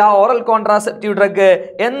ഡ്രഗിന്റെ പേര്? ആ ഓറൽ കോൺട്രാസെപ്റ്റീവ് ഡ്രഗ്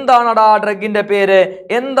എന്താണടാ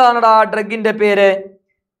ഡ്രഗിന്റെ പേര്?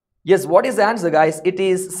 Yes, what is answer guys? It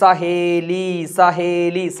is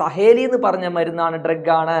Saheli എന്ന് പറഞ്ഞ മരുന്നാണ്,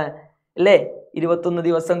 ഡ്രഗാണ് അല്ലേ? 21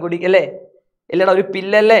 ദിവസം കൂടി അല്ലേ? ഇല്ലടാ, ഒരു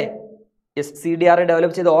പില്ലല്ലേ? യെസ്, CDRI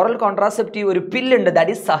ഡെവലപ്പ് ചെയ്ത ഓറൽ കോൺട്രാസെപ്റ്റീവ് ഒരു പില്ലുണ്ട്.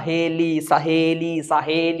 That is Saheli.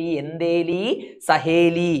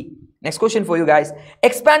 Next question for you guys.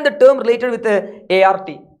 Expand the term related with ART.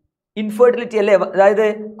 Infertility അല്ലേ? അതായത്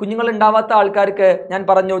കുഞ്ഞുങ്ങൾ ഉണ്ടാവാത്ത ആൾക്കാർക്ക് ഞാൻ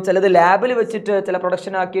പറഞ്ഞു, ചിലത് ലാബിൽ വെച്ചിട്ട് ചില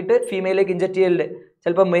പ്രൊഡക്ഷൻ ആക്കിയിട്ട് ഫീമെയിലേക്ക് ഇഞ്ചക്ട് ചെയ്യലുണ്ട്.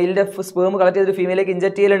 ചിലപ്പോൾ മെയിലിൻ്റെ സ്പേം കളക്ട് ചെയ്തിട്ട് ഫീമെയിലേക്ക്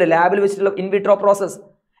ഇഞ്ചക്ട് ചെയ്യലുണ്ട്. ലാബിൽ വെച്ചിട്ടുള്ള ഇൻവിട്രോ പ്രോസസ്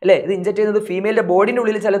അല്ലേ? ഇത് ഇഞ്ചക്ട് ചെയ്യുന്നത് ഫീമെയിലിൻ്റെ ബോഡിൻ്റെ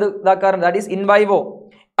ഉള്ളിൽ ചിലത് ഇതാക്കാറുണ്ട്. That is ഇൻവൈവോ.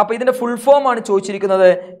 അപ്പോൾ ഇതിന്റെ ഫുൾ ഫോം ആണ് ചോദിച്ചിരിക്കുന്നത്.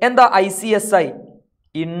 എന്താ? ICSI,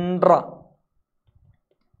 intra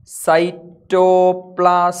cytoplasmic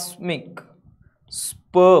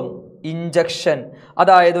sperm injection.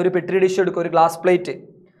 അതായത് ഒരു പെട്രി ഡിഷ് എടുക്കുക, ഒരു ഗ്ലാസ് പ്ലേറ്റ്.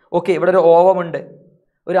 ഓക്കെ, ഇവിടെ ഒരു ഓവം ഉണ്ട്,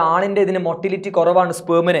 ഒരു ആണിൻ്റെ ഇതിന് മൊട്ടിലിറ്റി കുറവാണ്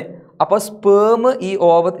സ്പേമിന്. അപ്പോൾ സ്പേം ഈ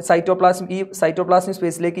സൈറ്റോപ്ലാസ്മിക്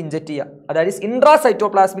സ്പേസിലേക്ക് ഇഞ്ചക്ട് ചെയ്യുക, അതായത് ഇൻട്രാ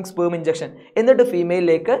സൈറ്റോപ്ലാസ്മിക് സ്പേം ഇഞ്ചക്ഷൻ. എന്നിട്ട്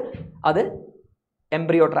ഫീമെയിലിലേക്ക് അത്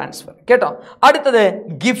എംബ്രിയോ ട്രാൻസ്ഫർ. കേട്ടോ. അടുത്തത്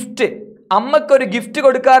ഗിഫ്റ്റ്. അമ്മക്കൊരു ഗിഫ്റ്റ്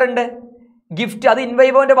കൊടുക്കാറുണ്ട്. ഗിഫ്റ്റ് അത്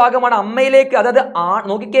ഇൻവൈവോന്റെ ഭാഗമാണ്. അമ്മയിലേക്ക്, അതായത്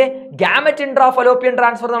നോക്കിക്കേ, ഗാമറ്റ് ഇൻട്രാ ഫലോപ്പിയൻ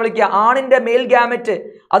ട്രാൻസ്ഫർ എന്ന് വിളിക്കുക. ആണിന്റെ മെയിൽ ഗാമറ്റ്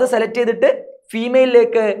അത് സെലക്ട് ചെയ്തിട്ട്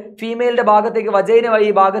ഫീമെയിലിലേക്ക്, ഫീമെയിലിന്റെ ഭാഗത്തേക്ക് വജൈന വഴി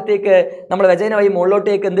ഭാഗത്തേക്ക് നമ്മൾ വജൈന വഴി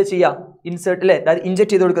മുകളിലോട്ടേക്ക് എന്ത് ചെയ്യാം, ഇൻസേർട്ട് അല്ലേ,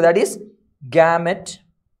 ഇൻജക്ട് ചെയ്ത് കൊടുക്കുക. That is gamut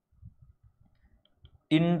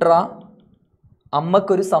intra.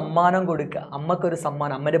 അമ്മക്കൊരു സമ്മാനം കൊടുക്കുക, അമ്മക്കൊരു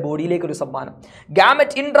സമ്മാനം, അമ്മയുടെ ബോഡിയിലേക്ക് ഒരു സമ്മാനം.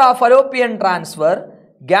 Gamut intra Fallopian transfer,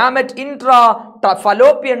 gamut intra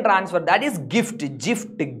Fallopian transfer, that is gift.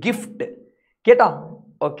 Gift കേട്ടോ.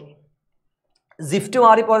 Okay, Swift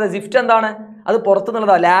മാറിപ്പോയത്. സിഫ്റ്റ് എന്താണ്? അത്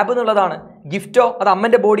പുറത്തുനിന്നുള്ളതാണ്, ലാബ് എന്നുള്ളതാണ്. ഗിഫ്റ്റോ അത്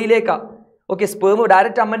അമ്മൻ്റെ ബോഡിയിലേക്കാണ്. ഓക്കെ, സ്പേം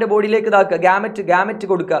ഡയറക്റ്റ് അമ്മൻ്റെ ബോഡിയിലേക്ക് ഇതാക്കുക, ഗാമറ്റ്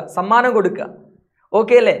കൊടുക്കുക, സമ്മാനം കൊടുക്കുക.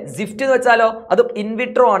 ഓക്കെ അല്ലേ. സിഫ്റ്റ് എന്ന് വെച്ചാലോ അത്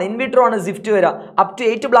ഇൻവിട്രോ ആണ് സിഫ്റ്റ് വരിക. അപ് ടു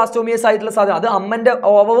 8 ബ്ലാസ്റ്റോമിയസ് ആയിട്ടുള്ള സാധനം, അത് അമ്മൻ്റെ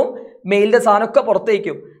ഓവവും മെയിലിൻ്റെ സാധനമൊക്കെ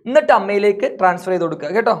പുറത്തേക്കും, എന്നിട്ട് അമ്മയിലേക്ക് ട്രാൻസ്ഫർ ചെയ്ത്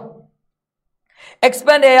കൊടുക്കുക. കേട്ടോ.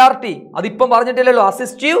 എക്സ്പാൻഡ് ART, അതിപ്പം പറഞ്ഞിട്ടില്ലല്ലോ,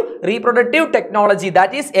 assistive reproductive technology,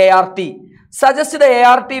 that is ART. Suggest the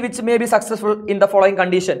ART which may be successful in the following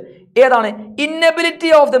condition. ഏതാണ്? Inability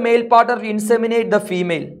of the mail partner to inseminate the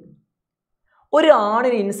female. ഒരു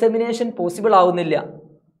ആണിന് ഇൻസെമിനേഷൻ പോസിബിൾ ആവുന്നില്ല.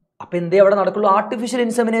 അപ്പൊ എന്തേ അവിടെ നടക്കുള്ളൂ? ആർട്ടിഫിഷ്യൽ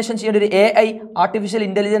ഇൻസെമിനേഷൻ ചെയ്യേണ്ടി വരും. AI artificial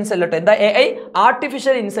intelligence അല്ലട്ടോ. എന്താ AI?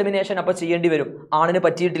 ആർട്ടിഫിഷ്യൽ ഇൻസെമിനേഷൻ അപ്പൊ ചെയ്യേണ്ടി വരും ആണിന്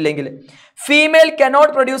പറ്റിയിട്ടില്ലെങ്കിൽ. Female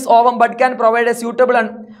cannot produce ovum but can provide A suitable.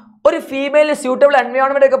 ഒരു ഫീമെയിലിന് സ്യൂട്ടബിൾ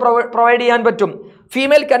എൻവയോൺമെന്റ് ഒക്കെ പ്രൊവൈഡ് ചെയ്യാൻ പറ്റും.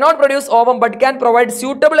 Female cannot produce ovum but can provide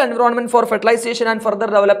suitable environment for fertilisation and further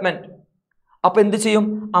development. അപ്പൊ എന്ത് ചെയ്യും?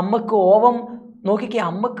 അമ്മക്ക് ഓവം, നോക്കിക്കേ,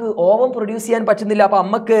 അമ്മക്ക് ഓവം പ്രൊഡ്യൂസ് ചെയ്യാൻ പറ്റുന്നില്ല. അപ്പൊ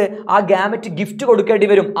അമ്മക്ക് ആ ഗാമറ്റ് ഗിഫ്റ്റ് കൊടുക്കേണ്ടി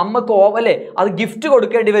വരും. അമ്മക്ക് ഓവല്ലേ, അത് ഗിഫ്റ്റ്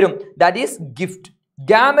കൊടുക്കേണ്ടി വരും. That is gift.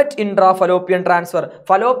 Gamut intra Fallopian transfer.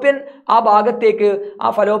 Fallopian ആ ഭാഗത്തേക്ക്, ആ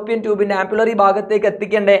ഫലോപ്പിയൻ ട്യൂബിന്റെ ആംപുലറി ഭാഗത്തേക്ക്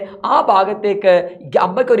എത്തിക്കേണ്ടേ, ആ ഭാഗത്തേക്ക്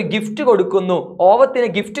അമ്മയ്ക്ക് ഒരു ഗിഫ്റ്റ് കൊടുക്കുന്നു, ഓവത്തിന്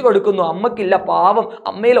ഗിഫ്റ്റ് കൊടുക്കുന്നു. അമ്മക്കില്ല, പാവം,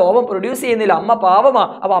 അമ്മയിൽ ഓവം പ്രൊഡ്യൂസ് ചെയ്യുന്നില്ല, അമ്മ പാവമാ.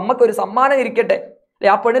 അപ്പൊ അമ്മക്ക് ഒരു സമ്മാനം ഇരിക്കട്ടെ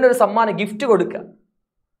അല്ലെ, ആ പെണ്ണിനൊരു സമ്മാനം ഗിഫ്റ്റ് കൊടുക്കുക.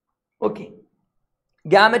 Okay,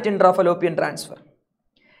 gamut intra Fallopian transfer.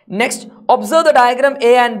 Next, observe the diagram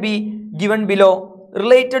A and B given below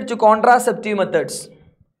related to contraceptive methods.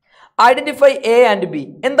 Identify A and B.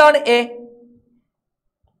 എന്താണ് A?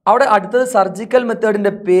 അവിടെ അടുത്തത് സർജിക്കൽ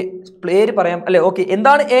മെത്തേഡിന്റെ പേര് പറയാം അല്ലെ. ഓക്കെ,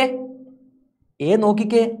 എന്താണ് A?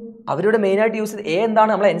 നോക്കിക്കേ, അവരുടെ മെയിനായിട്ട് യൂസ് ചെയ്ത് A എന്താണ്?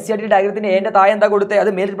 നമ്മളെ NCERT ഡയഗ്രത്തിന്റെ Aന്റെ താഴെ എന്താ കൊടുത്തേ?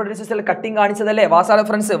 അത് മെയിൽ റിപ്രൊഡക്റ്റീവ് സിസ്റ്റത്തിൽ കട്ടിങ് കാണിച്ചതല്ലേ, വാസ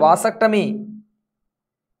റെഫറൻസ്,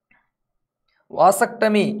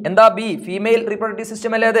 വാസക്ടമി. എന്താ B? ഫീമെയിൽ റിപ്രൊഡക്റ്റീവ്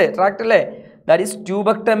സിസ്റ്റം അല്ലേ, അത് ട്രാക്ട് അല്ലേ, that is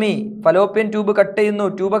tubectomy. Fallopian tube cut ചെയ്യുന്നു,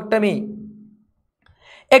 tubectomy.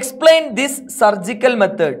 Explain this surgical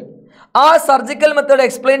method. ആ സർജിക്കൽ മെത്തേഡ്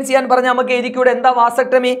എക്സ്പ്ലെയിൻ ചെയ്യാൻ പറഞ്ഞാൽ നമുക്ക് എഴുതിക്കൂടെ? എന്താ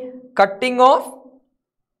vasectomy?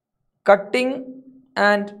 Cutting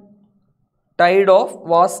and Tide of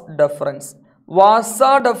was deferens. വാസ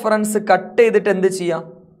deferens cut ചെയ്തിട്ട് എന്ത് ചെയ്യാം?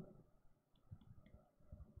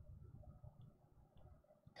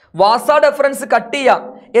 വാസ ഡെഫറൻസ് കട്ട് ചെയ്യാം.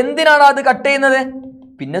 എന്തിനാണ് അത് കട്ട് ചെയ്യുന്നത്?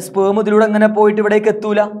 പിന്നെ സ്പേം ഇതിലൂടെ അങ്ങനെ പോയിട്ട് ഇവിടേക്ക്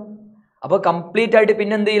എത്തൂല. അപ്പോൾ കംപ്ലീറ്റ് ആയിട്ട്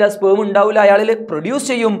പിന്നെ എന്ത് ചെയ്യില്ല, സ്പേം ഉണ്ടാവില്ല, അയാളിൽ പ്രൊഡ്യൂസ്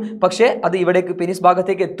ചെയ്യും, പക്ഷേ അത് ഇവിടേക്ക് പെനിസ്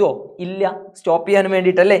ഭാഗത്തേക്ക് എത്തുമോ? ഇല്ല, സ്റ്റോപ്പ് ചെയ്യാൻ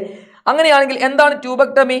വേണ്ടിയിട്ടല്ലേ. അങ്ങനെയാണെങ്കിൽ എന്താണ്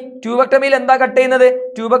ട്യൂബക്ടമി? ട്യൂബക്ടമിയിൽ എന്താ കട്ട്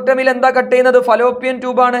ചെയ്യുന്നത്? Fallopian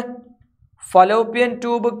ട്യൂബാണ്. Fallopian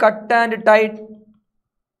tube cut and tight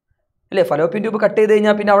അല്ലേ. ഫലോപ്പിയൻ ട്യൂബ് കട്ട് ചെയ്ത്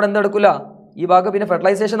കഴിഞ്ഞാൽ പിന്നെ അവിടെ എന്താ നടക്കില്ല? ഈ ഭാഗം പിന്നെ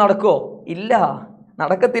ഫെർട്ടിലൈസേഷൻ നടക്കുമോ? ഇല്ല,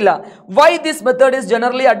 നടക്കത്തില്ല. Why this method is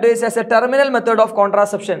generally advised as A terminal method of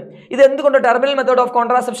contraception. ഇത് എന്തുകൊണ്ട് ടെർമിനൽ മെത്തേഡ് ഓഫ്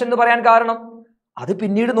കോൺട്രാസെപ്ഷൻ എന്ന് പറയാൻ കാരണം? അത്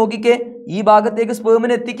പിന്നീട് നോക്കിക്കേ, ഈ ഭാഗത്തേക്ക്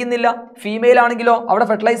സ്പേമിന് എത്തിക്കുന്നില്ല. ഫീമെയിൽ ആണെങ്കിലോ അവിടെ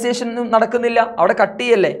ഫെർട്ടിലൈസേഷൻ നടക്കുന്നില്ല, അവിടെ കട്ട്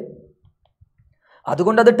ചെയ്യല്ലേ.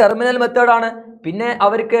 അതുകൊണ്ട് അത് ടെർമിനൽ മെത്തേഡാണ്. പിന്നെ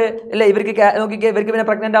അവർക്ക് അല്ലേ, ഇവർക്ക് നോക്കിക്കേ, ഇവർക്ക് പിന്നെ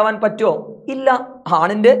പ്രഗ്നന്റ് ആവാൻ പറ്റുമോ? ഇല്ല.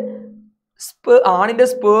 ആണിന്റെ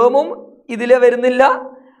സ്പേമും ഇതിലെ വരുന്നില്ല,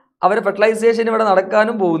 അവരെ ഫെർട്ടിലൈസേഷൻ ഇവിടെ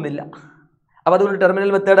നടക്കാനും പോകുന്നില്ല. അപ്പൊ അതുകൊണ്ട് ടെർമിനൽ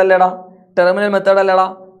മെത്തേഡ് അല്ലേടാ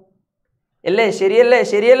അല്ലേ?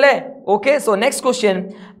 ശരിയല്ലേ? Okay, so next question.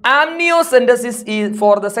 ആംനിയോസെന്റസിസ്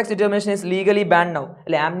for the sex determination is legally ban now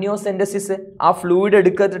അല്ലെ. ആംനിയോസെന്റസിസ്, ആ ഫ്ലൂയിഡ്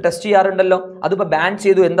എടുത്തിട്ട് ടെസ്റ്റ് ചെയ്യാറുണ്ടല്ലോ, അതിപ്പോ ബാൻ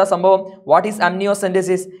ചെയ്തു. എന്താ സംഭവം? What is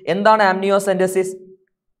ആംനിയോസെന്റസിസ്? എന്താണ് ആംനിയോസെന്റസിസ്?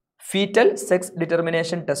 Fetal sex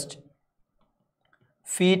determination test.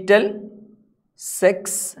 Fetal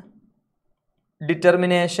sex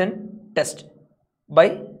determination test by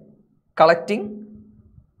collecting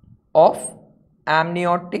of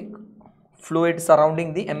amniotic fluid surrounding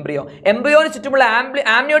the embryo. എംബ്രിയോന് ചുറ്റുമുള്ള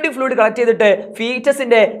amniotic fluid collect ചെയ്തിട്ട്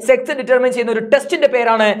ഫീറ്റസിന്റെ സെക്സ് ഡിറ്റർമിൻ ചെയ്യുന്ന ഒരു ടെസ്റ്റിന്റെ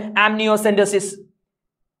പേരാണ് ആംനിയോസെന്റസിസ്.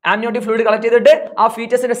 ആംനിയോട്ടിക് ഫ്ലൂയിഡ് കളക്ട് ചെയ്തിട്ട് ആ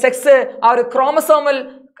ഫീറ്റസിന്റെ സെക്സ്, ആ ഒരു ക്രോമസോമൽ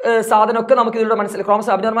സാധനമൊക്കെ നമുക്ക് ഇതിലൂടെ മനസ്സിലാക്കാം,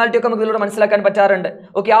 ക്രോമസോം അബ്നോർമാലിറ്റി ഒക്കെ നമുക്ക് ഇതിലൂടെ മനസ്സിലാക്കാൻ പറ്റാറുണ്ട്.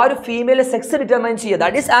 ഓക്കെ, ആ ഒരു ഫീമെയിലെ സെക്സ് ഡിറ്റർമൈൻ ചെയ്യുക,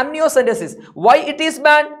 that is ആംനിയോസെന്റസിസ്. Why it is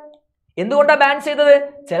ban? എന്തുകൊണ്ടാണ് ബാൻ ചെയ്തത്?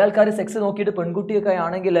 ചില ആൾക്കാർ സെക്സ് നോക്കിയിട്ട് പെൺകുട്ടിയൊക്കെ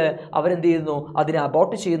ആണെങ്കിൽ അവരെന്ത് ചെയ്യുന്നു, അതിനെ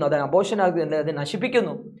അബോർട്ട് ചെയ്യുന്നു, അതിനെ അബോർഷൻ ആകുന്നു, അതിനെ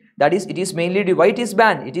നശിപ്പിക്കുന്നു. That is it is mainly due. Why it is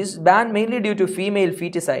ban? It is ban mainly due to female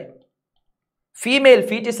ഫീറ്റിസൈഡ്. Female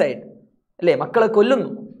ഫീറ്റിസൈഡ് അല്ലേ, മക്കളെ കൊല്ലുന്നു.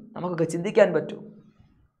 നമുക്കൊക്കെ ചിന്തിക്കാൻ പറ്റൂ.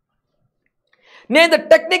 Name the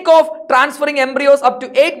technique of transferring embryos up to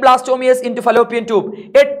 8 blastomeres into fallopian tube.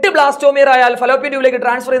 8 blastomere ആയാൽ fallopian tube ലേക്ക്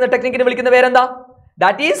transfer ചെയ്യുന്ന ടെക്നിക്കിനെ വിളിക്കുന്ന പേരെന്താ?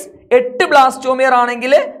 ദാറ്റ് ഈസ് 8 ബ്ലാസ്റ്റോമിയർ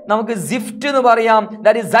ആണെങ്കിൽ നമുക്ക് സിഫ്റ്റ് എന്ന് പറയാം.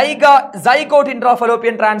 That is zygote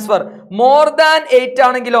ഇൻട്രാഫലോപ്പിയൻ transfer. More than 8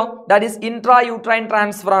 ആണെങ്കിലോ that is intra uterine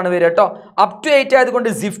transfer ആണ് വരിക കേട്ടോ. അപ് ടു 8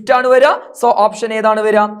 ആയതുകൊണ്ട് സിഫ്റ്റ് ആണ് വരിക. സോ ഓപ്ഷൻ ഏതാണ്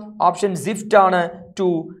വരിക? ഓപ്ഷൻ സിഫ്റ്റ് ആണ്. To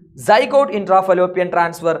zygote ഇൻട്രാഫലോപ്പിയൻ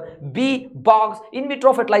transfer. B box in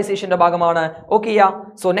vitro ഫെർട്ടിലൈസേഷന്റെ ഭാഗമാണ്. Okay yeah.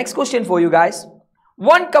 So next question for you guys.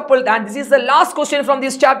 One couple, and this is the last question from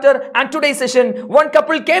this chapter and today's session. One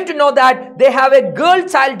couple came to know that they have a girl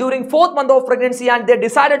child during 4th month of pregnancy and they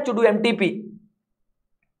decided to do MTP.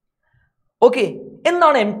 Okay,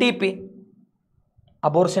 എന്താണ് MTP?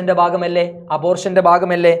 അബോർഷന്റെ ഭാഗമല്ലേ? അബോർഷന്റെ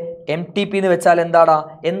ഭാഗമല്ലേ? MTP എന്ന് വെച്ചാൽ എന്താടാ?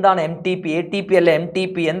 എന്താണ് MTP? ATP അല്ലേ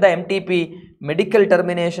MTP? എന്താ MTP? Medical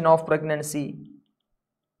termination of pregnancy.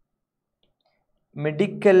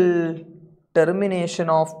 Medical termination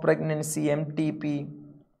of pregnancy, MTP.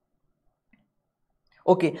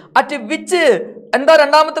 Okay, at which എന്താ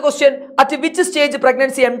രണ്ടാമത്തെ question? At which stage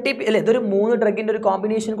pregnancy MTP അല്ലേ? ഇതൊരു 3 ഡ്രഗിന്റെ ഒരു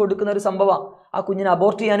കോമ്പിനേഷൻ കൊടുക്കുന്ന ഒരു സംഭവമാണ്. ആ കുഞ്ഞിനെ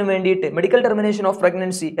അബോർട്ട് ചെയ്യാനും വേണ്ടിയിട്ട് മെഡിക്കൽ ടെർമിനേഷൻ ഓഫ്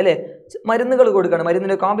പ്രഗ്നൻസി അല്ലേ, മരുന്നുകൾ കൊടുക്കണം,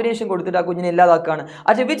 മരുന്നിന്റെ കോമ്പിനേഷൻ കൊടുത്തിട്ട് ആ കുഞ്ഞിനെ ഇല്ലാതാക്കുകയാണ്.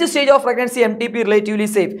 At which stage of pregnancy MTP relatively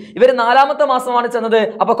safe? ഇവർ 4ാമത്തെ മാസമാണ് ചെന്നത്.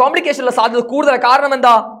 അപ്പോൾ കോംപ്ലിക്കേഷനുള്ള സാധ്യത കൂടുതലാണ്. കാരണം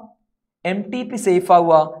എന്താ? MTP സേഫ്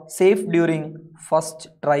ആവുക safe during first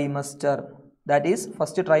trimester. That is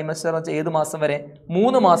first trimester എന്ന് വെച്ചാൽ ഏത് മാസം വരെ?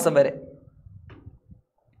 3 മാസം വരെ.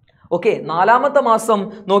 ഓക്കെ, 4ാമത്തെ മാസം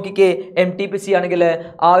നോക്കിക്കേ MTP ആണെങ്കിൽ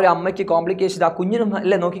ആ ഒരു അമ്മയ്ക്ക് കോംപ്ലിക്കേഷൻ, ആ കുഞ്ഞിനും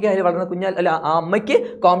അല്ലേ നോക്കിക്കേ, അതിൽ വളർന്ന കുഞ്ഞാൽ അല്ല ആ അമ്മയ്ക്ക്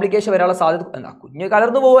കോംപ്ലിക്കേഷൻ വരാനുള്ള സാധ്യത, കുഞ്ഞ്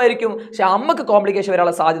കലർന്നു പോകുമായിരിക്കും, പക്ഷെ അമ്മക്ക് കോംപ്ലിക്കേഷൻ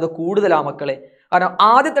വരാനുള്ള സാധ്യത കൂടുതലാണ് മക്കളെ. കാരണം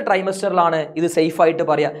ആദ്യത്തെ ട്രൈമസ്റ്ററിലാണ് ഇത് സേഫ് ആയിട്ട്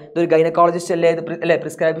പറയാം. ഇതൊരു ഗൈനക്കോളജിസ്റ്റ് അല്ലേ ഇത് അല്ലേ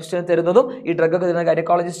പ്രിസ്ക്രൈബ് തരുന്നതും ഈ ഡ്രഗൊക്കെ തരുന്ന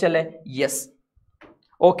ഗൈനക്കോളജിസ്റ്റ് അല്ലേ? യെസ്.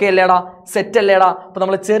 ഓക്കെ അല്ലേടാ? സെറ്റ് അല്ലേടാ? അപ്പോൾ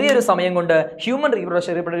നമ്മൾ ചെറിയൊരു സമയം കൊണ്ട് human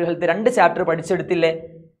reproduction reproductive health 2 chapter പഠിച്ചെടുത്തില്ലേ?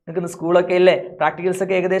 നിങ്ങൾക്ക് ഇന്ന് സ്കൂളൊക്കെ ഇല്ലേ? പ്രാക്ടിക്കൽസ്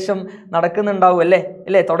ഒക്കെ ഏകദേശം നടക്കുന്നുണ്ടാവും അല്ലേ?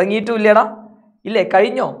 ഇല്ലേ? തുടങ്ങിയിട്ടും ഇല്ലേടാ? ഇല്ലേ?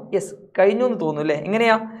 കഴിഞ്ഞോ? യെസ്, കഴിഞ്ഞു എന്ന് തോന്നുന്നു അല്ലേ?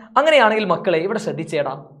 എങ്ങനെയാ? അങ്ങനെയാണെങ്കിൽ മക്കളെ ഇവിടെ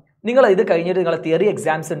ശ്രദ്ധിച്ചേടാ. നിങ്ങൾ ഇത് കഴിഞ്ഞിട്ട് നിങ്ങളെ തിയറി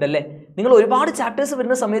എക്സാംസ് ഉണ്ടല്ലേ? നിങ്ങൾ ഒരുപാട് ചാപ്റ്റേഴ്സ്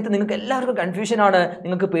വരുന്ന സമയത്ത് നിങ്ങൾക്ക് എല്ലാവർക്കും കൺഫ്യൂഷനാണ്,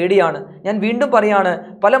 നിങ്ങൾക്ക് പേടിയാണ്. ഞാൻ വീണ്ടും പറയാണ്,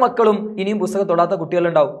 പല മക്കളും ഇനിയും പുസ്തകം തൊടാത്ത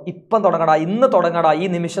കുട്ടികളുണ്ടാവും. ഇപ്പം തുടങ്ങടാ, ഇന്ന് തുടങ്ങടാ, ഈ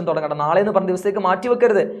നിമിഷം തുടങ്ങടാ, നാളെ എന്ന് പറഞ്ഞ ദിവസത്തേക്ക് മാറ്റി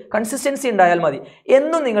വെക്കരുത്. കൺസിസ്റ്റൻസി ഉണ്ടായാൽ മതി.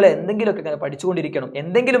 എന്നും നിങ്ങൾ എന്തെങ്കിലുമൊക്കെ ഇങ്ങനെ പഠിച്ചുകൊണ്ടിരിക്കണം.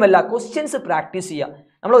 എന്തെങ്കിലുമല്ല, ക്വസ്റ്റ്യൻസ് പ്രാക്ടീസ് ചെയ്യുക.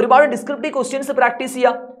 നമ്മൾ ഒരുപാട് ഡിസ്ക്രിപ്റ്റീവ് ക്വസ്റ്റ്യൻസ് പ്രാക്ടീസ്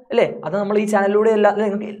ചെയ്യുക അല്ലേ? അത് നമ്മൾ ഈ ചാനലിലൂടെ അല്ല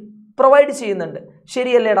നിങ്ങൾക്ക് പ്രൊവൈഡ് ചെയ്യുന്നുണ്ട്.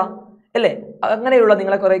 ശരിയല്ലേടാ? അല്ലേ? അങ്ങനെയുള്ള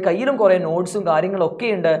നിങ്ങളെ കുറേ കയ്യിലും കുറേ നോട്ട്സും കാര്യങ്ങളൊക്കെ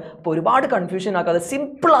ഉണ്ട്. അപ്പോൾ ഒരുപാട് കൺഫ്യൂഷൻ ആക്കാതെ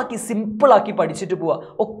സിമ്പിളാക്കി പഠിച്ചിട്ട് പോവുക.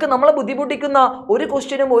 ഒക്കെ നമ്മളെ ബുദ്ധിമുട്ടിക്കുന്ന ഒരു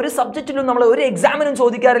ക്വസ്റ്റ്യനും ഒരു സബ്ജക്റ്റിനും നമ്മൾ ഒരു എക്സാമിനും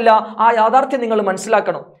ചോദിക്കാറില്ല. ആ യാഥാർത്ഥ്യം നിങ്ങൾ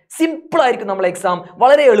മനസ്സിലാക്കണം. സിമ്പിളായിരിക്കും നമ്മളെ എക്സാം,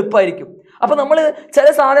 വളരെ എളുപ്പമായിരിക്കും. അപ്പോൾ നമ്മൾ ചില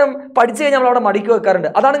സാധനം പഠിച്ചു കഴിഞ്ഞാൽ നമ്മൾ അവിടെ മടിക്ക് വെക്കാറുണ്ട്.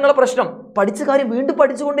 അതാണ് നിങ്ങളുടെ പ്രശ്നം. പഠിച്ച കാര്യം വീണ്ടും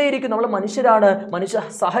പഠിച്ചുകൊണ്ടേയിരിക്കും. നമ്മൾ മനുഷ്യരാണ്, മനുഷ്യ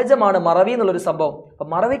സഹജമാണ് മറവി എന്നുള്ളൊരു സംഭവം. അപ്പം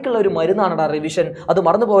മറവിക്കുള്ള ഒരു മരുന്നാണ് റിവിഷൻ. അത്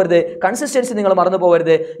മറന്നു പോകരുത്. കൺസിസ്റ്റൻസി നിങ്ങൾ മറന്നു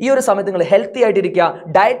പോകരുത്. ഈ ഒരു സമയത്ത് നിങ്ങൾ ഹെൽത്തി ആയിട്ടിരിക്കുക,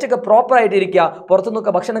 ഡയറ്റൊക്കെ പ്രോപ്പർ ആയിട്ടിരിക്കുക,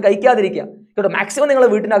 പുറത്തുനിന്നൊക്കെ ഭക്ഷണം കഴിക്കാതിരിക്കുക കേട്ടോ. മാക്സിമം നിങ്ങൾ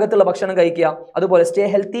വീട്ടിനകത്തുള്ള ഭക്ഷണം കഴിക്കുക. അതുപോലെ സ്റ്റേ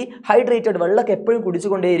ഹെൽത്തി, ഹൈഡ്രേറ്റഡ്, വെള്ളമൊക്കെ എപ്പോഴും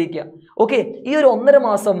കുടിച്ചുകൊണ്ടേയിരിക്കുക. ഓക്കെ, ഈ ഒരു 1.5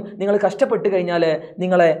 മാസം നിങ്ങൾ കഷ്ടപ്പെട്ട് കഴിഞ്ഞാൽ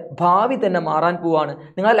നിങ്ങളെ ഭാവി തന്നെ മാറാൻ പോവാണ്.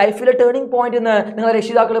 നിങ്ങളുടെ ലൈഫിലെ ടേണിംഗ് പോയിന്റ് എന്ന് നിങ്ങളുടെ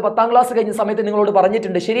രക്ഷിതാക്കൾ 10ാം ക്ലാസ് കഴിഞ്ഞ സമയത്ത് നിങ്ങളോട്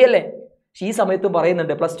പറഞ്ഞിട്ടുണ്ട്. ശരിയല്ലേ? ഈ സമയത്തും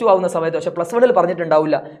പറയുന്നുണ്ട്. +2 ആവുന്ന സമയത്ത്. പക്ഷെ +1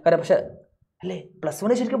 പറഞ്ഞിട്ടുണ്ടാവില്ല. കാരണം പക്ഷെ അല്ലേ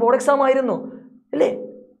 +1 ശരിക്കും ബോർഡ് എക്സാം ആയിരുന്നു അല്ലേ?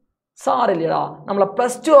 സാറില്ലടാ, നമ്മളെ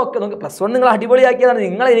 +2 ഒക്കെ നമുക്ക് +1 നിങ്ങൾ അടിപൊളിയാക്കിയതാണ്.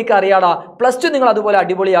 എനിക്ക് അറിയാടാ. +2 നിങ്ങൾ അതുപോലെ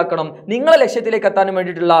അടിപൊളിയാക്കണം. നിങ്ങളെ ലക്ഷ്യത്തിലേക്ക് എത്താനും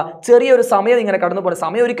വേണ്ടിയിട്ടുള്ള ചെറിയൊരു സമയം ഇങ്ങനെ കടന്നു പോകണം.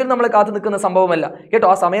 സമയം ഒരിക്കലും നമ്മളെ കാത്തു നിൽക്കുന്ന സംഭവമല്ല കേട്ടോ.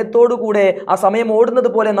 ആ സമയത്തോടു കൂടെ ആ സമയം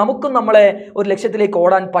ഓടുന്നത് പോലെ നമുക്കും നമ്മളെ ഒരു ലക്ഷ്യത്തിലേക്ക്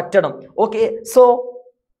ഓടാൻ പറ്റണം. Okay, so